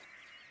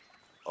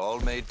 All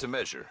made to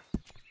measure.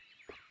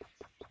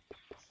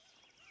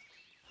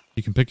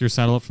 You can pick your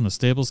saddle up from the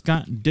stable.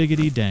 God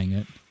diggity dang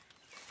it.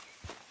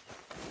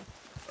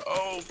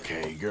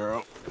 Okay,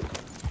 girl.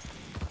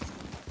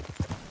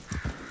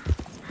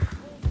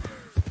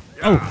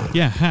 Oh,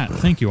 yeah, hat.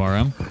 Thank you,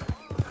 RM.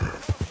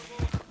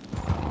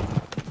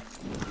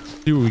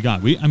 See what we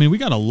got. I mean, we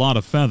got a lot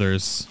of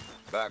feathers.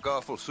 Back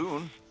awful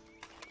soon.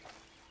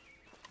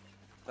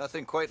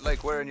 Nothing quite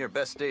like wearing your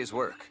best day's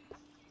work.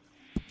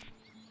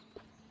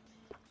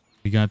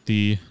 We got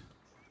the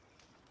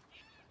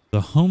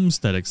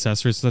homestead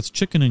accessory, so that's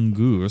chicken and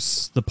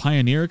goose. The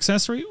pioneer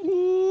accessory.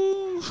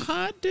 Ooh,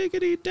 hot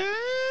diggity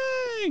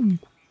dang.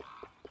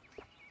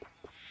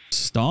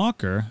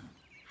 Stalker.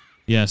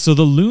 Yeah, so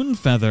the loon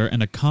feather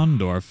and a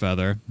condor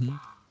feather.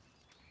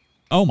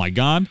 Oh my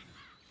god.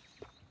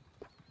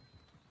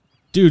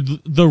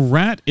 Dude, the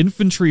rat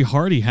infantry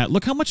hardy hat.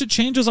 Look how much it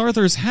changes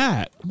Arthur's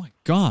hat. Oh my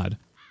god.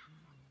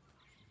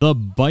 The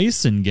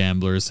bison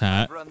gambler's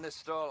hat. I've run this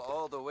stall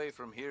all the way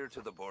from here to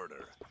the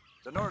border.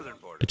 The northern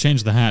border. I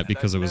changed the hat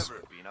because it was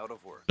Never been out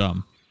of work.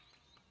 dumb.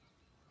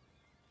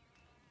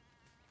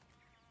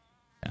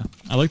 Yeah,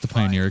 I like the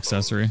pioneer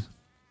accessory.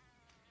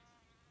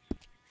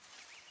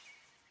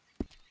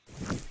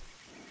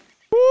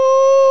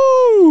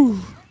 Woo!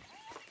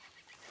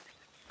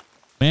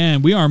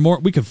 Man, we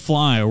could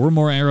fly, or we're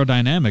more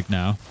aerodynamic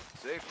now.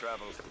 Safe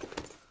travels.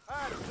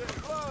 Hats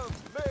and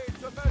gloves made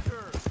to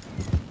measure.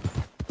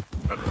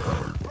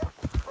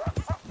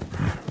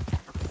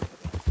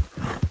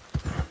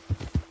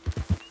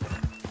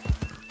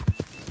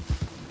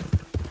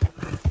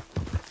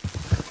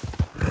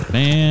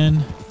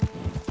 Man,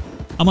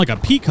 I'm like a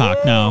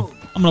peacock now.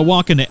 I'm gonna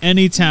walk into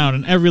any town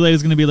and every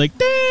lady's gonna be like,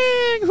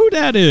 dang, who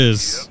that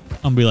is?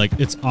 I'm gonna be like,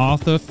 it's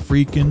Arthur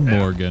freaking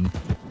Morgan.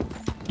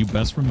 You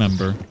best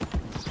remember.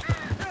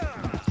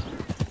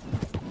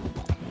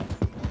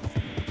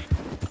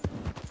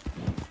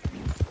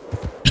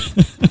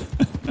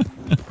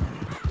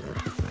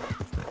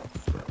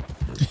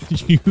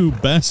 You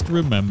best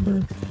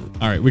remember.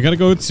 All right, we got to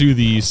go to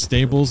the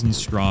stables in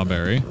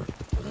Strawberry.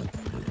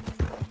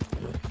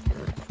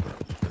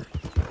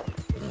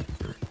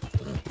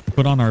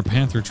 Put on our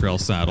Panther Trail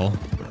saddle.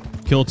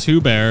 Kill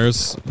 2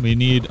 bears. We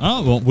need...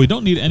 Oh, well, we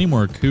don't need any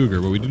more cougar,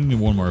 but we do need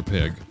 1 more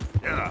pig.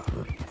 Yeah.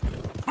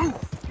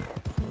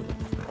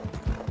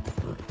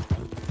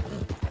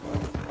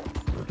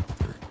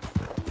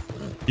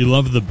 You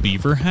love the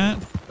beaver hat?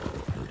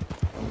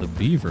 The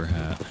beaver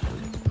hat.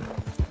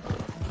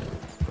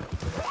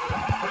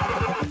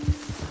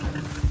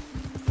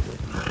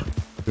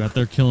 You out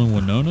there killing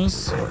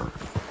Winonas?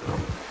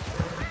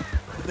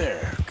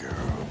 There, girl.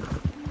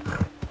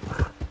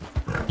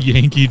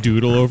 Yankee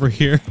Doodle over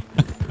here.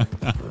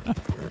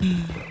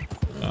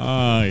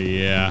 Oh,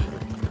 yeah.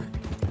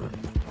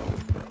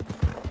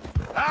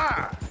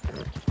 Ah!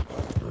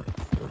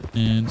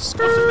 And... What's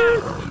the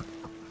matter?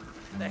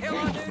 The hell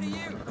I do to you?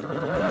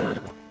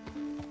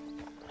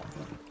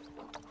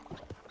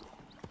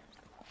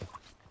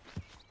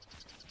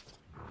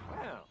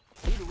 Well,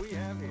 who do we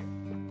have here?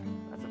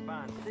 That's a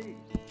fine steed.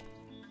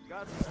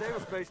 Got some stable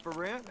space for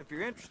rent if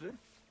you're interested.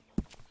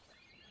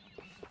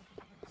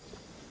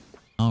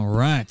 All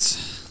right.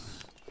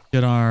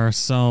 Get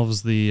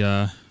ourselves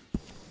the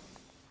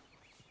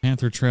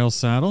Panther Trail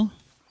saddle.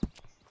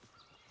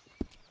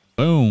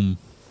 Boom.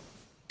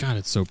 God,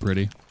 it's so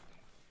pretty.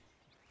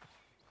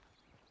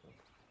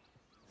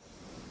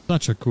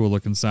 Such a cool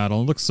looking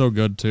saddle. It looks so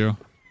good too.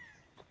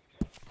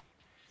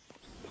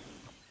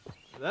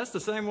 That's the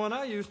same one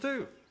I use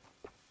too.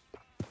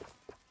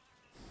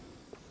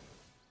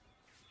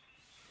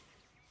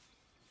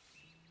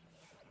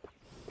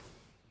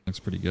 Looks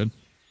pretty good.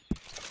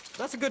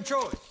 That's a good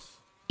choice.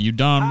 You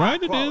darn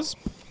right it is.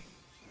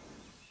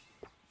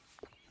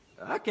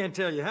 I can't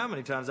tell you how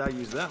many times I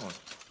use that one.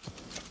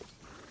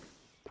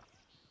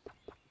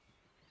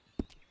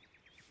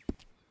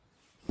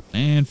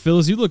 And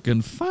Phyllis, you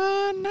looking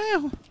fine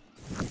now.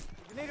 If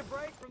you need a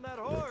break from that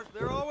horse,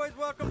 they're always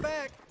welcome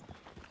back.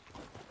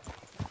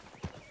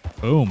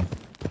 Boom.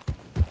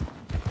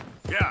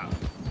 Yeah.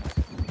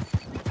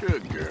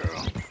 Good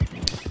girl.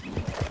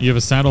 You have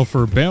a saddle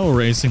for barrel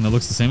racing that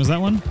looks the same as that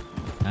one?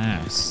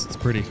 Nice. It's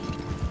pretty.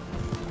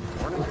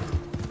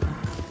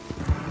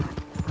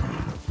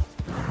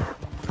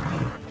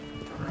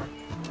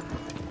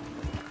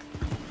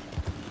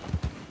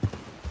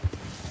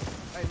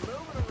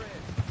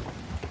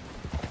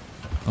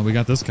 Oh, we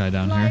got this guy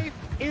down here. Life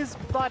is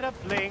but a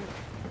blink,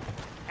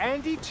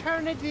 and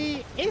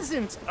eternity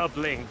isn't a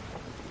blink.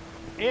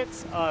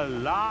 It's a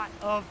lot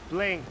of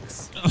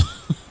blinks.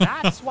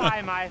 That's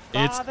why my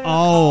father It's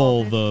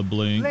all called the it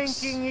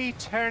blinks. blinking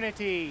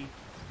eternity.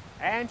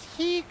 And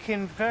he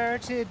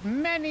converted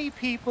many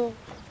people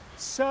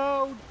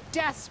so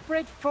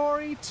desperate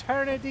for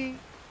eternity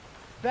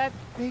that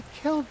they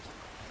killed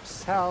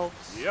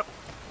themselves. Yep.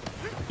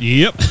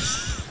 Yep.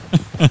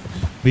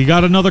 We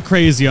got another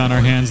crazy on our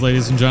hands,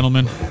 ladies and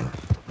gentlemen.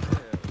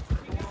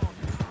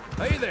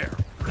 Hey there.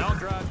 I'll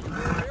drive you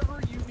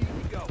wherever you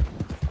need to go.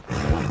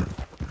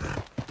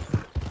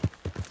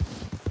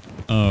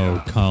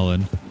 Oh,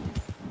 Colin.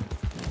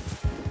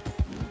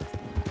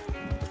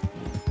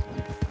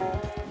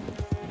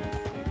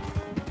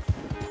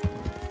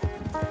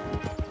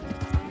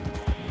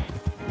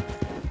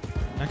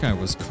 That guy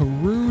was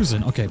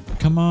cruising. Okay,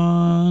 come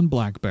on,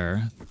 black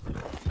bear.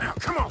 Now,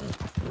 come on.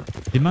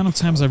 The amount of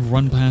times I've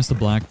run past a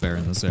black bear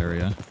in this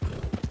area.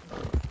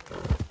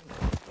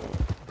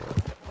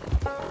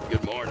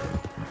 Good morning.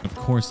 Of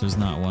course there's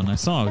not one. I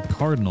saw a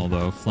cardinal,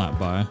 though, flat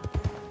by.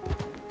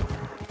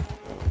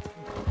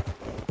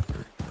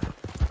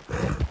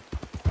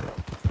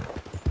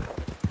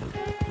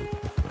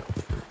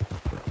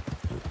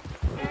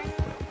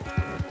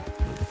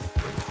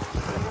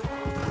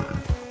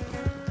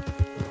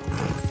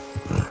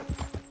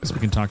 Guess we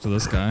can talk to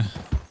this guy.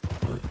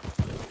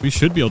 We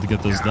should be able to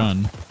get this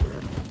done.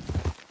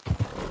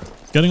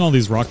 Getting all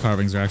these rock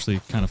carvings are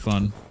actually kind of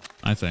fun,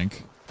 I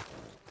think.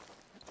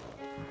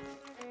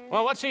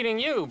 Well, what's eating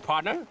you,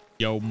 partner?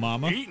 Yo,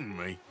 mama. Eating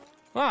me?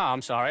 Oh,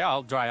 I'm sorry.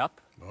 I'll dry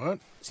up. What?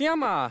 See, Hey,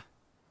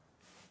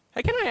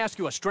 can I ask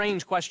you a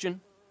strange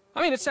question?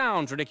 I mean, it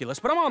sounds ridiculous,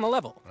 but I'm on the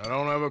level. I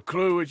don't have a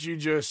clue what you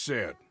just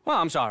said. Well,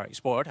 I'm sorry,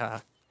 sport.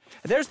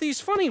 There's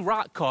these funny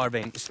rock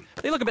carvings.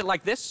 They look a bit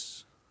like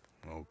this.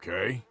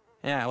 Okay.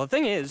 Yeah, well, the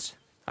thing is,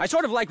 I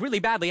sort of, really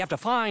badly have to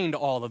find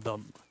all of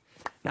them.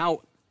 Now,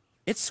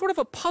 it's sort of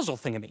a puzzle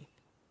thingamy.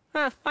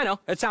 I know,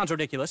 it sounds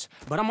ridiculous,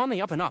 but I'm on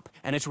the up and up,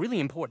 and it's really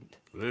important.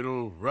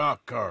 Little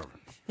rock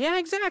carvings. Yeah,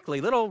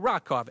 exactly, little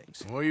rock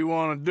carvings. What do you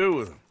want to do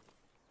with them?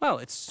 Well,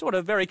 it's sort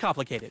of very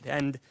complicated,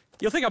 and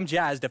you'll think I'm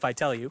jazzed if I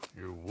tell you.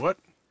 You're what?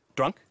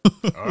 Drunk?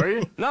 Are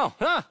you? No,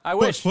 I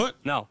wish. What?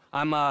 No,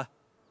 I'm,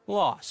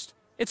 lost.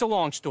 It's a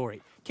long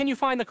story. Can you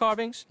find the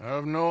carvings? I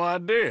have no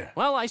idea.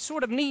 Well, I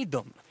sort of need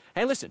them.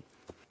 Hey, listen,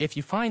 if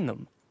you find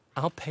them,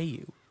 I'll pay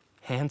you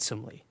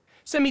handsomely.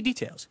 Send me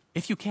details,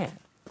 if you can.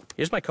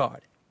 Here's my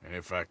card. And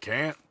if I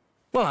can't?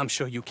 Well, I'm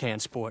sure you can,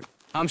 sport.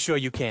 I'm sure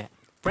you can.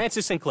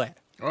 Francis Sinclair.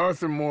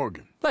 Arthur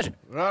Morgan. Pleasure.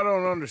 I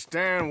don't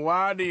understand.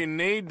 Why do you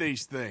need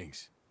these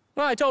things?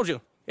 Well, I told you.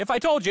 If I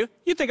told you,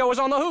 you'd think I was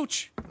on the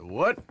hooch. The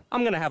what?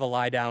 I'm gonna have a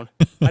lie down.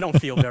 I don't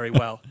feel very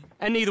well.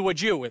 And neither would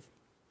you with...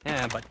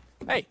 but,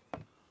 hey,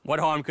 what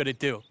harm could it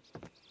do?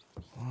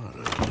 What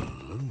a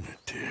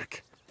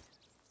lunatic.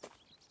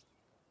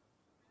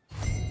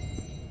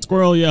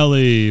 Squirrel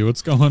Yelly,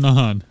 what's going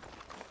on?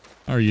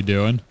 How are you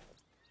doing?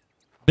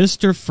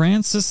 Mr.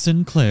 Francis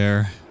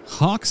Sinclair,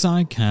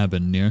 Hawkseye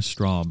Cabin near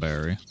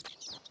Strawberry.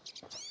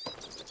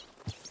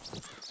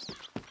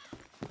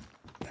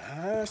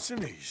 Nice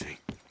and easy.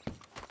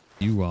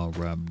 You all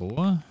right,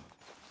 boy?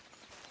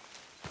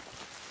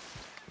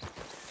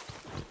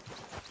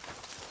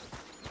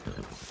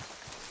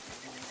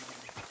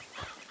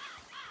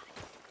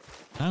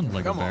 Sounds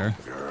like a bear.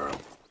 Girl.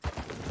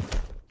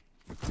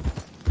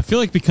 I feel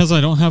like because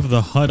I don't have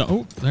the HUD...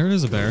 Oh, there it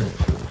is, a bear.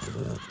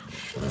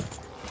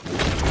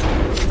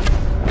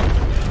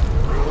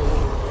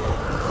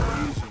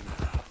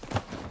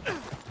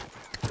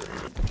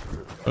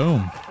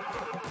 Boom.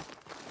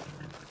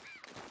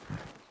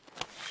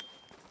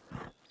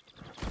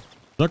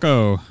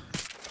 Zucko.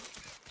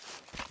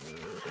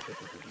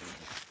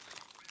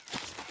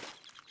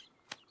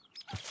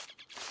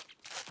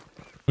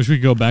 Wish we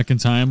could go back in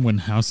time when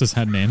houses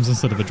had names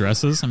instead of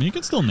addresses. I mean, you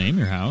can still name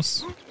your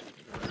house.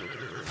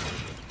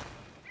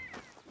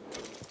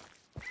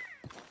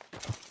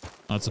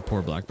 That's a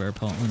poor black bear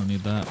pelt. We don't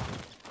need that.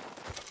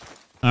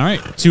 All right,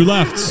 2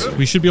 left.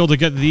 We should be able to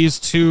get these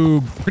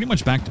 2 pretty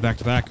much back to back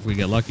to back if we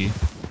get lucky.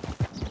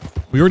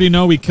 We already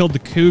know we killed the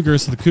cougar,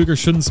 so the cougar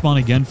shouldn't spawn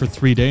again for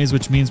 3 days,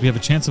 which means we have a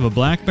chance of a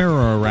black bear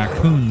or a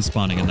raccoon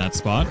spawning in that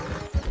spot.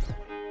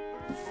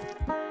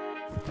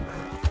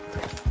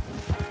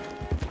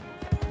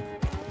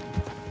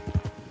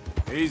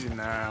 Easy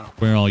now.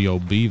 Where all your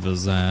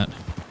beavers at?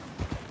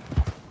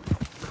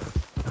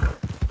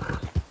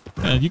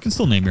 You can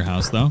still name your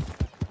house, though.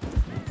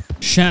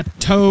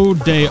 Chateau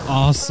de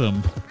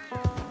Awesome.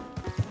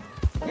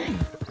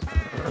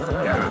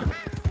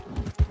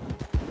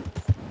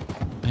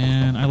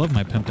 Man, I love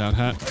my pimped out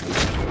hat.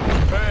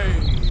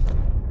 Hey.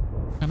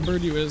 And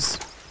bird you is.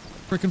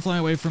 Frickin' fly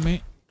away from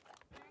me.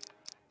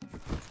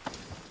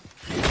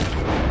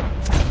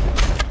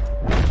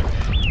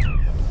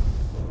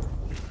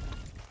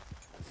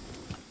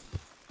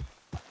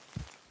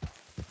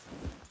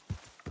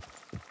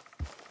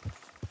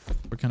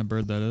 What kind of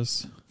bird that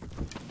is?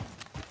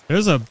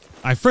 There's a...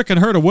 I frickin'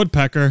 heard a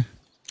woodpecker.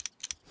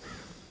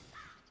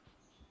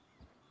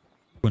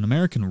 An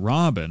American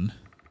robin.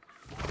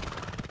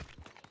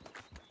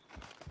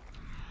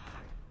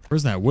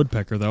 Where's that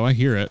woodpecker, though? I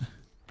hear it.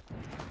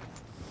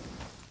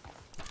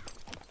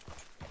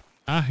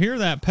 I hear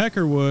that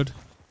peckerwood.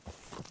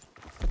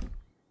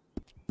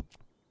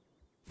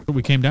 That's what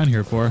we came down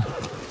here for.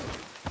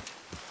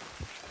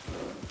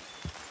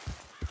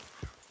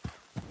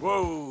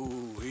 Whoa,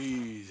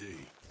 easy.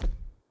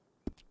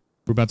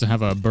 We're about to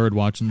have a bird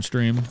watching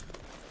stream.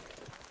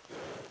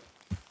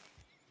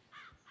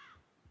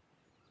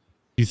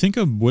 Do you think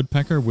a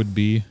woodpecker would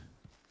be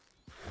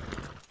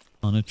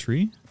on a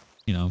tree?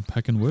 You know,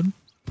 pecking wood?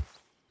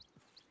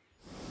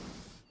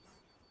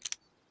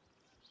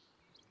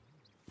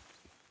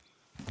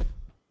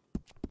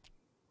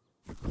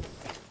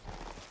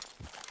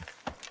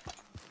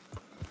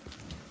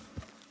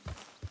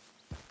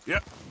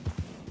 Yep.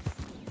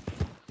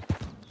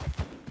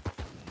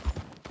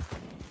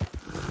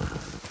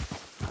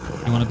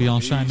 You want to be all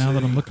shy now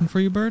that I'm looking for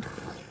you, bird?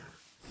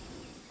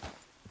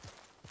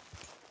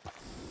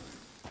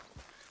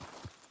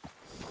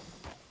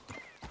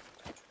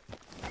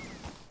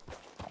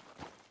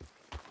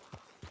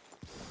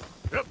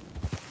 Yep.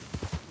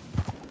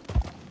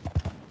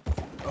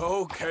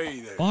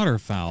 Okay there.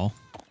 Waterfowl.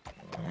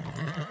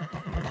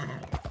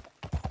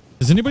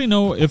 Does anybody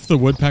know if the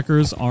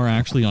woodpeckers are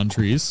actually on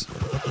trees?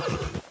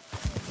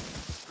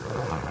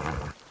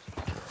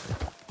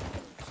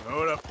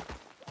 Slow it up.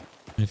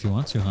 If you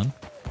want to, hon.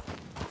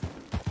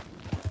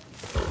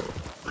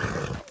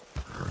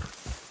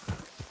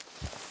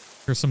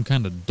 There's some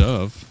kind of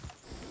dove.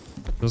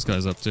 Those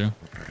guys up to.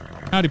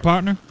 Howdy,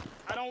 partner.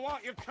 I don't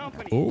want your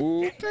company.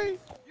 Okay.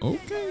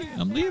 Okay.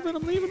 I'm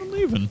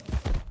leaving.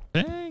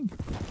 Dang.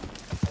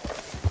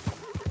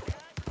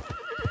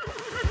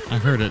 I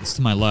heard it. It's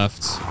to my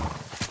left.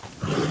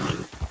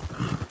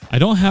 I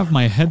don't have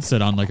my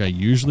headset on like I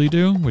usually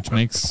do, which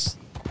makes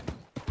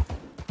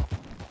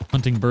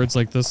hunting birds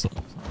like this a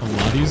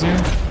lot easier.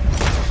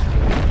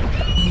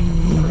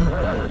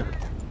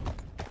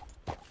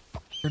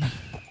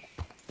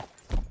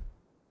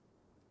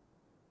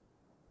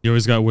 You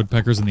always got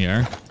woodpeckers in the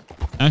air.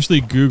 I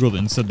actually Googled it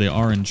and said they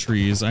are in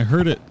trees. I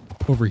heard it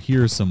over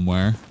here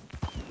somewhere.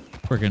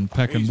 Frickin'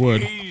 pecking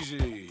wood.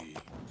 Easy.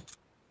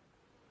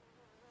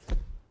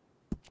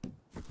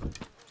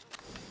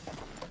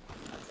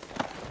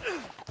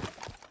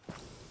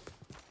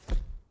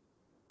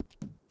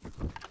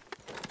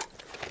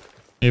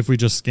 If we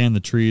just scan the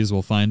trees,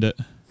 we'll find it.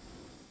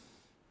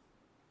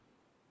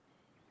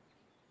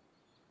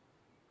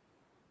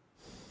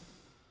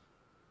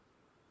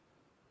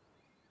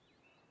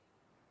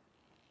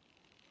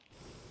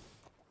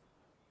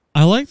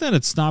 I like that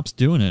it stops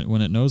doing it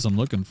when it knows I'm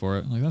looking for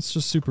it. Like, that's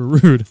just super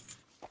rude.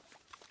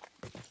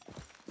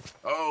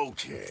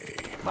 Okay,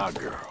 my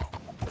girl.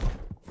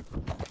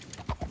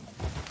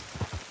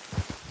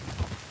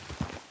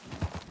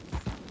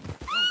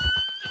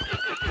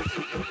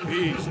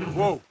 Easy.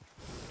 Whoa.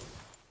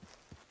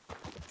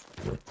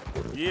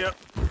 Yep.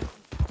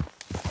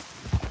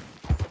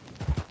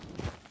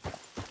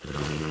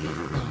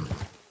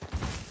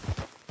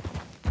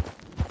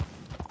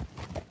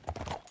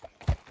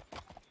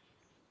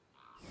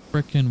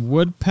 Frickin'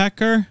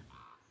 woodpecker.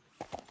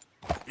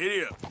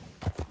 Giddy up.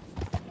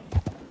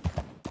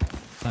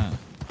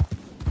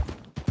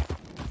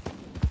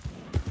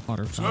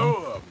 Waterfowl.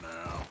 Slow up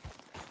now.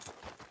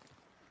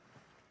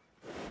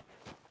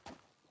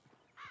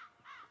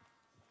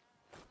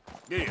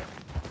 Yeah.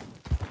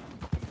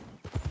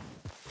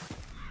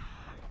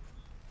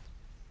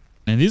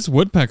 And these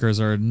woodpeckers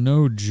are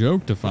no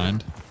joke to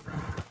find.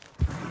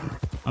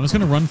 I'm just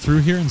gonna run through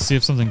here and see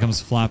if something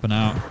comes flapping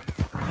out.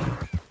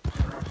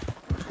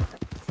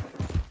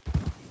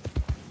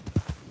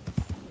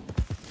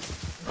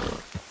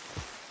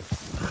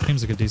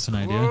 Seems like a decent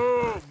idea.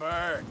 Whoa,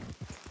 back.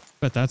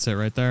 Bet that's it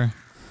right there.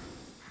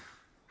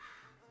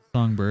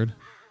 Songbird.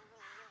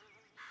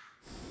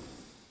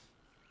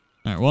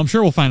 Alright, well I'm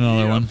sure we'll find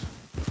another one.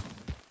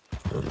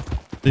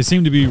 They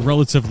seem to be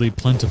relatively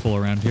plentiful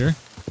around here.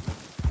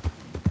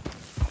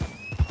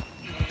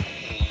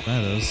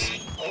 That is.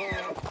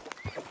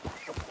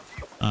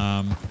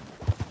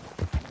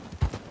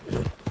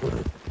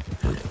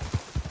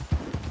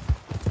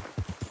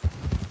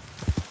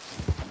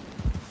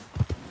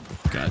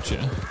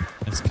 Gotcha.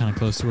 It's kind of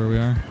close to where we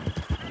are.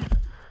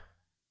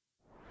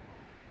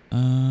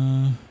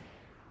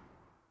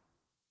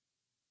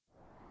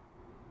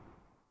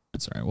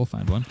 It's all right. We'll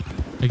find one.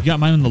 I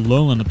got mine in the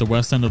lowland at the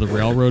west end of the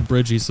railroad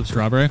bridge east of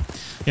Strawberry.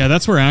 Yeah,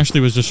 that's where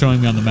Ashley was just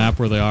showing me on the map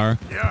where they are.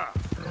 Yeah.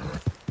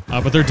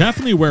 But they're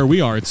definitely where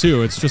we are,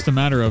 too. It's just a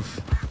matter of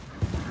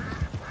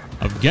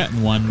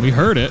getting one. We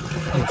heard it.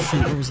 Oh,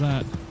 shoot. What was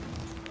that?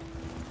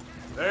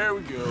 There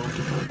we go.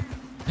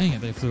 Dang it.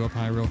 They flew up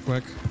high real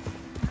quick.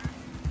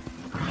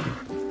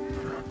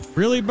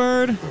 Really,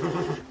 bird?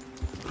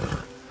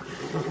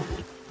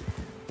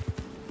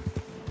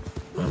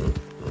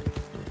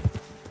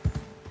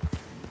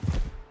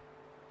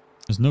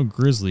 There's no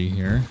grizzly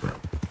here.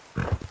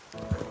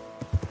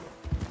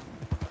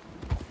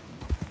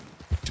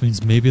 Which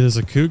means maybe there's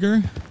a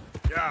cougar?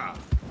 Yeah.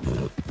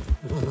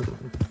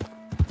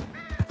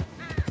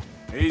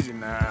 Easy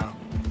now.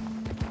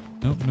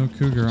 Nope, no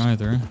cougar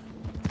either.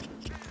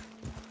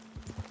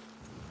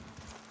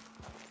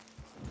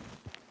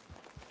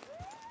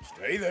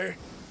 Stay there.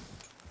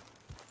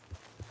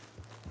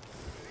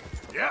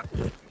 Yep.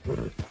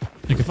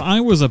 Like if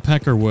I was a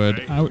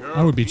peckerwood,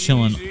 I would be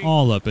chilling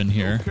all up in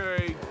here. Okay.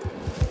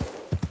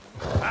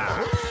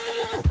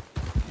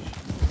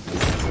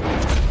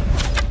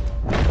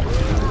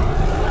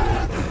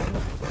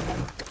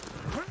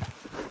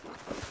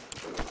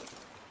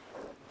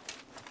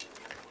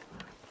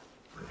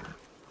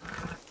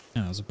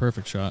 Yeah, that was a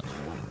perfect shot.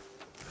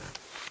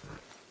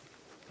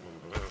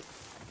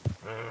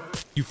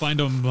 You find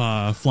them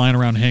flying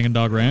around Hanging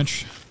Dog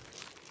Ranch.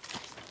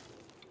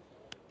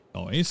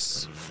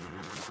 Nice.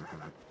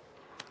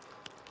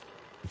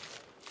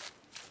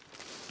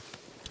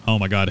 Oh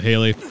my god,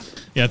 Haley.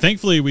 Yeah,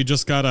 thankfully we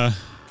just got a...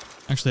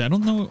 Actually, I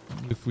don't know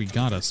if we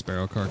got a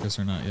sparrow carcass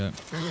or not yet.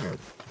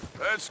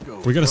 Let's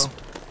go. We got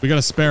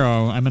a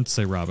sparrow. I meant to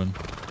say robin.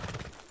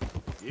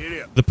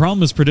 Yeah. The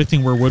problem is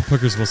predicting where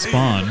woodpeckers will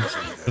spawn.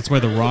 That's why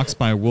the Rocks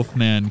by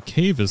Wolfman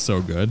Cave is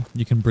so good.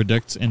 You can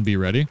predict and be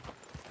ready.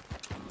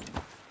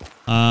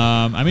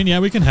 I mean, yeah,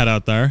 we can head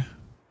out there.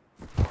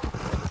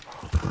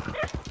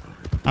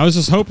 I was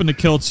just hoping to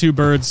kill two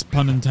birds,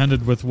 pun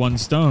intended, with one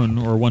stone,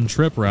 or one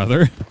trip,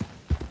 rather,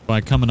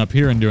 by coming up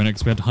here and doing it,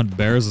 because we had to hunt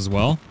bears as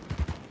well.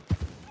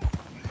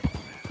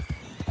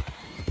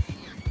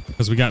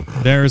 Because we got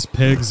bears,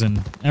 pigs,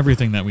 and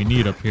everything that we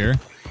need up here.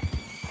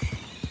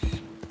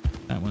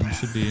 That one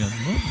should be...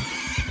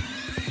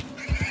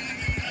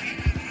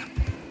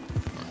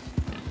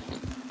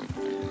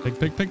 Pig,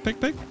 pig, pig,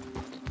 pig, pig.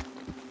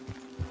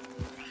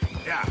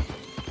 Yeah.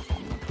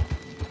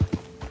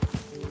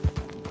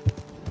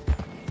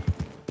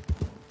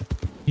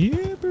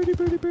 Yeah, birdie,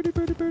 birdie, birdie,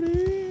 birdie,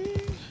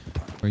 birdie.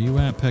 Where you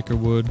at,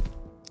 Peckerwood?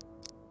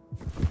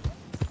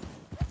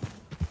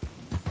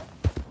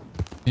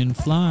 Can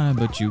fly,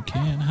 but you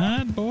can't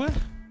hide, boy.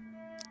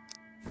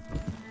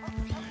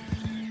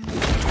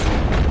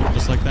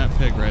 Just like that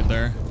pig right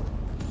there.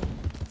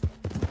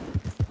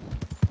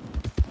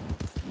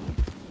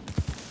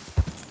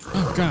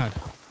 Oh, God.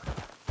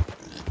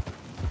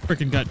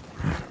 Frickin' got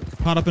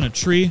caught up in a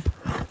tree.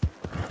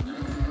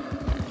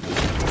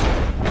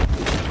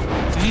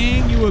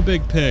 Dang, you a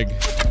big pig.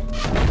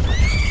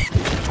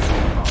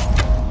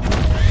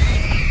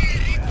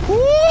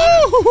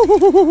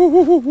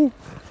 Woo!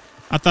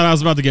 I thought I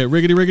was about to get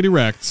riggedy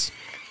wrecked. Is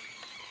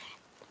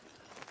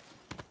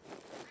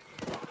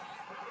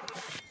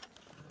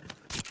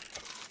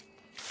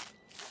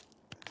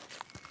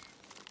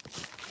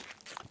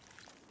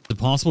it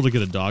possible to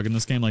get a dog in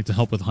this game, like to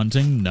help with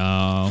hunting?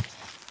 No.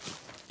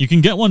 You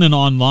can get one in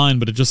online,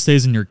 but it just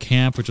stays in your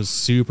camp, which is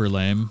super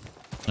lame.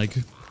 Like,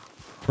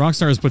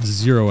 Rockstar has put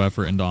zero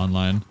effort into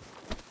online.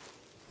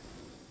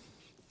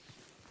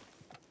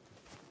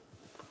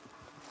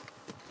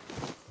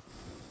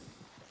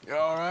 You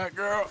alright,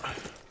 girl?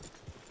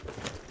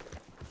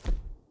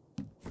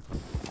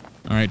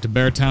 Alright, to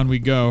Beartown we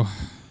go.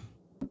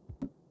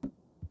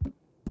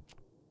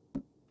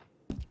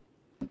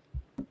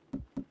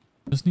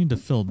 Just need to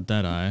fill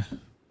Deadeye.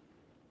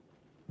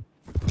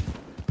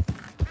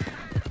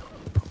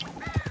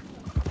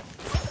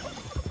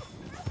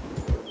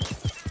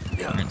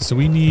 Alright, so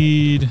we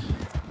need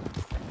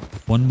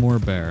one more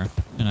bear.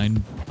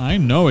 And I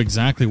know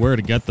exactly where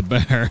to get the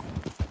bear.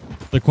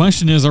 The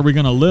question is, are we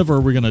going to live or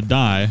are we going to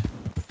die?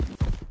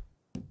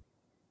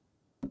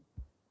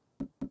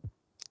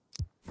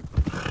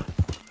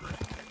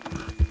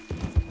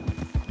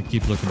 I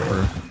keep looking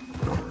for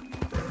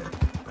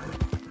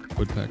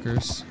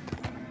woodpeckers.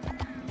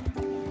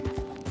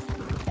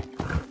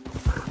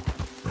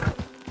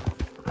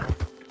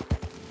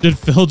 Did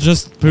Phil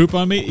just poop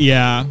on me?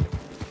 Yeah.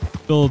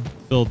 Phil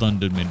done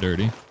did me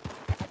dirty.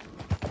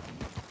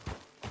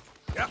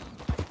 Yeah.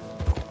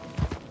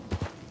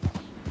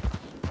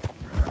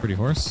 Pretty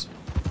horse.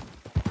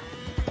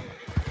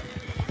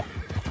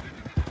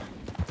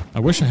 I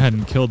wish I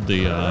hadn't killed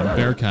the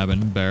bear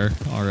cabin bear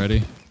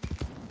already.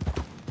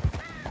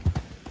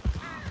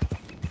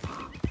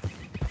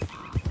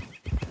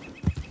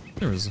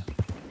 There was a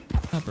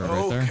pepper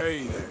right there.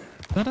 Okay there.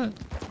 Is that a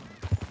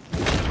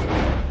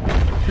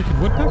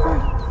freaking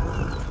woodpecker?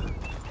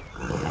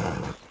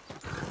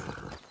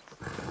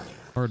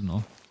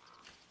 Cardinal.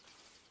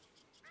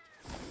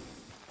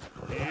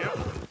 Yep.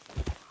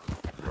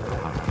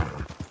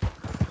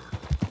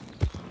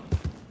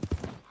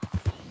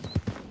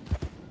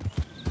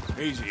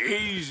 Easy,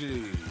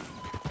 easy.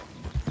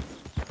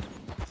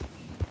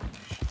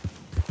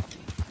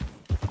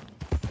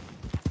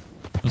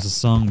 There's a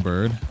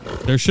songbird.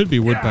 There should be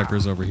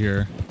woodpeckers over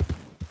here.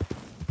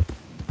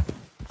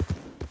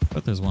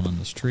 But there's one on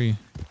this tree.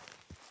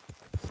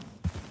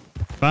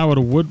 If I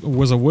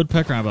was a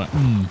woodpecker, I'd be like,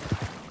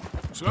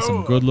 that's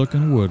some good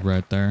looking wood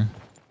right there.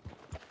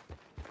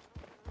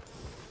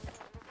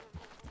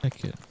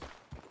 Heck it.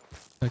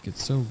 Heck,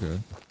 it's so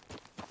good.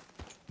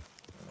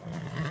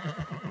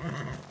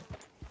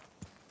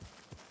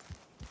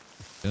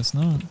 Guess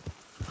not.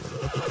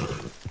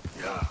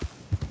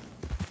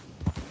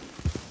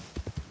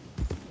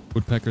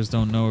 Woodpeckers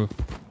don't know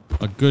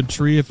a good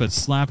tree if it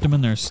slapped them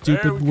in their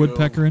stupid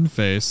woodpecker in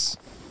face.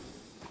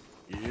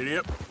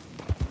 Yep.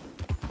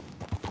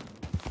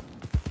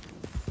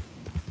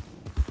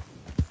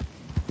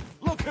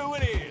 Look who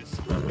it is.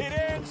 It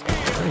ends here.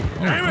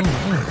 Oh,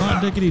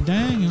 hot diggity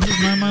dang. I'm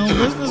just mind my own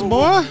business,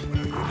 boy.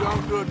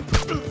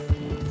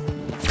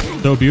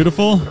 So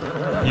beautiful?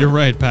 You're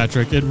right,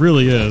 Patrick. It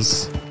really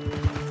is.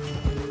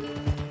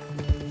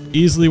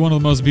 Easily one of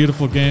the most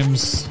beautiful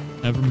games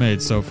ever made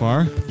so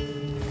far.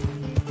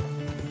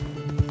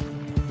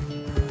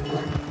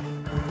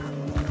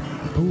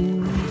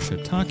 Oh,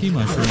 shiitake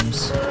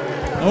mushrooms.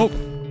 Oh!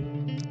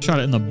 Shot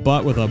it in the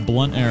butt with a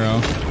blunt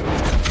arrow.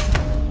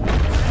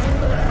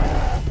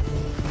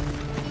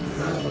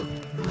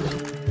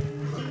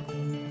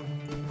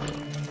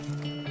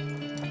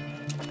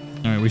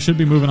 Alright, we should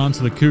be moving on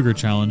to the cougar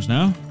challenge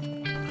now.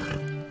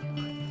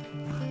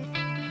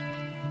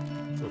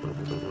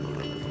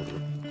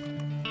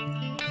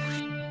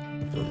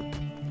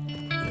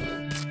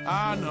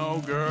 I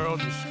know, girl.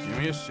 Just give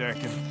me a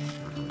second.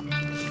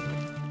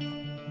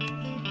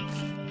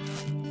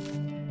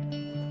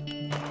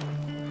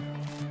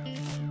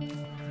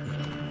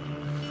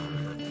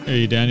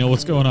 Hey, Daniel,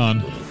 what's going on?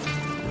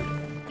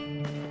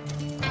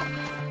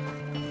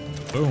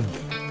 Boom.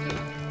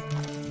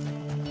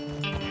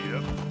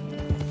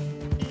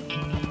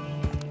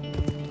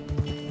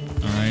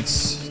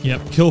 Alright.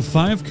 Yep, kill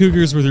 5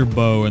 cougars with your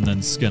bow and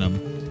then skin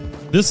them.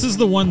 This is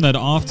the one that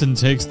often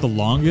takes the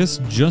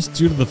longest just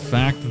due to the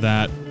fact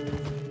that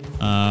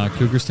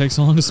cougars take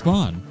so long to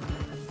spawn.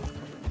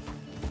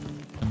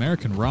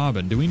 American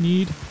Robin. Do we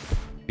need...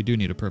 We do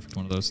need a perfect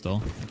one of those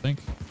still, I think.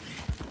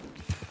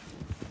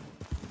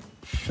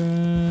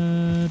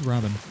 Red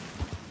Robin.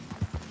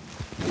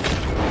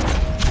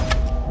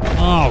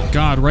 Oh,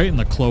 God, right in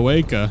the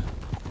cloaca.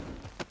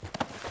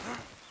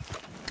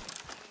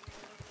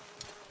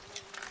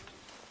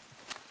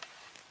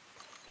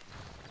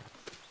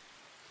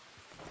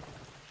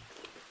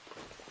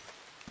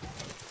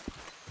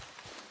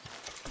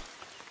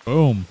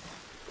 Boom.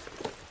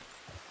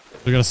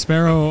 We got a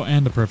sparrow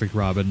and a perfect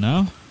robin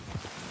now.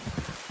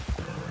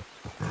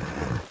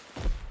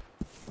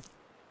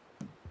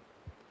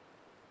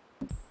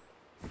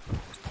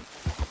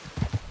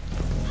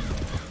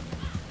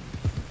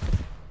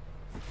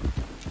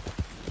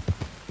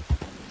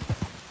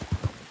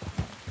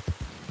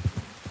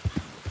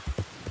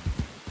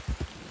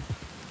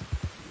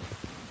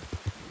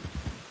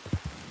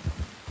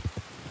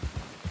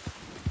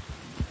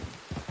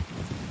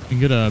 We can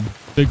get a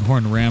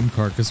bighorn ram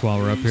carcass while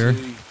we're up here.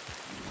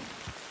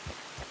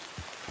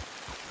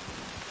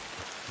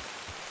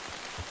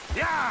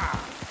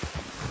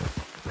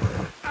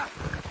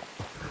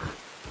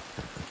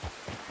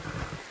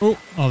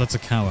 Oh, that's a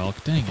cow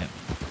elk. Dang it.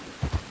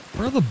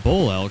 Where are the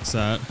bull elks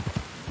at?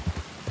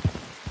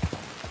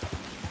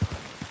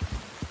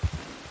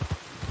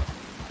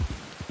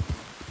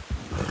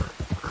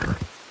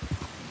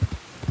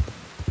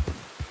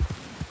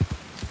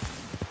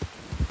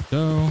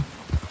 Go.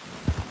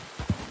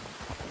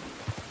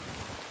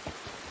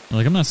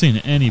 Like, I'm not seeing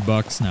any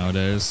bucks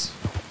nowadays.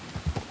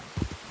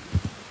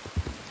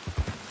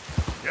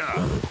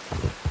 Yeah.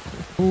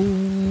 Oh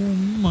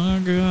my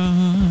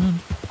God.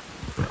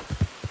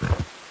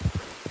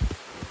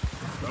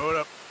 Throw it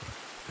up.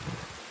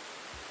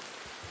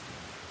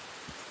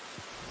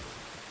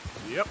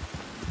 Yep.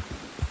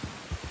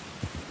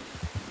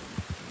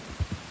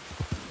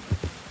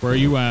 Where are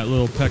you at,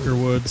 little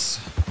Peckerwoods?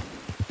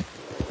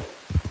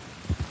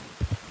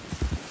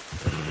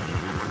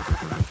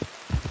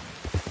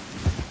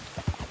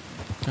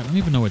 I don't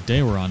even know what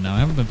day we're on now. I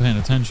haven't been paying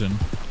attention.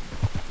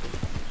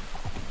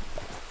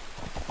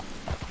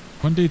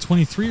 One day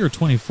 23 or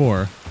 24?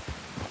 I'll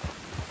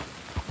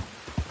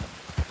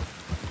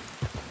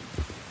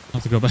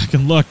have to go back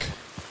and look.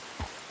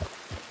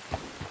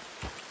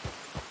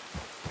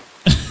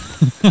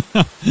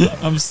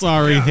 I'm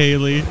sorry, yeah.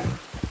 Haley.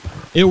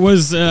 It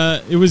was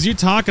you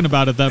talking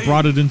about it that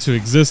brought it into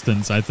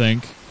existence, I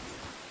think.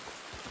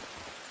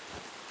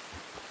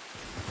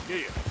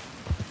 Yeah.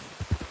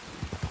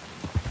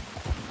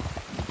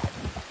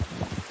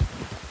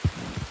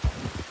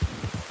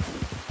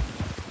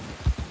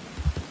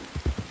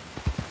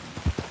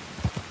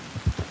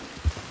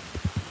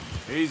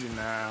 Easy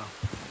now.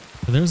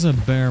 There's a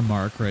bear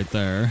mark right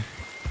there.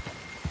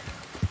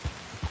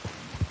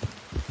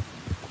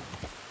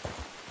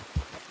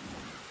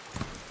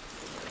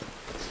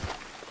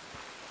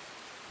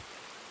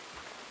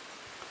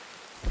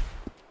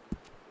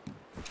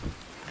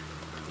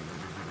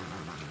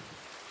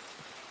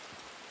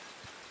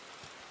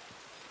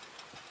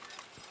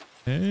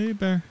 Hey,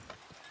 bear.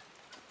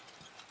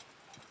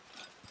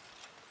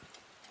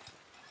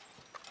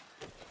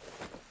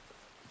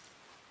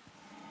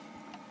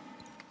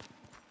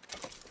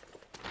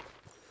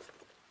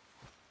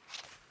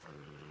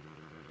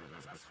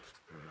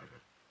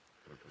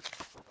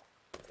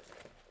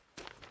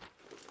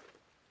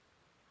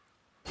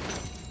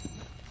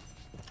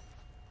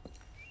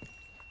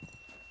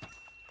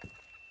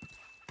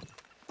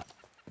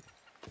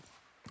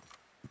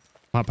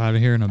 Pop out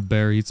of here and a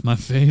bear eats my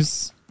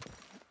face.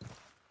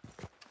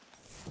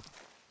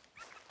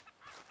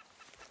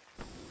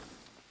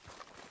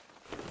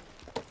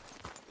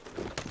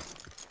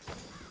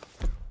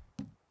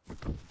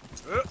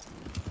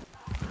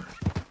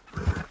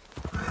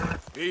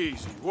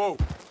 Easy, whoa.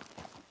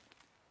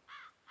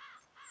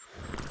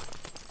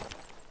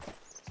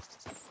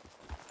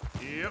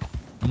 Yep.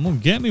 I'm gonna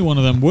get me one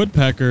of them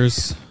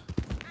woodpeckers.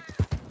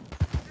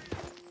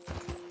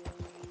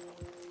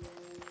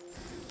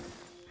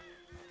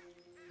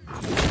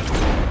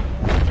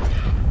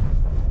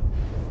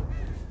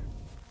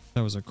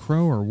 That was a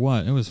crow or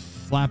what? It was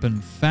flapping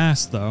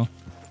fast though.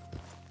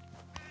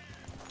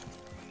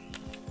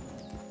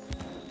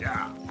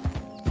 Yeah.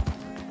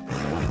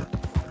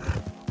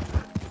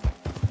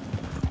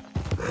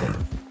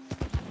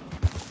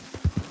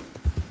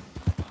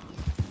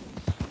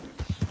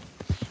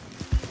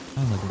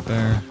 Sounds like a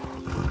bear.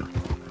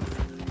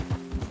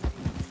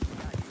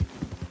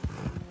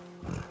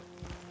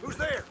 Who's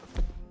there?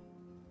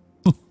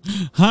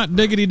 Hot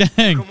diggity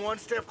dang. Come one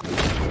step.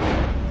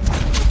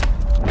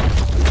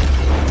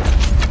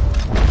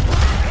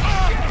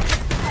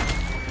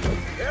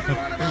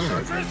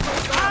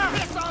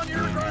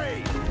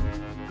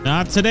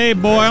 Not today,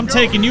 boy. I'm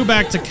taking you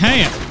back to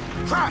camp.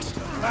 Christ!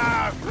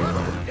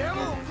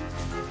 Devil,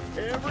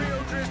 every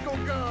O'Driscoll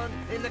gun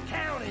in the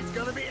county's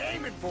gonna be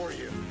aiming for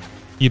you.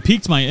 You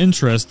piqued my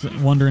interest,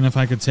 wondering if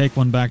I could take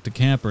one back to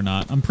camp or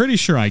not. I'm pretty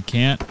sure I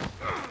can't.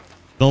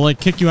 They'll like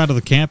kick you out of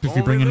the camp if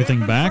you bring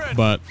anything back,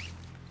 but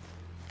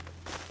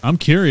I'm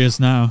curious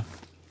now.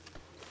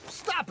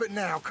 Stop it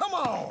now, come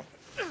on!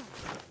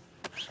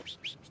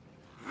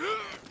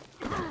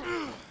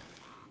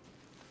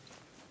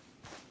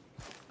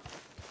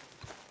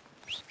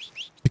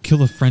 To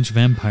kill a French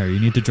vampire, you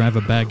need to drive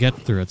a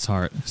baguette through its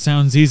heart.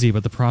 Sounds easy,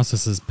 but the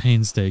process is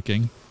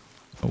painstaking.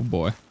 Oh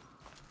boy.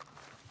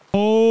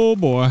 Oh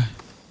boy.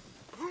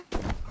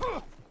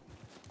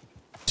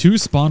 2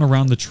 spawn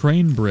around the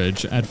train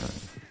bridge at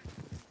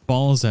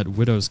Falls at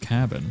Widow's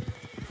Cabin.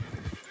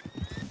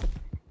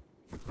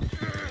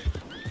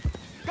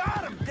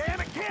 Got him,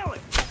 damn it, kill him!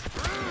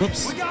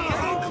 Whoops. We gotta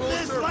hold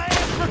this land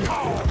for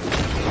call!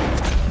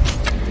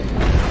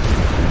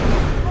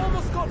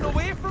 Almost gotten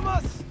away from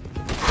us.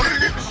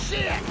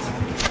 Shit!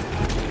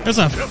 There's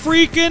a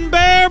freaking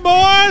bear,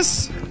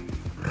 boys!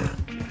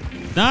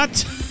 Not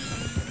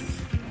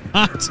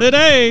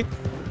today.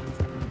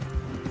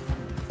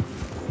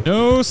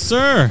 No,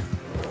 sir.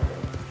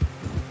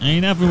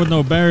 Ain't effing with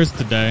no bears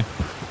today.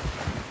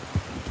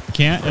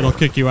 Can't? It'll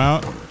kick you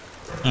out?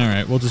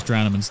 Alright, we'll just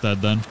drown him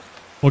instead then.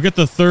 We'll get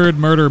the 3rd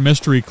murder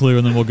mystery clue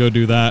and then we'll go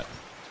do that.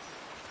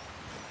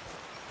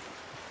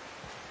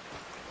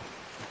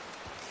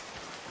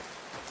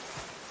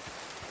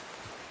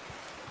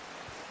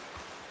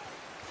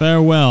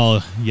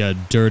 Farewell, you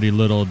dirty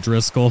little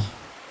Driscoll.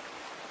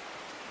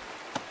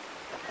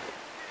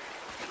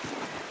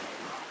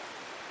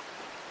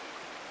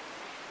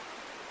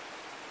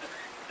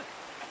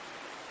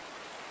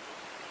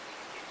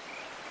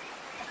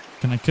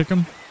 Can I kick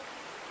him?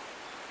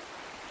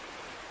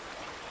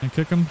 Can I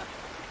kick him?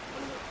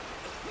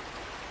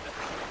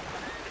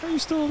 How are you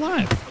still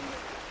alive?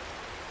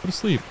 Go to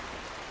sleep.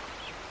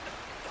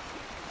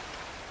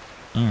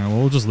 Alright, well,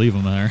 we'll just leave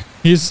him there.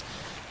 He's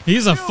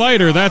a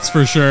fighter, that's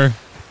for sure.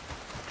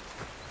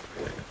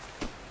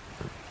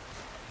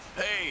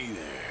 Hey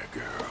there,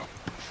 girl.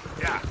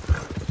 Yeah.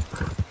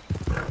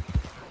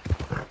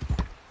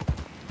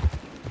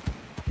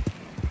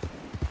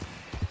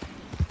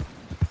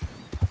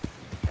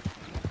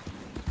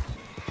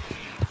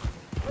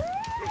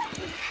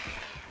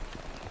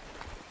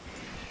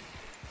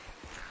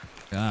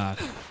 God.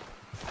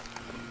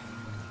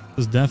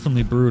 This is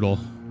definitely brutal.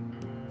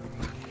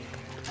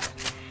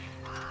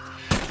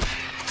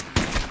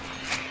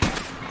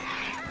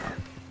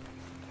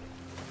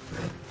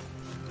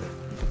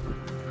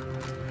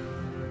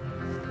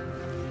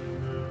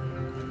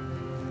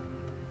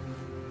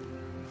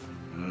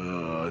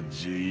 Oh,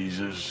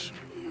 Jesus.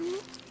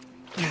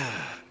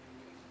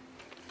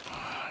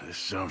 This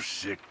some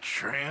sick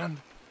trend.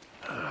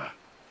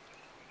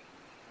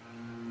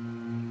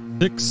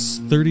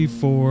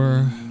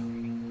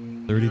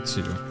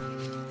 6:34:32.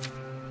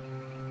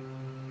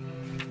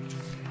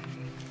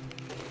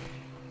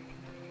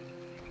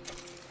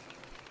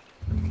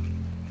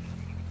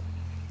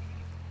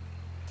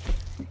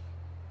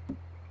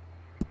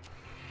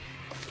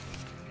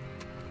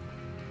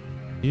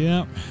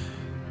 Yep.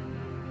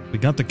 We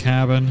got the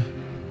cabin.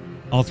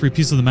 All 3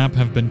 pieces of the map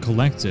have been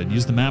collected.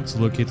 Use the map to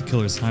locate the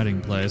killer's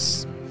hiding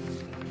place.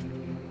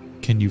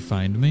 Can you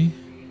find me?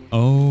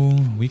 Oh,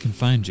 we can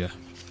find you.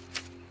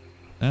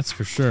 That's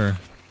for sure.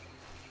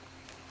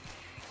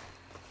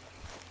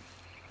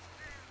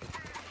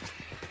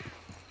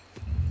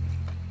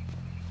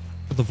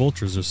 But the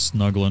vultures are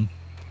snuggling.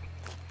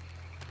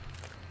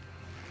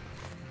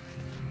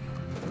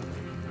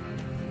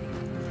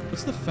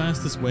 What's the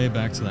fastest way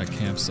back to that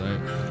campsite?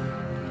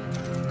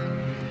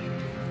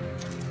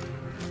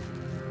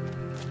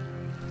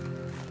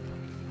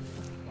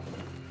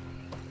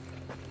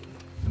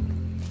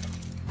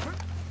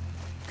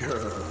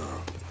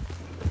 Girl.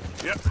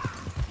 Yep.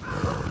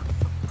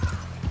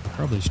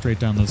 Probably straight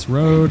down this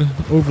road,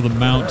 over the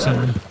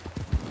mountain,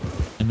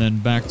 and then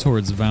back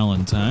towards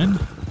Valentine.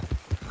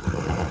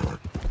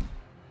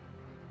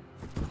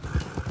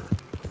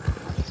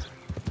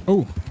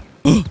 Oh,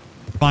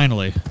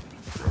 finally.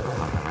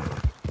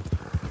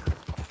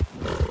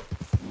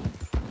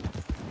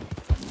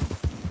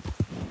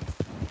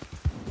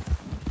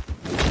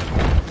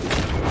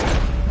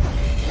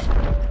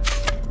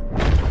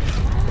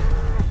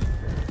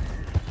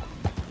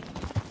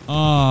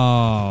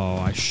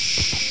 Oh, I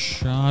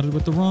shot it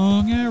with the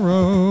wrong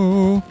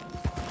arrow.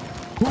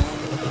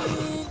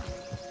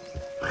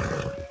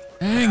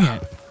 Dang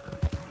it.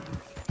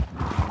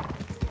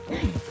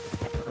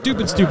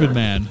 Stupid, stupid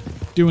man.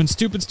 Doing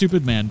stupid,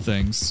 stupid man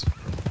things.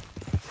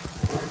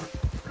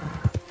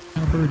 What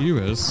kind of bird you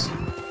is?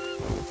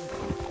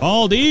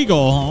 Bald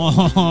eagle.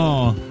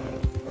 Oh.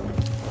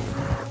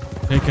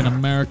 Taking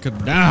America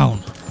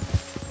down.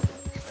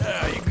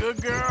 You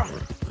good, girl?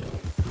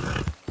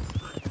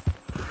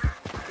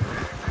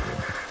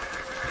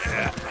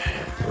 Yeah,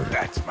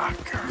 that's my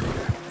girl.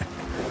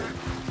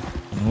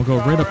 And we'll go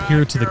right up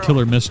here to the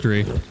killer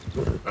mystery.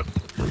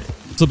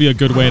 This will be a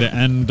good way to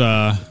end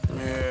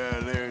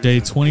day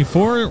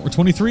 24 or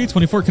 23,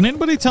 24. Can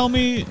anybody tell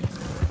me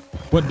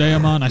what day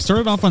I'm on? I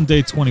started off on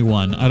day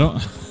 21. I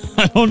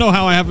don't know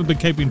how I haven't been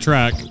keeping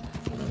track.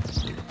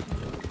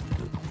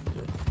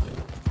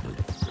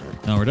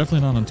 No, we're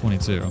definitely not on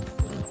 22.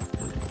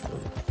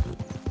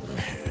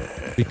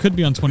 We could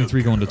be on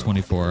 23 going to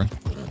 24.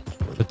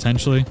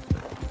 Potentially.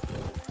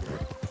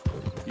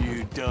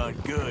 You done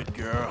good,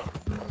 girl.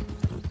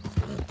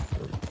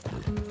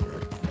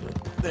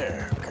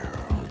 There,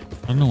 girl.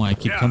 I don't know why I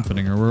keep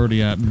comforting her. We're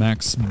already at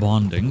max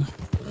bonding.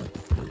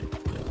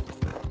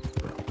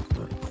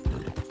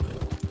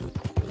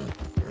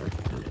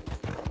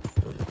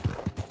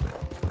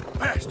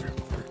 Faster.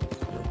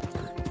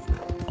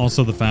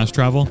 Also the fast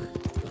travel.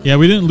 Yeah,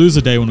 we didn't lose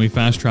a day when we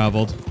fast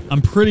traveled.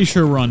 I'm pretty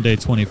sure we're on day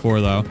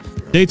 24 though.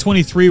 Day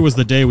 23 was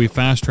the day we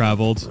fast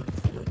traveled.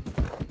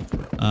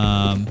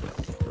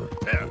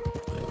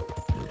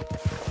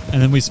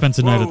 And then we spent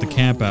the night at the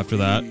camp after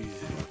that.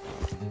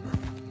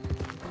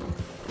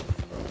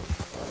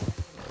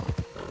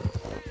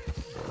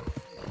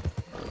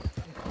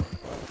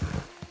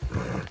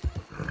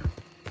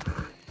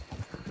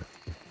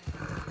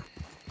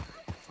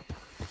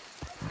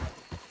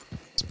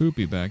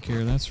 Spoopy back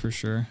here, that's for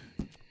sure.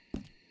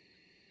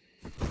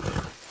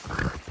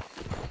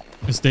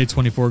 It's day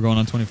 24 going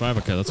on 25.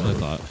 Okay, that's what I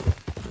thought.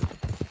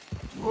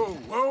 Whoa,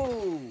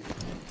 whoa.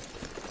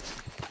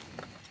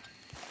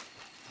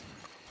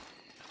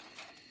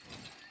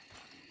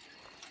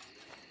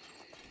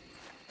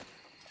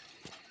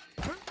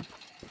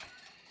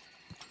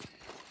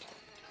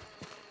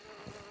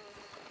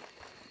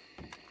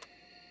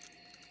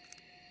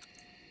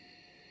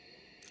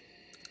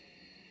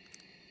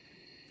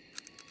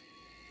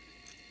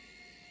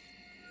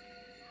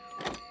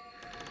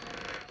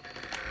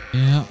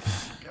 Yeah.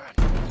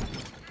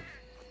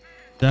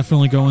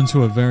 Definitely go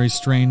into a very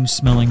strange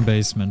smelling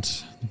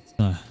basement. It's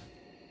a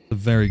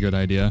very good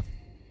idea.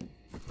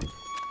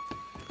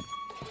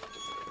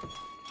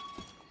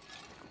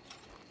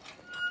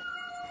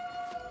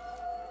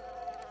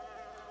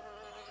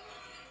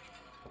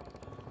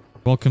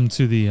 Welcome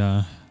to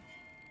the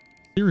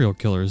serial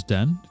killer's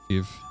den, if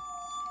you've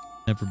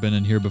never been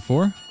in here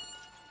before.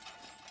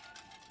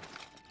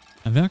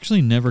 I've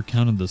actually never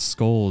counted the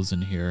skulls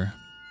in here.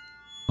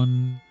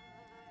 1,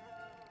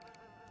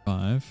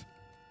 5,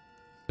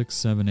 6,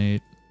 7,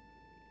 8,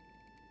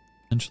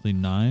 potentially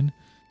 9.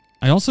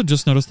 I also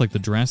just noticed like the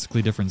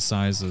drastically different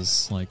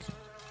sizes. Like, I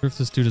wonder if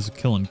this dude is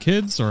killing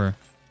kids or...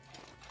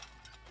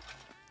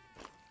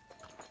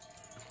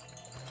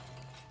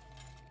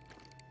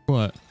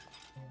 What?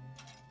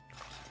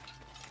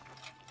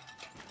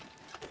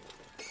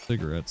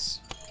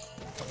 Cigarettes.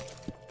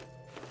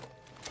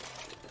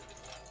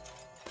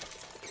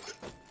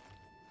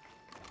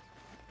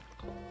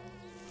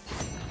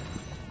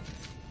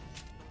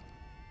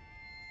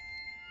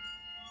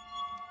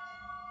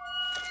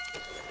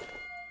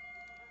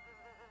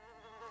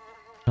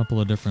 Couple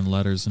of different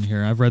letters in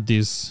here. I've read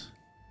these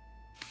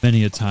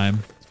many a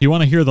time. If you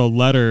want to hear the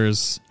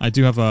letters, I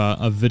do have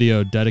a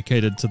video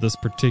dedicated to this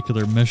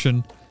particular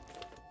mission.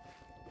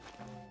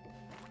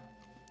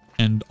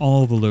 And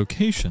all the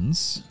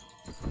locations.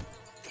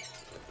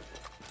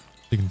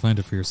 You can find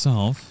it for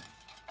yourself.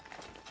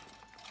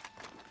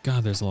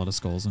 God, there's a lot of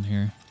skulls in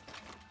here.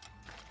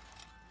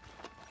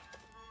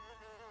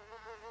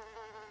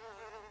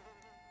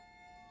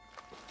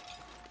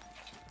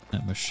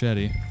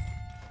 machete.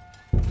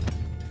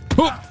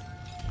 Oh!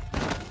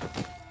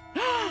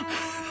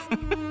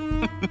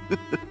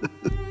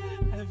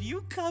 Have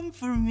you come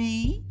for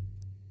me?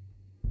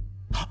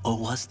 Or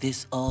was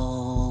this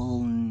all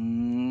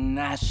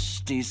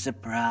nasty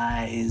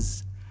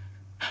surprise?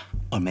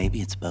 Or maybe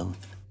it's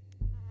both.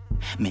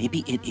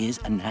 Maybe it is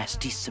a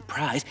nasty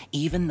surprise,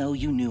 even though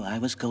you knew I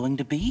was going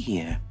to be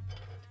here.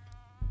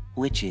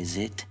 Which is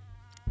it?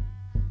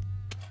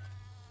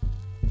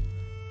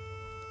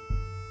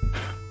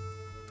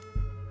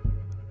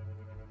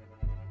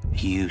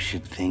 You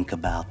should think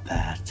about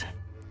that.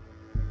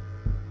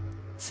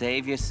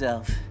 Save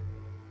yourself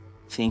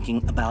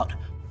thinking about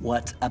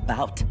what's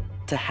about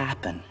to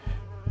happen.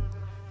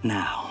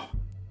 Now,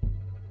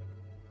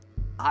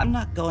 I'm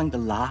not going to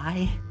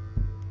lie.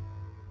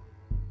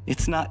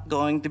 It's not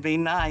going to be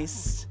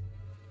nice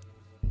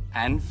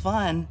and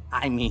fun.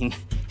 I mean,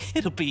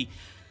 it'll be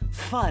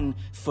fun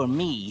for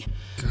me,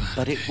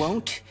 but it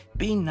won't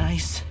be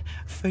nice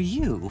for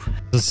you.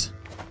 This is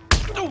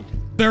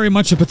very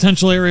much a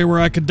potential area where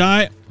I could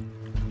die.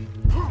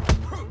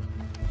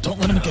 Don't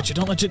let him get you.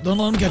 Don't let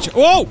him get you.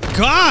 Oh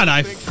God!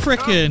 I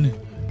frickin'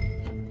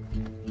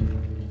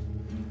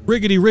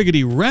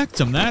 riggedy wrecked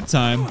him that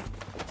time.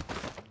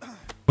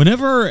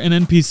 Whenever an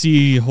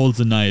NPC holds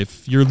a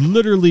knife, you're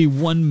literally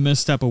one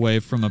misstep away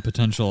from a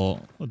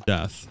potential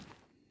death.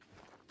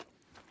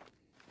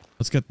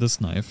 Let's get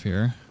this knife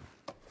here.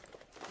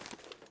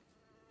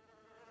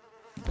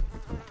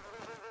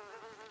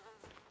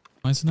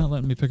 Why is it not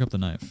letting me pick up the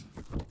knife?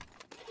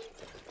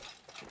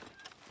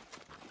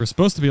 We're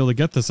supposed to be able to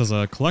get this as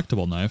a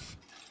collectible knife.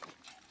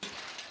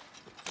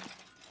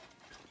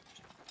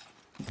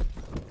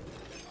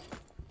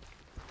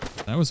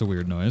 That was a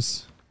weird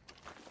noise.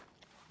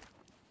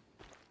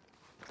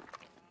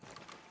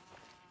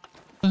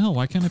 What the hell?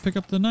 Why can't I pick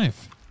up the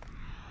knife?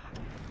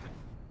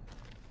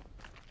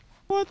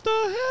 What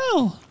the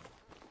hell?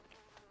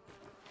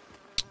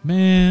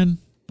 Man.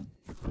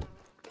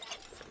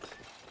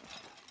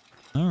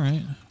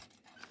 Alright.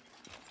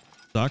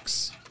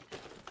 Sucks.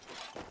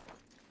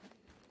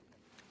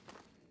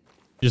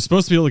 You're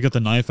supposed to be able to get the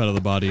knife out of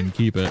the body and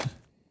keep it.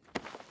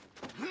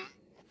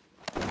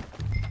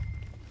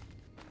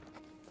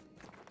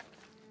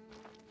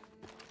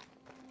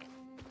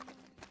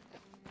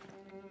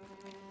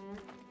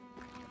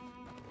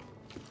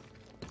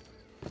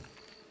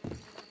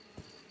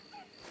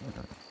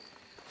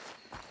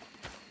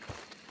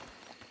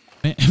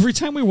 Man, every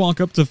time we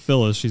walk up to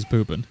Phyllis, she's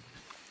pooping.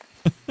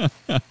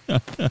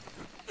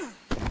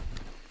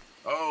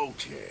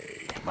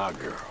 Okay, my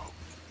girl.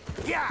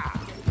 Yeah.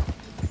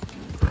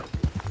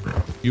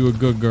 You a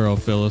good girl,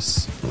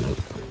 Phyllis.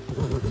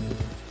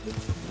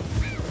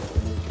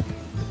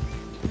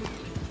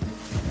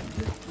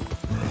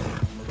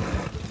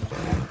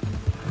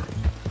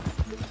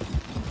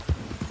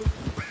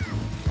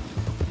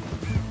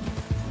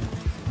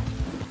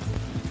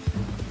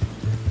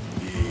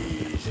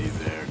 Easy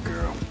there,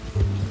 girl.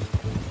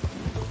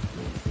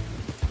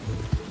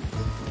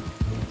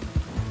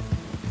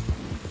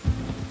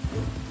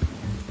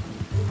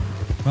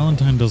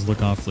 Valentine does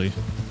look awfully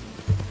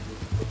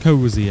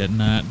cozy at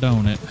night,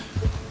 don't it?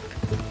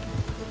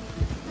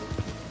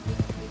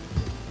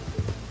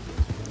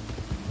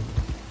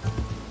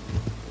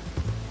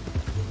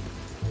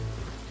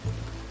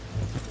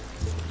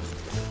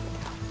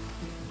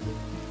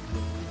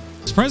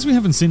 Surprised we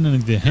haven't seen any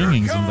of the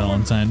hangings in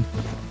Valentine.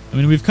 I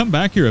mean, we've come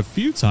back here a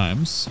few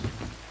times.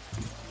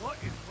 What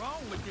is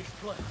wrong with this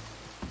place?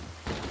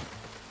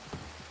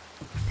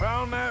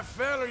 Found that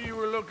fella you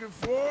were looking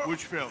for?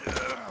 Which fella?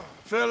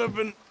 Fella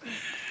been...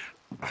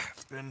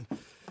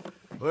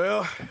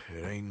 Well,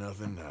 it ain't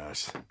nothing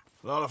nice.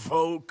 A lot of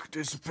folk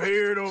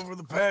disappeared over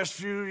the past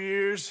few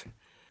years.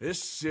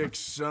 This sick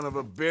son of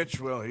a bitch,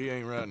 well, he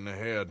ain't right in the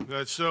head.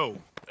 That's so.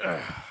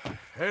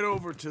 Head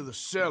over to the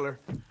cellar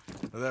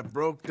of that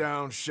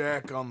broke-down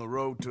shack on the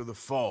road to the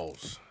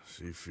falls.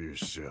 See for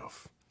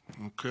yourself.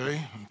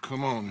 Okay,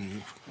 come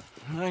on.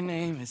 My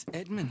name is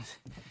Edmund.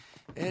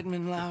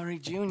 Edmund Lowry,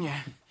 Jr.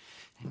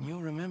 And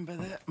you'll remember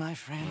that, my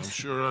friend. I'm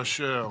sure I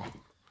shall.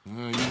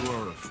 You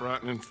are a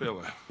frightening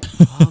fella.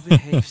 I'll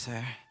behave,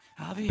 sir.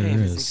 I'll behave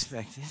as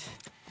expected.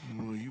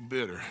 Well, you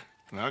better.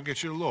 And I'll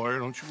get you a lawyer,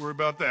 don't you worry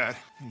about that.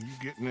 You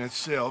get in that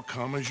cell,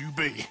 calm as you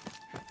be.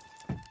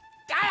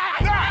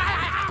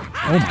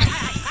 Oh my.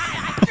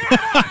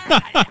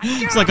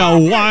 It's like a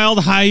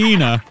wild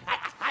hyena.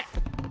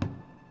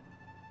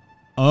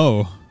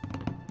 Oh.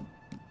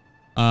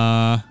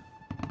 I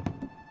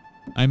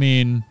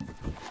mean...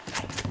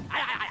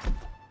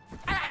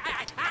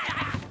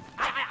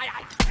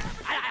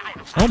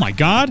 Oh my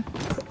God!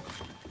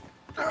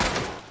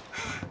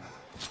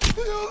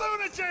 You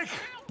lunatic!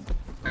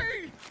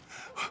 Hey!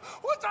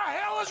 What the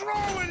hell is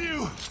wrong with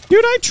you?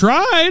 Dude, I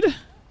tried!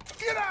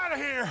 Get out of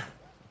here!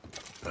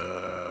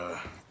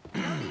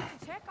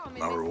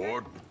 My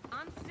reward?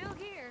 I'm still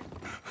here.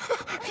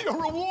 Your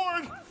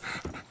reward?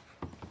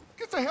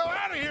 Get the hell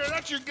out of here!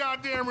 That's your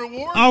goddamn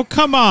reward! Oh,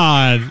 come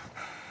on!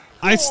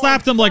 I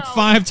slapped him like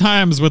 5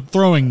 times with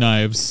throwing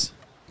knives.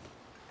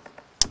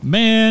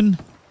 Man,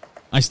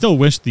 I still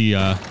wish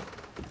the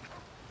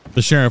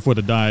sheriff would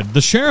have died.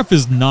 The sheriff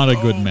is not a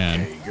good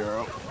man.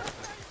 Girl.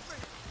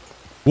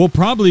 We'll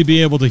probably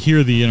be able to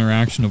hear the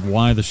interaction of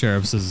why the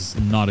sheriff is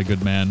not a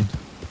good man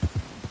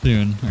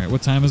soon. All right,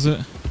 what time is it?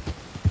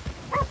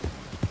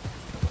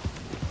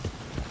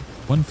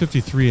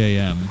 1:53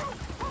 a.m.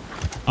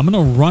 I'm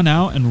gonna run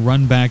out and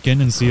run back in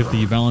and see if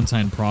the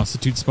Valentine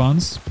prostitute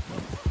spawns.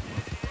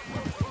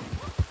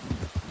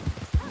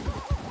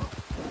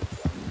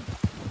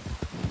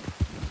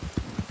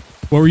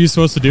 What were you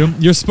supposed to do?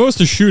 You're supposed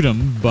to shoot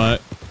him,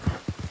 but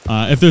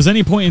if there's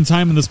any point in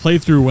time in this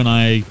playthrough when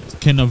I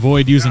can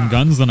avoid using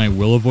guns, then I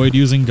will avoid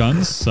using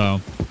guns, so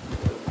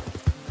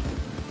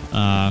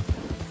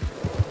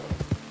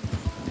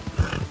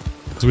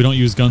we don't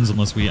use guns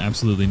unless we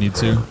absolutely need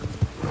to.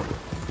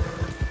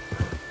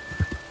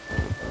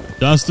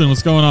 Dustin,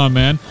 what's going on,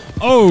 man?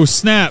 Oh,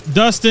 snap.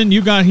 Dustin,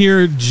 you got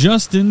here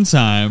just in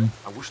time.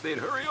 I wish they'd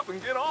hurry up and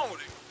get on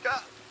with it.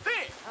 God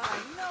damn! I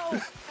know.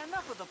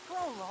 Enough with the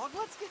prologue.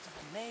 Let's get to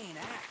the main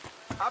act.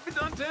 I've been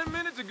done 10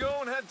 minutes ago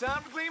and had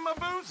time to clean my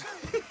boots.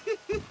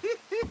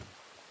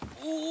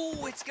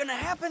 Ooh, it's gonna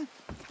happen.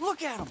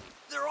 Look at them.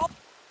 They're all...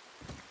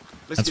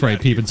 That's right,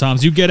 Peepin'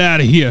 Toms. You get out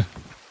of here.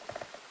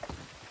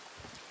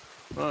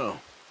 Oh,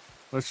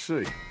 let's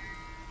see.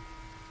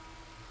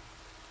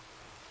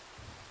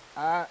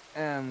 I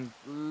am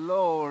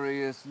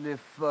gloriously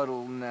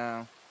fuddled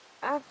now.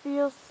 I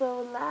feel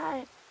so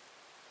light.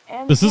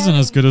 And This isn't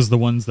as heavy good as the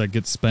ones that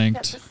get at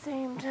spanked. the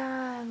same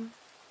time.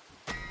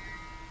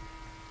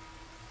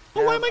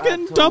 Oh, why am I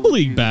getting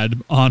doubly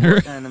bad honor?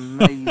 What an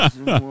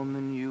amazing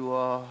woman you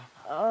are.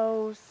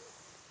 Oh,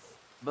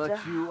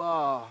 But you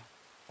are.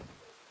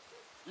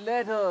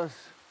 Let us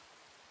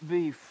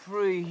be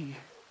free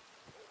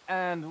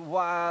and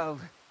wild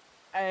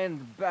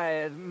and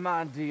bad,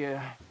 my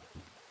dear.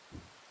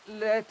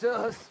 Let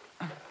us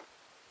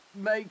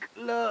make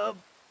love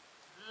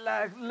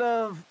like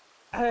love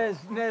has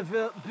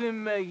never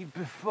been made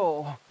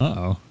before.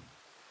 Uh-oh.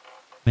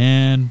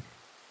 Man,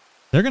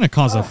 they're going to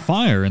cause a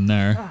fire in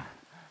there.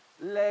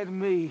 Let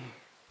me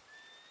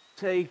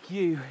take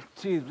you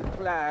to the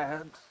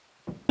clouds.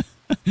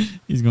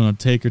 He's going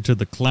to take her to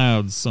the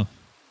clouds. So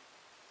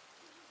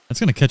that's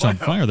going to catch on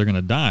fire. They're going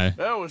to die.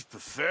 That was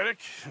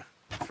pathetic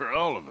for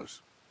all of us.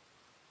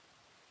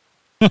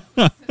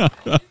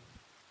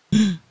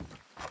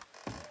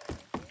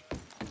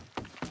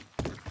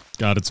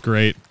 God, it's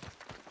great.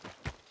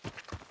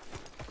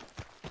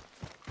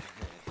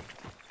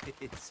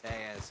 It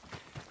says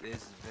this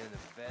has been the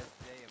best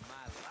day of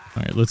my life.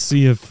 All right, let's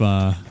see if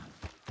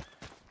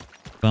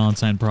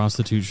Valentine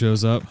prostitute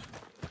shows up.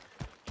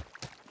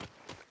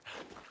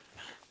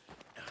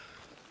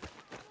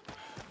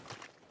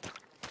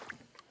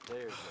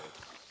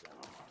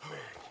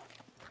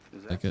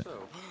 Like it.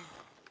 All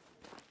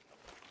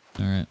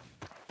right.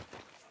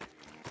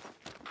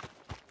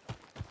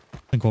 I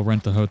think we'll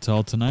rent the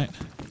hotel tonight.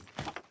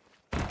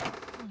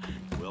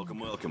 Welcome,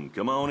 welcome.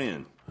 Come on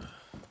in.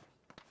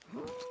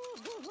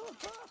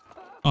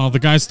 Oh, the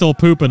guy's still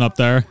pooping up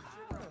there.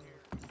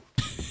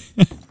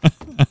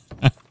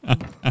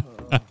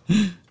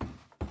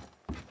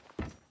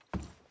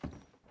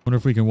 Wonder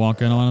if we can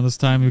walk in on him this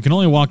time. We can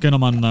only walk in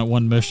on that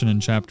one mission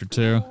in chapter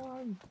 2.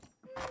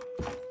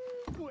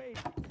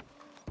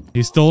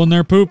 He's still in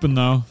there pooping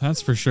though,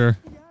 that's for sure.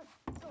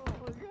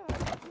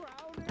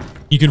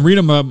 You can read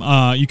him.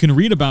 You can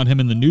read about him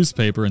in the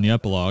newspaper in the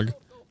epilogue.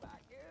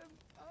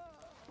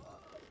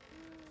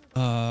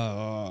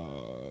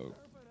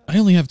 I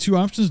only have 2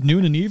 options: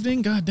 noon and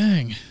evening. God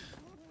dang.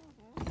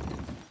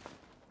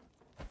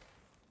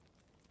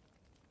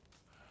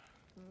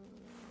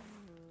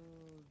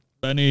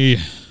 Benny,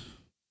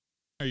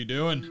 how you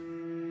doing?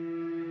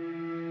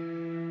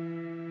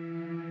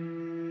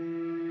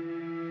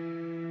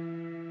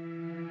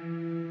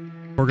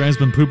 Poor guy's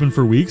been pooping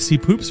for weeks. He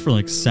poops for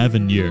like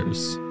 7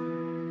 years.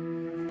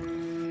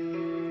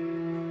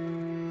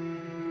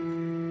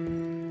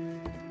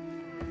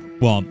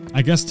 Well,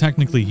 I guess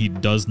technically he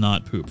does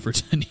not poop for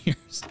 10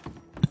 years.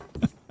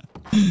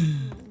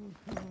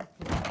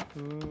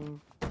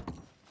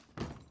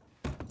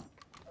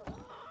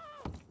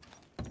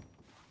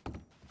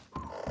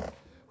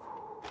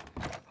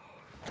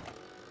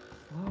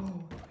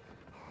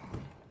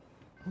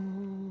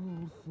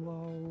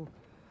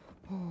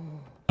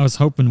 I was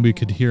hoping we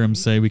could hear him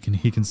say he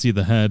can see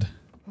the head.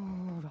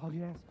 Oh,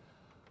 yes.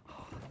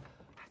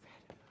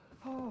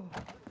 Oh,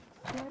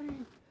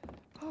 steady.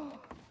 Oh,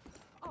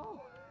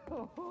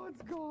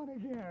 it's gone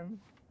again.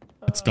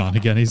 It's gone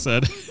again, he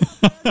said.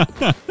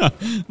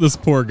 This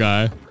poor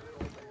guy.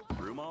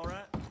 Room all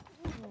right?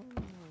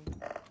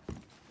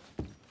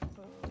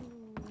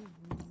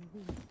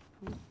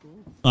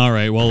 All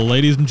right, well,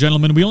 ladies and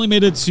gentlemen, we only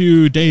made it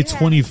to day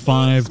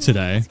 25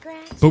 today,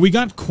 but we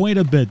got quite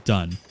a bit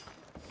done.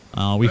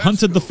 We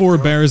hunted the 4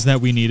 bears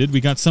that we needed.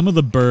 We got some of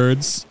the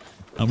birds.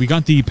 We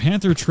got the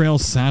Panther Trail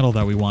saddle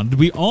that we wanted.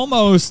 We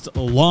almost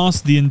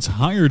lost the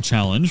entire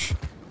challenge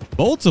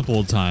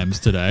multiple times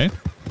today.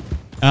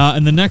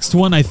 And the next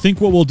one, I think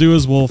what we'll do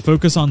is we'll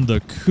focus on the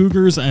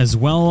cougars as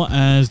well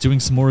as doing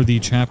some more of the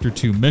Chapter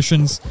 2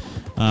 missions.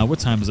 What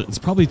time is it? It's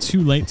probably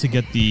too late to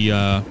get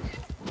the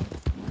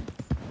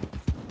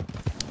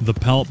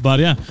pelt, but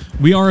yeah,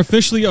 we are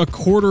officially a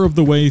quarter of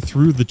the way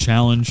through the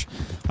challenge.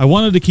 I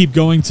wanted to keep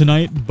going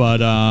tonight,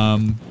 but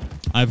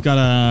I've got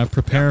to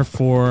prepare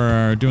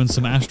for doing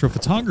some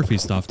astrophotography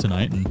stuff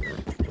tonight, and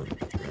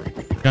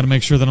got to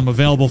make sure that I'm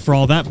available for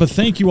all that. But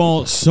thank you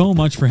all so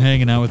much for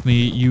hanging out with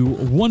me, you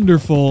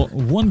wonderful,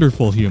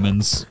 wonderful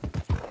humans.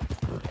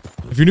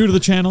 If you're new to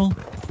the channel,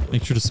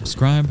 make sure to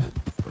subscribe.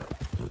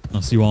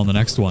 I'll see you all in the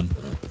next one.